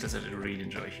little details that I really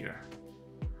enjoy here.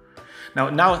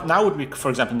 Now would be,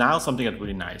 for example, now something that's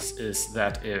really nice is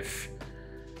that if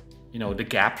the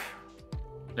gap.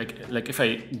 Like if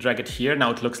I drag it here, now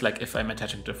it looks like if I'm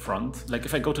attaching to the front. Like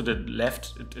if I go to the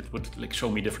left, it would like show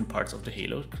me different parts of the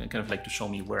halo, kind of like to show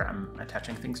me where I'm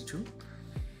attaching things to.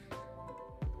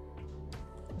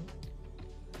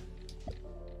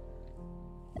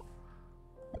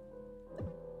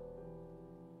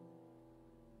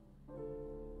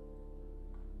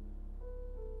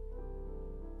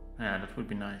 Yeah, that would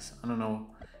be nice. I don't know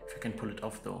if I can pull it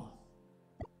off though.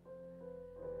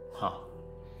 Huh.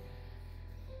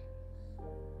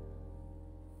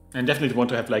 And definitely want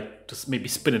to have just maybe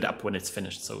spin it up when it's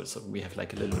finished, so we have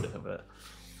like a little bit of a,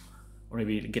 or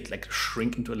maybe get like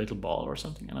shrink into a little ball or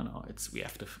something. I don't know. We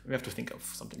have to think of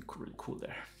something really cool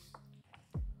there.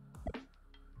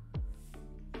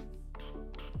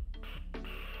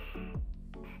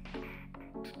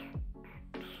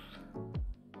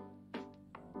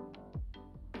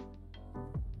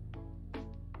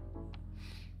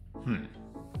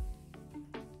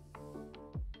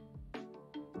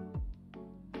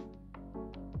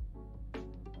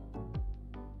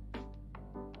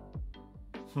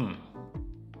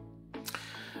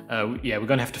 yeah, we're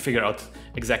gonna have to figure out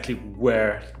exactly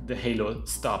where the halo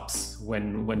stops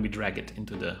when we drag it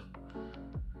into the...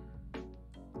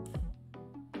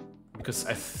 Because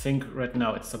I think right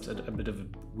now it stops at a bit of a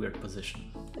weird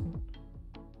position.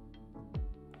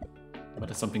 But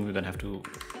it's something we're gonna have to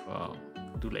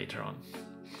do later on.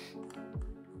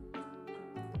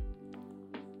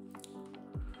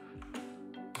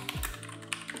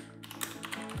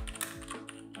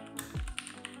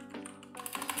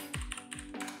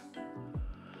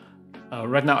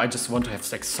 Right now I just want to have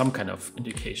like some kind of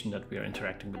indication that we are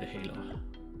interacting with the halo.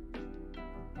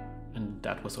 And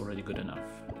that was already good enough.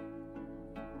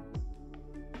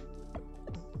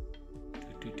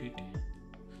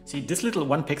 See, this little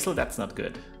 1 pixel, that's not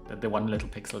good. The 1 little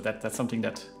pixel, that's something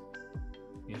that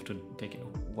you have to take in.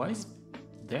 Why is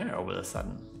there all of a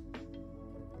sudden?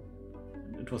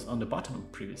 It was on the bottom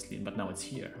previously, but now it's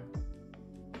here.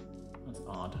 That's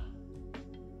odd.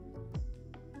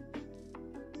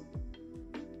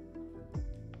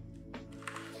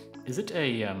 Is it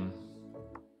a, I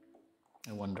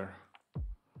wonder.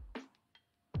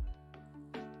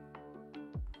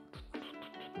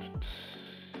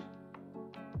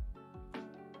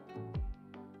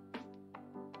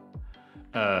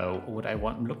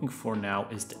 What I'm looking for now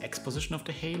is the X position of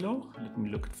the halo. Let me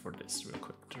look for this real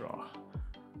quick. Draw.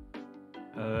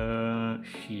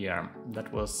 Here.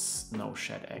 That was no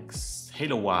shed X.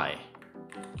 Halo Y.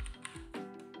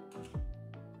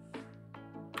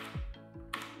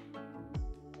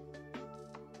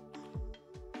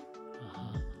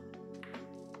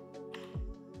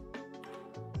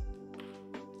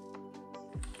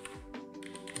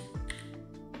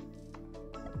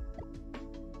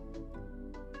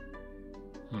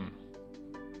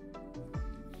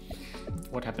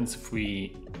 What happens if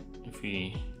we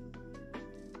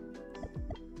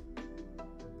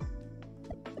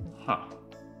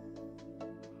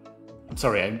I'm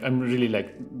sorry, I'm really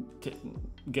like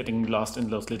getting lost in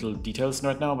those little details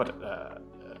right now, but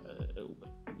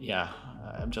yeah,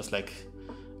 I'm just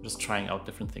trying out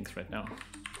different things right now.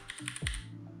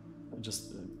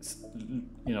 Just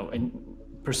you know, and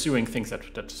pursuing things that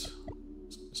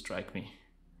strike me.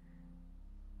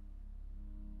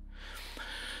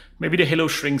 Maybe the halo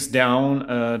shrinks down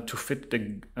to fit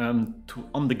the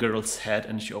on the girl's head,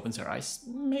 and she opens her eyes.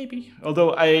 Maybe,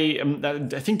 although I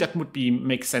think that would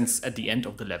make sense at the end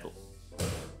of the level,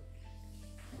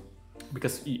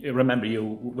 because remember, you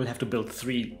will have to build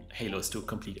 3 halos to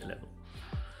complete a level.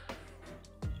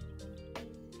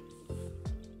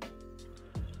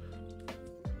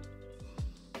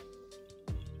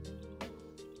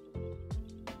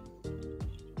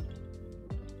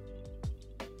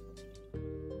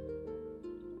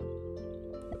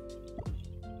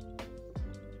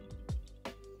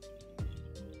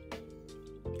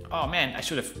 Oh man, I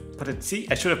should have put it, see?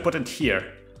 I should have put it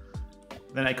here.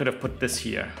 Then I could have put this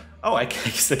here. Oh, I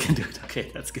guess I can do it. Okay,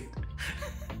 that's good.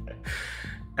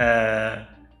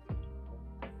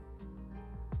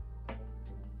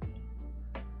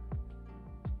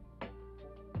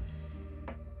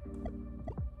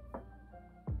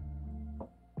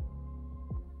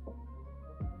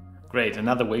 Great,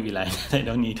 another wavy line I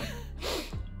don't need.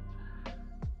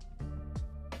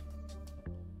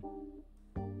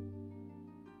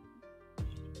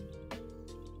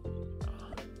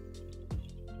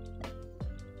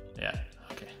 Yeah,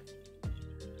 okay.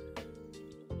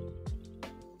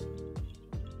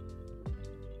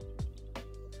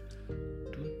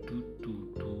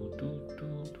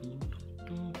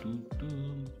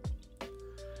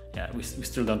 Yeah, we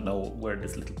still don't know where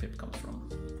this little pip comes from.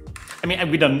 I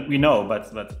mean, we know,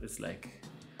 but it's like,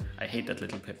 I hate that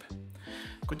little pip.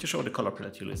 Could you show the color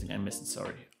palette you're using? I missed it,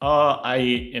 sorry.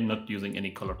 I am not using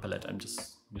any color palette, I'm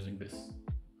just using this.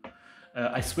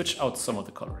 I switched out some of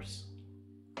the colors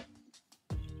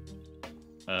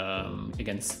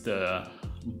against the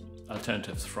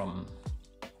alternatives from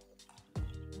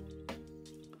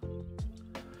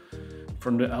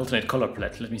the alternate color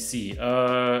palette. Let me see.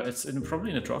 It's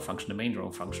probably in the draw function, the main draw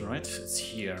function, right? It's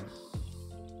here.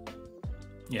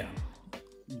 Yeah,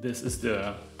 this is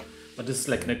the, but this is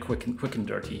like in a quick and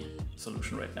dirty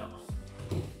solution right now.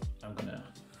 I'm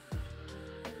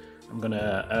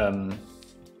gonna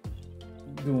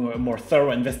do a more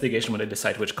thorough investigation when I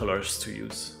decide which colors to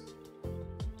use.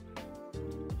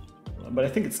 But I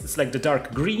think it's like the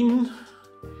dark green.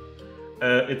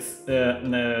 It's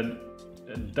a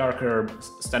darker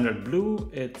standard blue.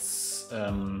 It's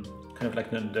kind of like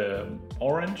the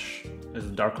orange. It's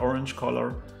a dark orange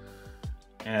color.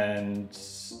 And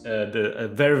a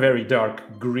very, very dark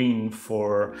green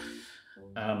for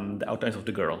the outlines of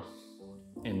the girl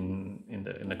in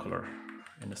the color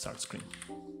in the start screen.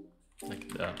 like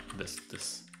this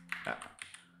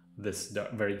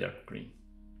very dark green.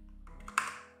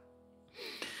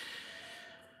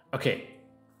 Okay.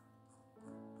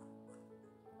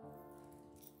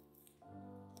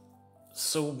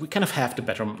 So we kind of have the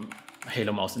better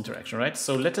Halo mouse interaction, right?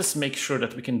 So let us make sure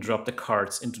that we can drop the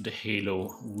cards into the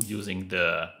Halo using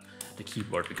the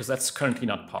keyboard, because that's currently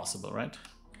not possible, right?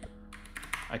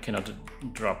 I cannot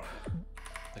drop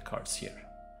the cards here.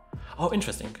 Oh,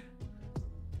 interesting.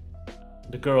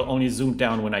 The girl only zoomed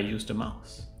down when I used the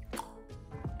mouse.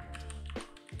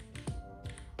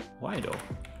 Why though?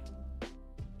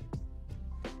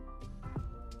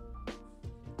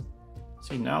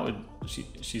 See, now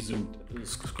she zoomed,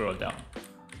 scrolled down.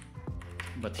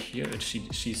 But here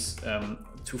she's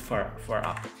too far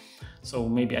up. So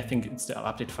maybe I think it's the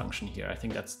update function here. I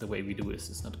think that's the way we do this.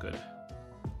 It's not good.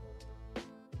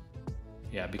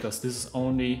 Yeah, because this is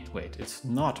only, wait, it's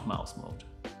not mouse mode.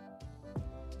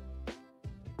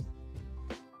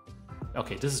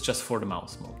 Okay, this is just for the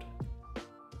mouse mode.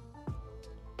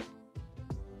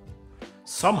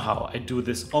 Somehow I do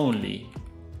this only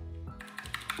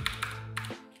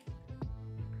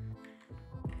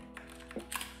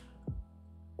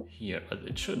here, but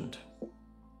it shouldn't.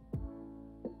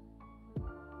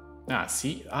 Ah,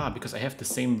 see? Ah, because I have the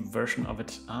same version of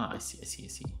it. Ah, I see.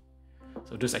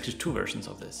 So there's actually two versions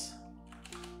of this.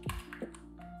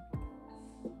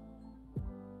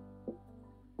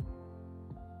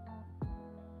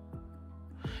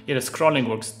 Yeah, the scrolling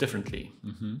works differently.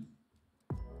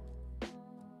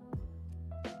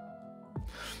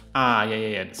 Ah,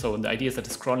 yeah. So the idea is that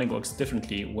the scrolling works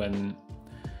differently when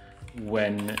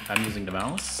I'm using the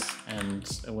mouse and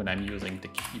when I'm using the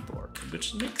keyboard,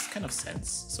 which makes kind of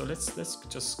sense. So let's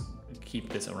just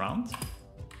keep this around.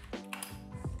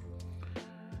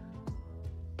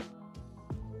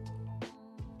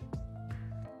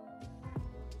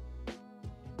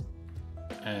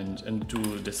 And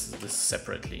do this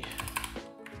separately.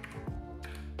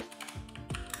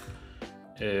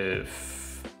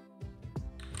 If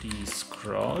the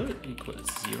scroll equals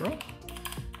 0,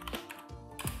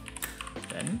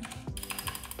 then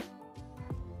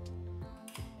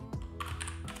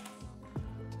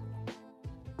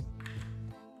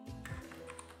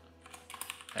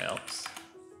else.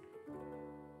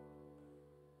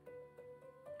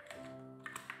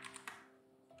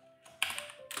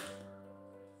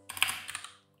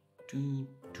 Do.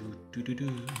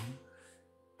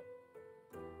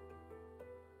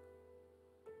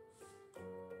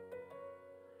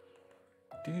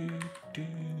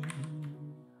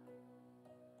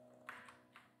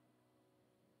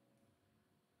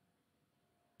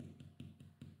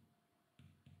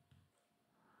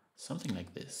 Something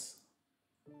like this.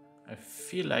 I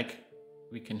feel like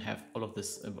we can have all of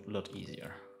this a lot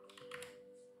easier.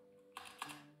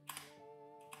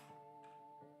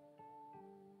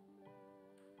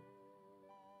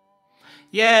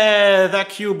 Yeah, the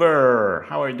Cuber!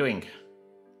 How are you doing?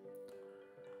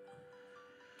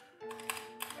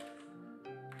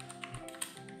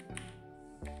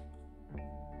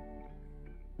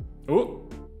 Oh,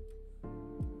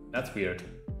 that's weird.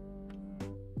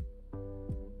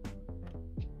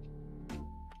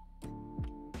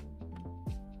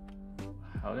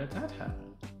 How did that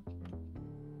happen?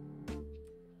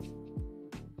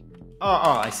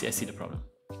 Oh, I see the problem.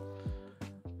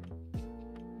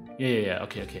 Yeah,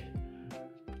 okay.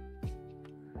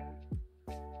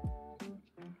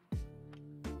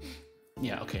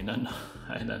 Yeah, okay, no,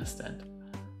 I understand.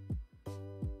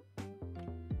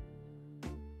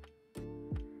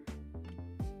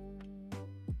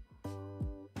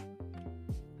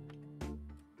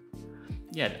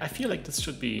 Yeah, I feel like this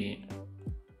should be...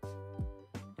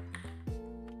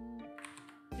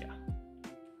 Yeah.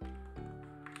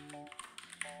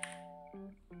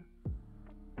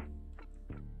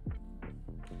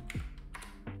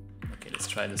 Okay, let's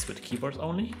try this with keyboards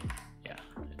only. Yeah,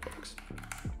 it works.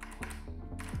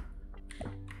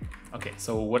 Okay,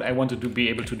 so what I want to be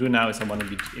able to do now is I want to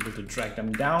be able to drag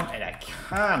them down, and I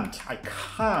can't.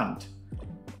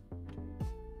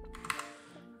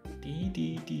 D.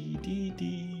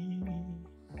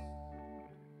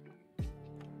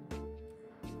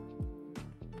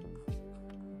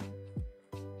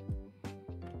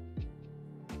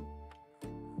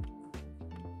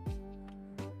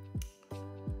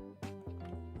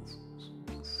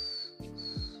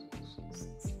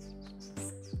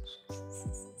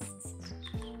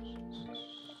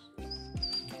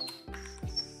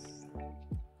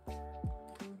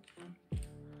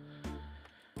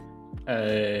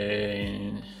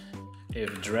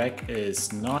 If drag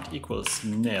is not equals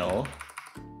nil,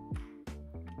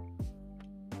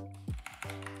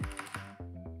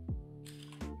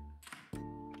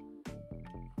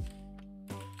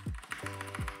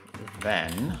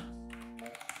 then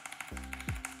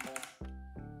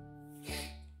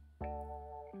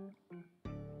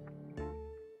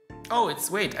oh,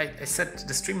 wait, I set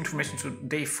the stream information to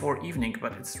day 4 evening,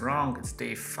 but it's wrong, it's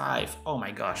day 5. Oh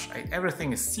my gosh,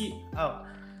 everything is,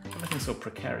 everything's so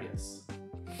precarious.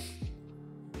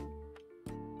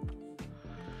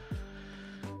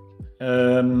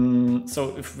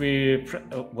 So if we,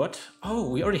 what? Oh,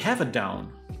 we already have it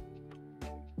down.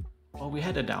 Oh, we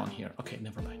had it down here. Okay,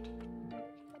 never mind.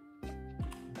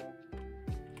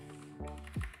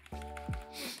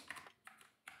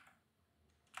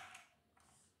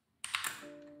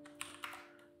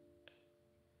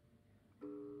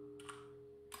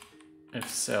 If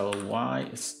cell Y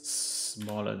is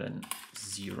smaller than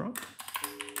 0,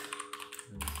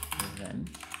 then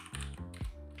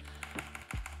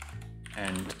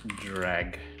and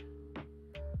drag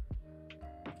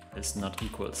is not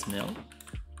equals nil,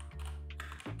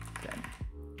 then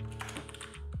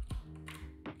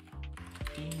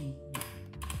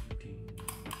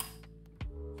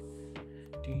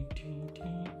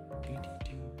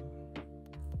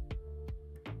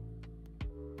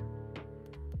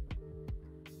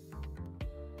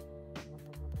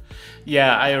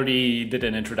yeah, I already did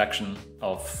an introduction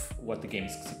of what the game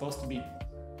is supposed to be,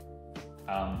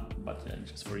 but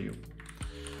just for you.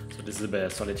 So this is a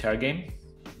solitaire game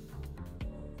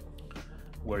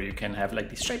where you can have like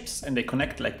these shapes and they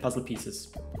connect like puzzle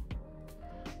pieces.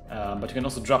 But you can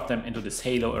also drop them into this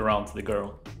halo around the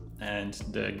girl, and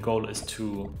the goal is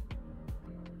to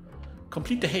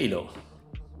complete the halo,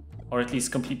 or at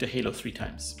least complete the halo 3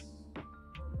 times.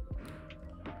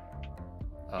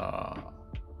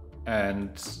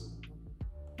 And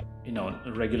you know,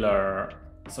 regular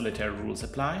solitaire rules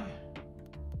apply.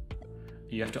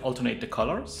 You have to alternate the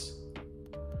colors,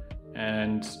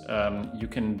 and you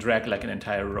can drag like an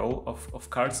entire row of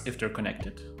cards if they're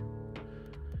connected.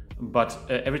 But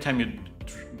every time you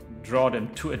draw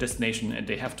them to a destination, and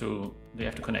they have to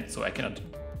connect. So I cannot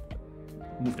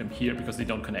move them here because they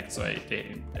don't connect. So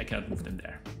I cannot move them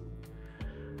there.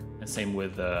 And same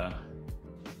with the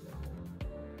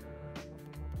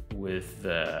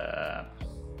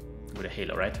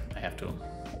halo, right? I have to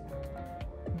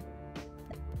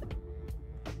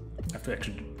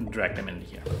actually drag them in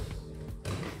here.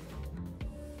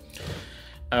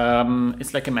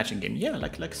 It's like a matching game, yeah,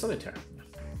 like solitaire.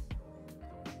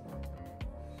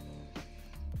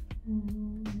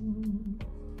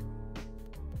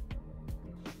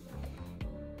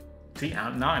 See,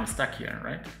 now I'm stuck here,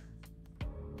 right?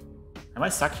 Am I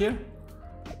stuck here?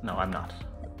 No, I'm not.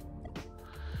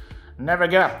 Never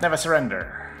give up, never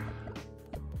surrender.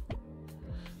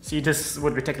 See, this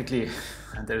would be technically,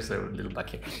 there's a little bug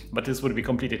here, but this would be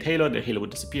completed halo, the halo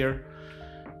would disappear,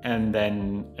 and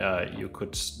then you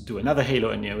could do another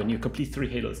halo, and when you complete 3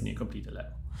 halos, and you complete a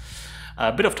level.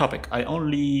 A bit of topic, I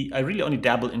really only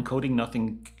dabble in coding,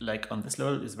 nothing like on this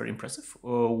level is very impressive.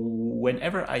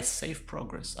 Whenever I save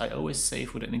progress, I always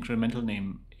save with an incremental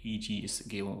name, e.g. is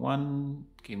game 1,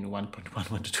 game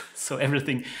 1.112, so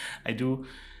everything I do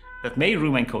that may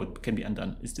ruin my code can be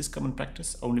undone. Is this common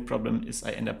practice? Only problem is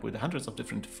I end up with hundreds of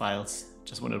different files.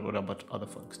 Just wondered what about other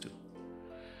folks do.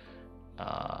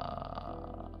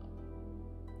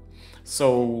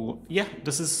 So yeah,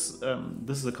 this is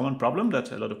a common problem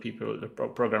that a lot of people,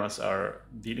 programmers, are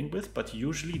dealing with. But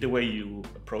usually the way you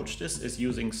approach this is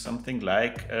using something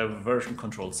like a version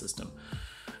control system.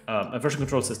 A version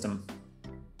control system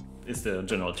is the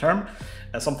general term.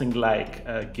 Something like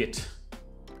Git.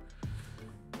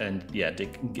 And yeah,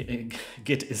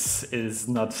 Git is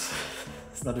not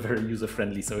very user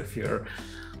friendly. So if you're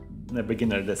a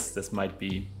beginner, this might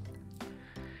be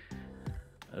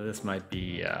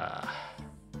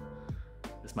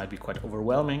quite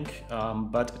overwhelming.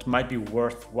 But it might be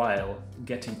worthwhile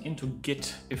getting into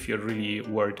Git if you're really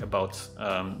worried about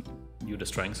you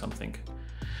destroying something.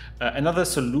 Another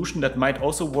solution that might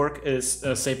also work is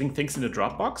saving things in a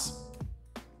Dropbox,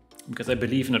 because I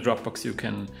believe in a Dropbox you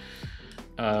can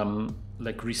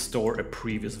like restore a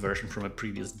previous version from a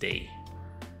previous day.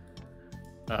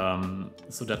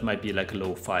 So that might be like a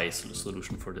lo-fi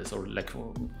solution for this, or like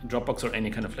Dropbox or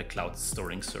any kind of like cloud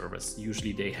storing service.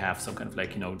 Usually they have some kind of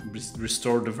like, you know,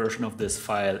 restore the version of this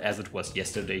file as it was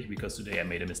yesterday because today I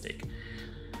made a mistake.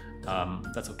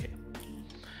 That's okay.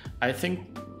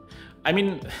 I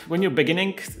mean, when you're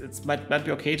beginning, it might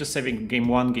be okay just saving game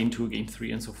 1, game 2, game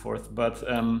 3, and so forth. But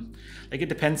like it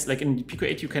depends. Like in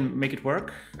Pico-8, you can make it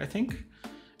work, I think.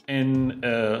 In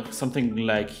something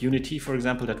like Unity, for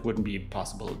example, that wouldn't be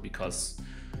possible because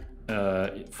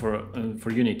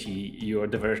for Unity,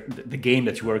 the game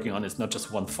that you're working on is not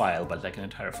just one file, but like an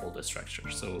entire folder structure.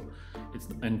 So it's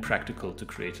impractical to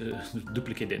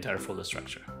duplicate the entire folder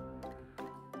structure.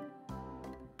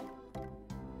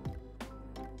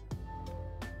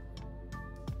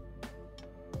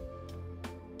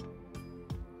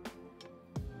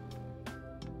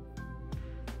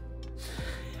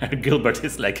 Gilbert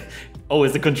is like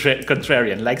always the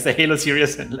contrarian, likes the Halo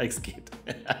series and likes Git.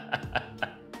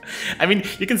 I mean,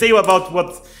 you can say about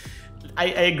what I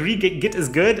agree. Git is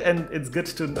good, and it's good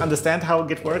to understand how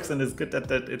Git works, and it's good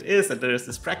that it is, that there is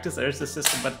this practice, there is this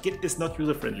system. But Git is not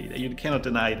user friendly. You cannot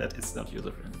deny that it's not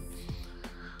user friendly.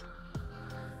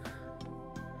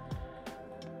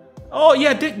 Oh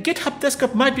yeah, GitHub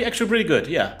Desktop might be actually pretty good.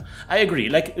 Yeah, I agree.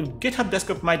 Like GitHub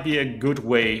Desktop might be a good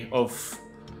way of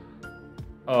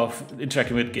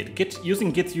interacting with Git.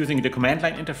 Using the command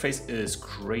line interface is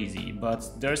crazy,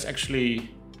 but there's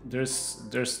actually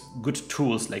there's good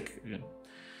tools like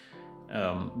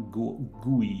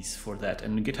GUIs for that,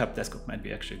 and GitHub Desktop might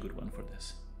be actually a good one for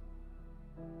this.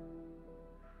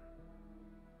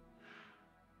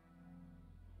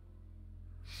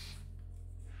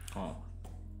 Oh.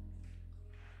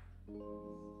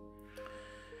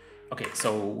 Okay,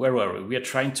 so where were we? We are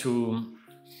trying to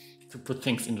put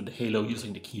things into the Halo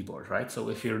using the keyboard, right? So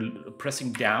if you're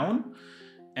pressing down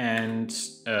and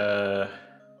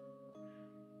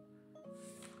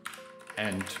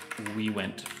we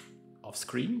went off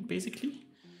screen basically,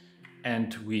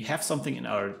 and we have something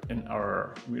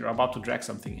we're about to drag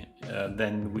something in,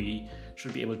 then we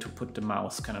should be able to put the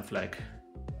mouse kind of like,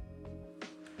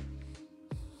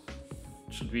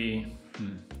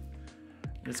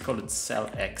 let's call it cell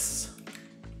X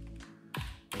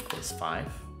equals 5.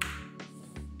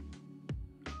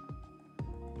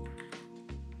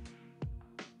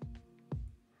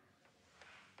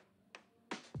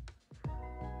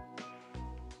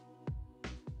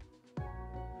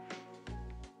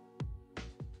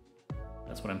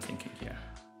 That's what I'm thinking here.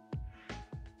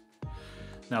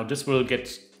 Now this will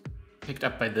get picked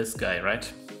up by this guy, right?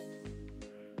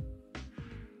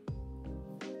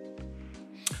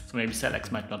 So maybe cell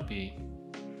X might not be.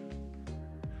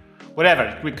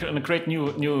 Whatever. We're gonna create new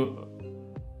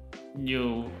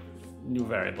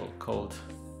variable called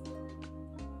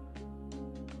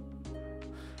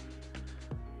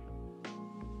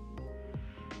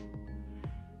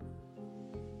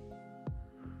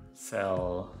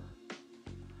cell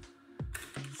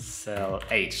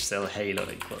H, cell Halo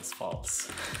equals false.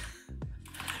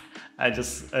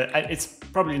 It's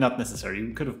probably not necessary.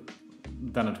 We could have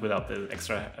done it without the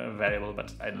extra variable,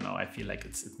 but I don't know. I feel like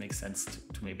it makes sense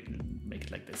to maybe make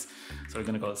it like this. So we're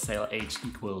gonna go cell H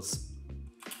equals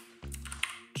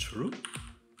true.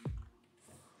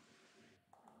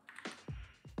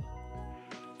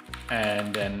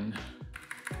 And then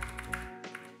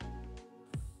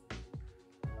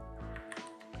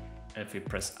if we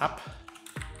press up,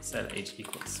 cell H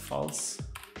equals false.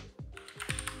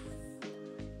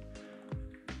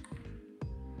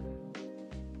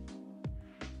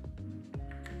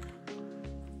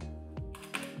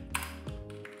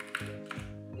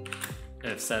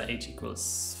 If cell H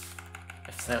equals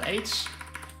cell H,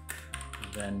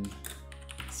 then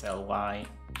cell Y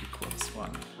equals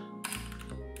 1.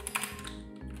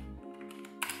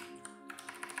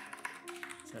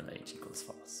 Cell H equals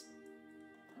false.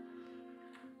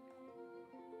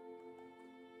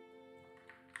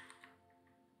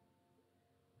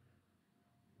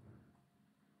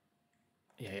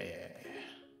 Yeah.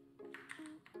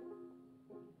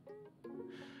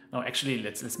 No, actually,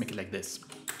 let's make it like this.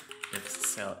 It's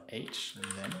cell H and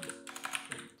then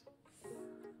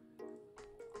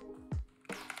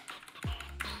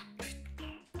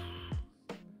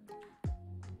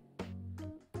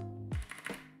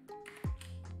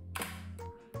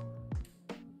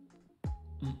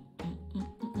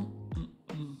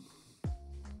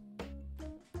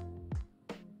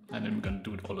we're going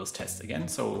to do all those tests again.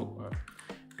 So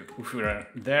if we're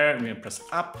there, we're going to press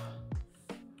up,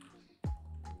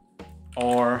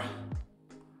 or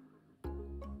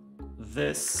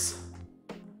this,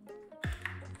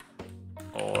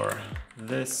 or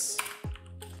this,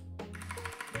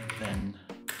 then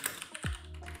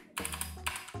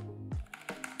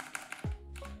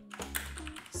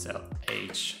cell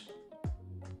H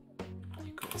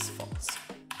equals false.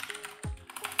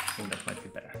 I think that might be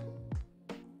better.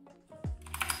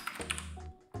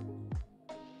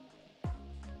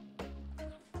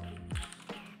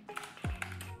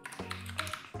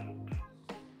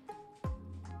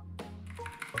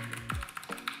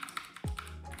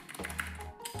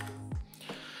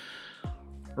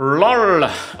 LOL.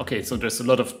 Okay, so there's a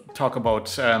lot of talk about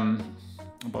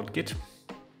Git.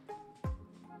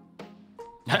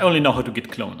 I only know how to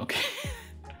git clone. Okay.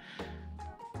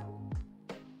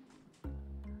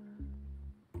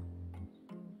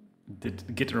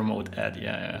 Did git remote add?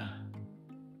 Yeah.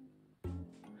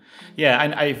 Yeah,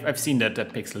 and I've seen that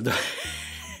pixel.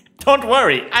 Don't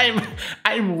worry,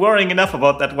 I'm worrying enough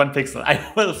about that one pixel.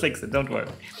 I will fix it. Don't worry.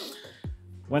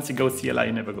 Once you go CLI,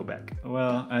 you never go back.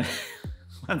 Well,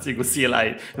 once you go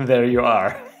CLI, there you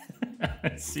are.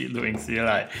 See, doing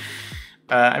CLI.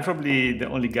 I'm probably the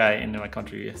only guy in my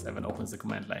country who ever opens the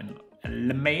command line.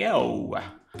 LMAO.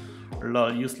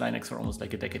 Lol, used Linux for almost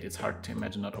like a decade. It's hard to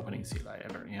imagine not opening CLI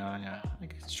ever. Yeah, I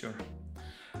guess, sure.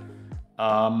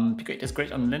 Pico-8 is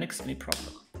great on Linux. Any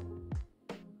problem?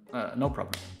 No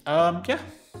problem. Yeah,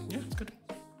 it's good.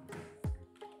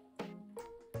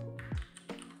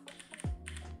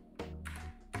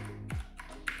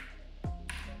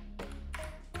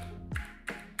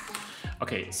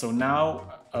 Okay, so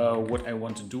now what I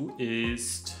want to do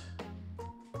is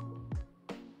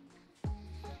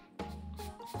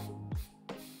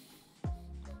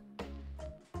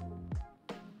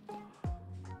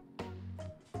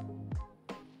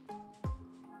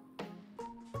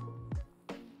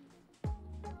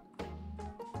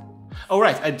oh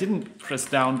right, I didn't press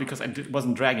down because I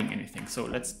wasn't dragging anything. So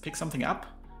let's pick something up.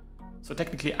 So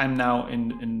technically I'm now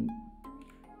in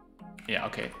yeah,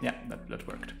 okay, yeah, that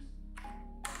worked.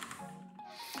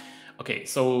 Okay,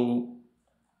 so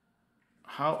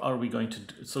how are we going to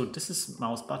do? So this is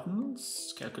mouse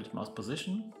buttons, calculate mouse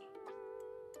position,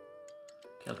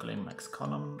 calculate max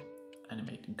column,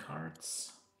 animating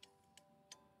cards.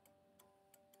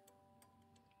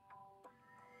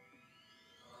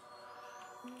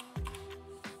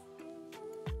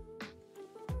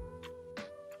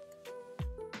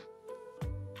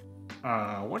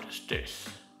 What is this?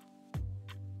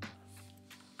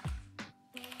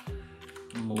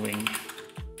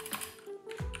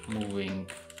 Moving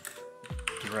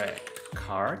drag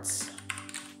cards.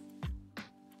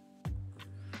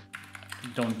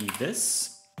 Don't need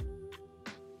this.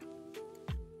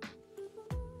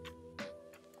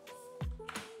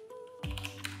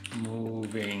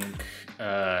 Moving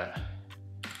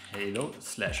Halo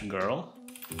 / girl.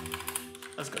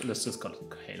 Let's just call it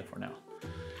Halo for now.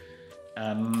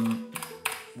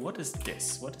 What is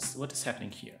this? What is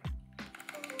happening here?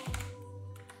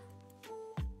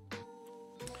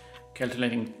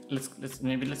 Calculating.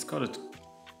 Let's call it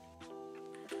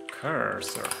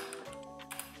cursor.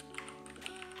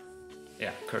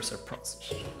 Yeah, cursor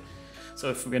process. So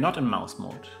if we're not in mouse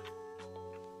mode,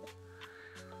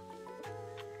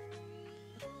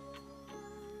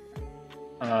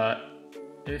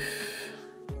 if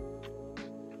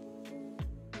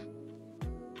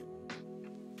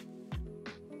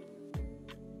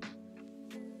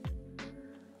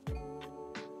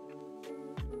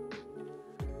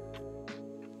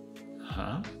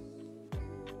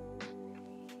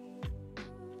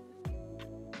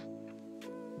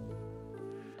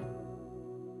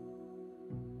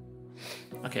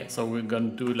okay, so we're gonna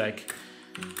do like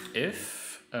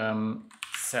if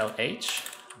cell H,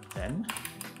 then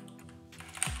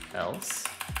else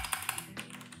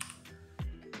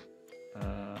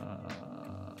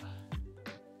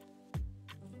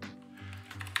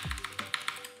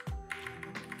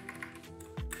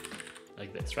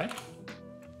like this, right?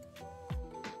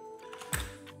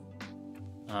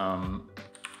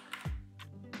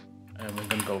 And we're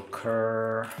gonna go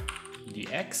cur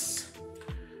dx.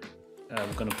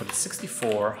 We're gonna put a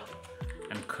 64,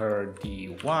 and cur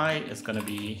dy is gonna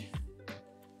be,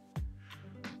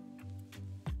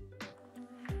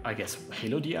 I guess,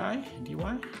 halo dy. At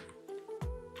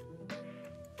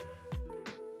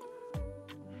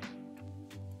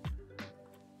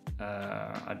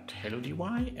halo dy,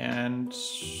 and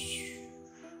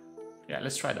yeah,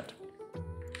 let's try that.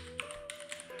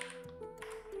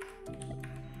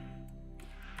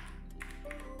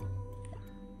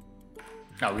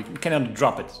 Now we cannot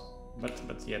drop it, but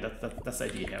yeah, that's the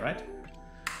idea here, right?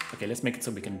 Okay, let's make it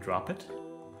so we can drop it.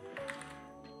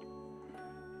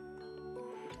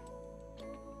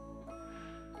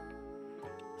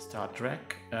 Start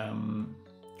drag,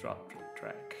 drop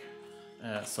drag.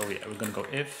 So yeah, we're gonna go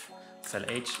if cell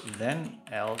H, then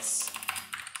else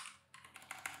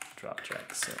drop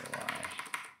drag cell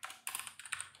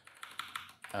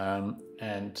Y,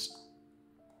 and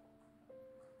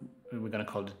we're gonna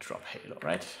call it drop halo,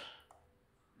 right?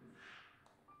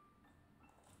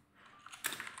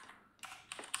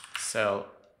 Cell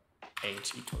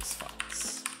H equals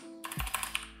false.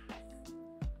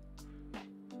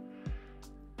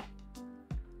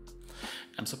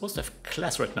 I'm supposed to have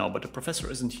class right now, but the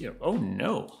professor isn't here. Oh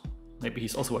no. Maybe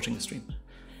he's also watching the stream.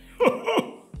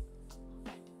 Oh,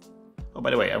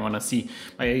 by the way, I want to see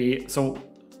my... So,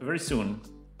 very soon,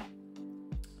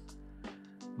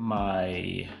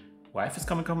 my wife is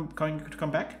going to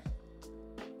come back.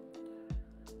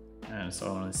 And so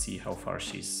I want to see how far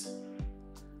she's...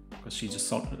 Because she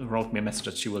just wrote me a message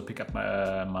that she will pick up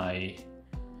my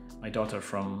daughter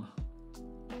from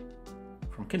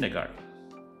kindergarten.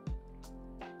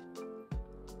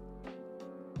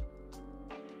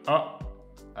 Oh,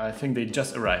 I think they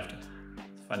just arrived.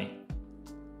 It's funny.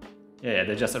 Yeah,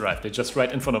 they just arrived. They're just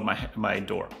right in front of my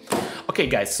door. Okay,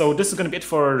 guys, so this is going to be it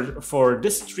for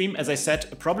this stream. As I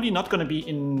said, probably not going to be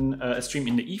in a stream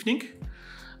in the evening.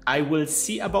 I will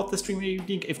see about the stream in the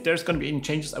evening. If there's going to be any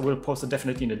changes, I will post it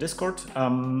definitely in the Discord.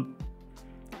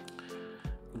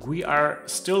 We are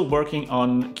still working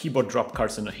on keyboard drop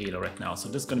cards in the Halo right now, so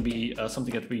this is going to be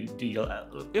something that we deal.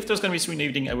 If there's going to be a stream in the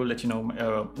evening, I will let you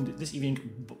know this evening,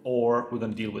 or we're going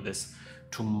to deal with this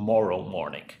tomorrow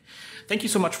morning. Thank you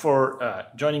so much for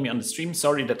joining me on the stream.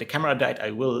 Sorry that the camera died. I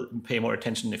will pay more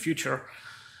attention in the future.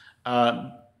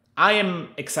 I am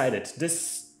excited.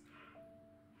 This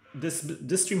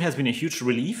stream has been a huge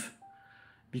relief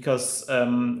because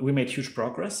we made huge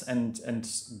progress, and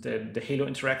the Halo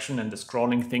interaction and the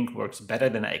scrolling thing works better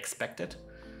than I expected.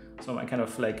 So I kind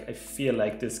of like, I feel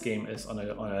like this game is on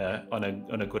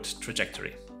a good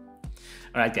trajectory.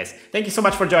 All right, guys, thank you so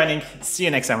much for joining. See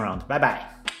you next time around. Bye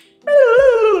bye.